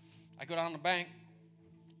 I go down to the bank,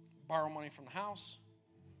 borrow money from the house.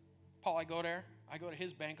 Paul, I go there. I go to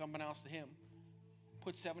his bank, unbeknownst to him.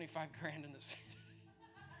 Put $75,000 in his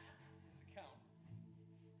account.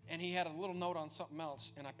 And he had a little note on something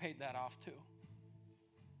else, and I paid that off too.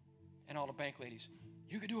 And all the bank ladies,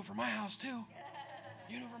 you could do it for my house too.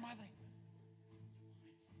 You do it for my thing.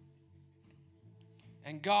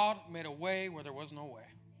 And God made a way where there was no way.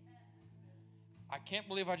 I can't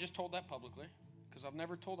believe I just told that publicly because I've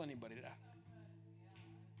never told anybody that.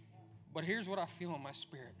 But here's what I feel in my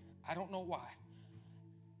spirit. I don't know why.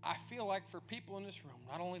 I feel like for people in this room,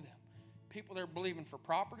 not only them, people that are believing for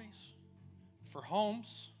properties, for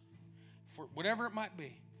homes, for whatever it might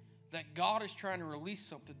be, that God is trying to release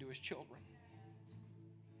something to His children.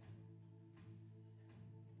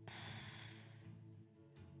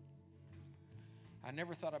 I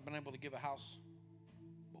never thought I'd been able to give a house,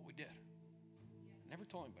 but we did. Never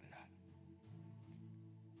told anybody that.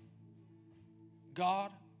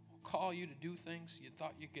 God will call you to do things you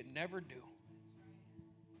thought you could never do.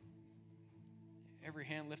 Every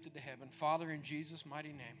hand lifted to heaven. Father, in Jesus'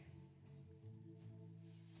 mighty name.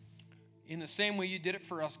 In the same way you did it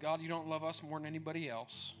for us, God, you don't love us more than anybody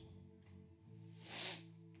else.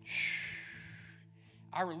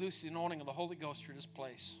 I release the anointing of the Holy Ghost through this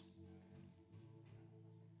place.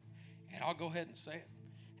 And I'll go ahead and say it.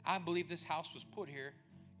 I believe this house was put here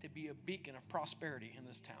to be a beacon of prosperity in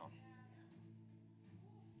this town.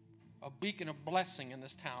 A beacon of blessing in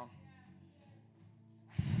this town.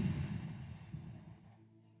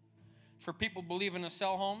 For people believing to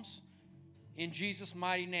sell homes, in Jesus'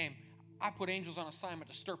 mighty name, I put angels on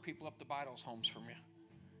assignment to stir people up to buy those homes from you.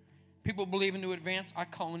 People believing to advance, I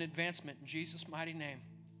call an advancement in Jesus' mighty name.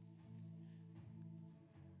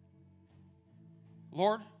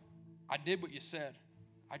 Lord, I did what you said.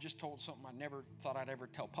 I just told something I never thought I'd ever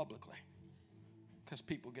tell publicly because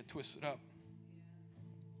people get twisted up.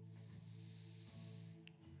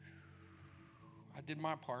 I did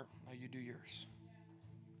my part. Now you do yours.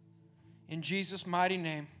 In Jesus' mighty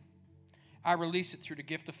name, I release it through the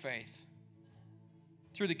gift of faith.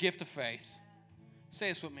 Through the gift of faith. Say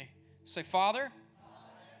this with me. Say, Father,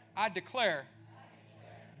 I declare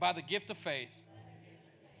by the gift of faith,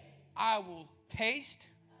 I will taste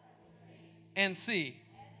and see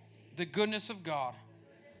the goodness of God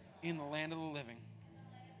in the land of the living.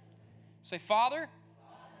 Say, Father,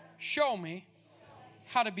 show me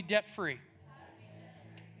how to be debt-free,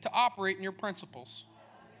 to operate in your principles,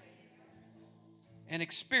 and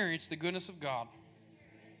experience the goodness of God.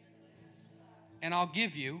 And I'll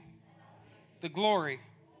give you the glory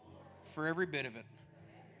for every bit of it.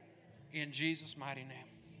 In Jesus' mighty name.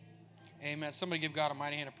 Amen. Somebody give God a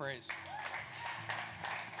mighty hand of praise.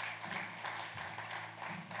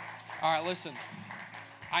 All right, listen.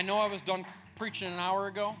 I know I was done preaching an hour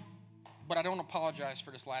ago, but I don't apologize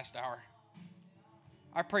for this last hour.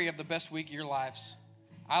 I pray you have the best week of your lives.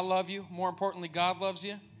 I love you. More importantly, God loves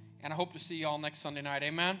you. And I hope to see you all next Sunday night.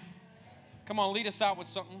 Amen. Come on, lead us out with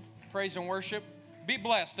something. Praise and worship. Be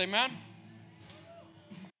blessed. Amen.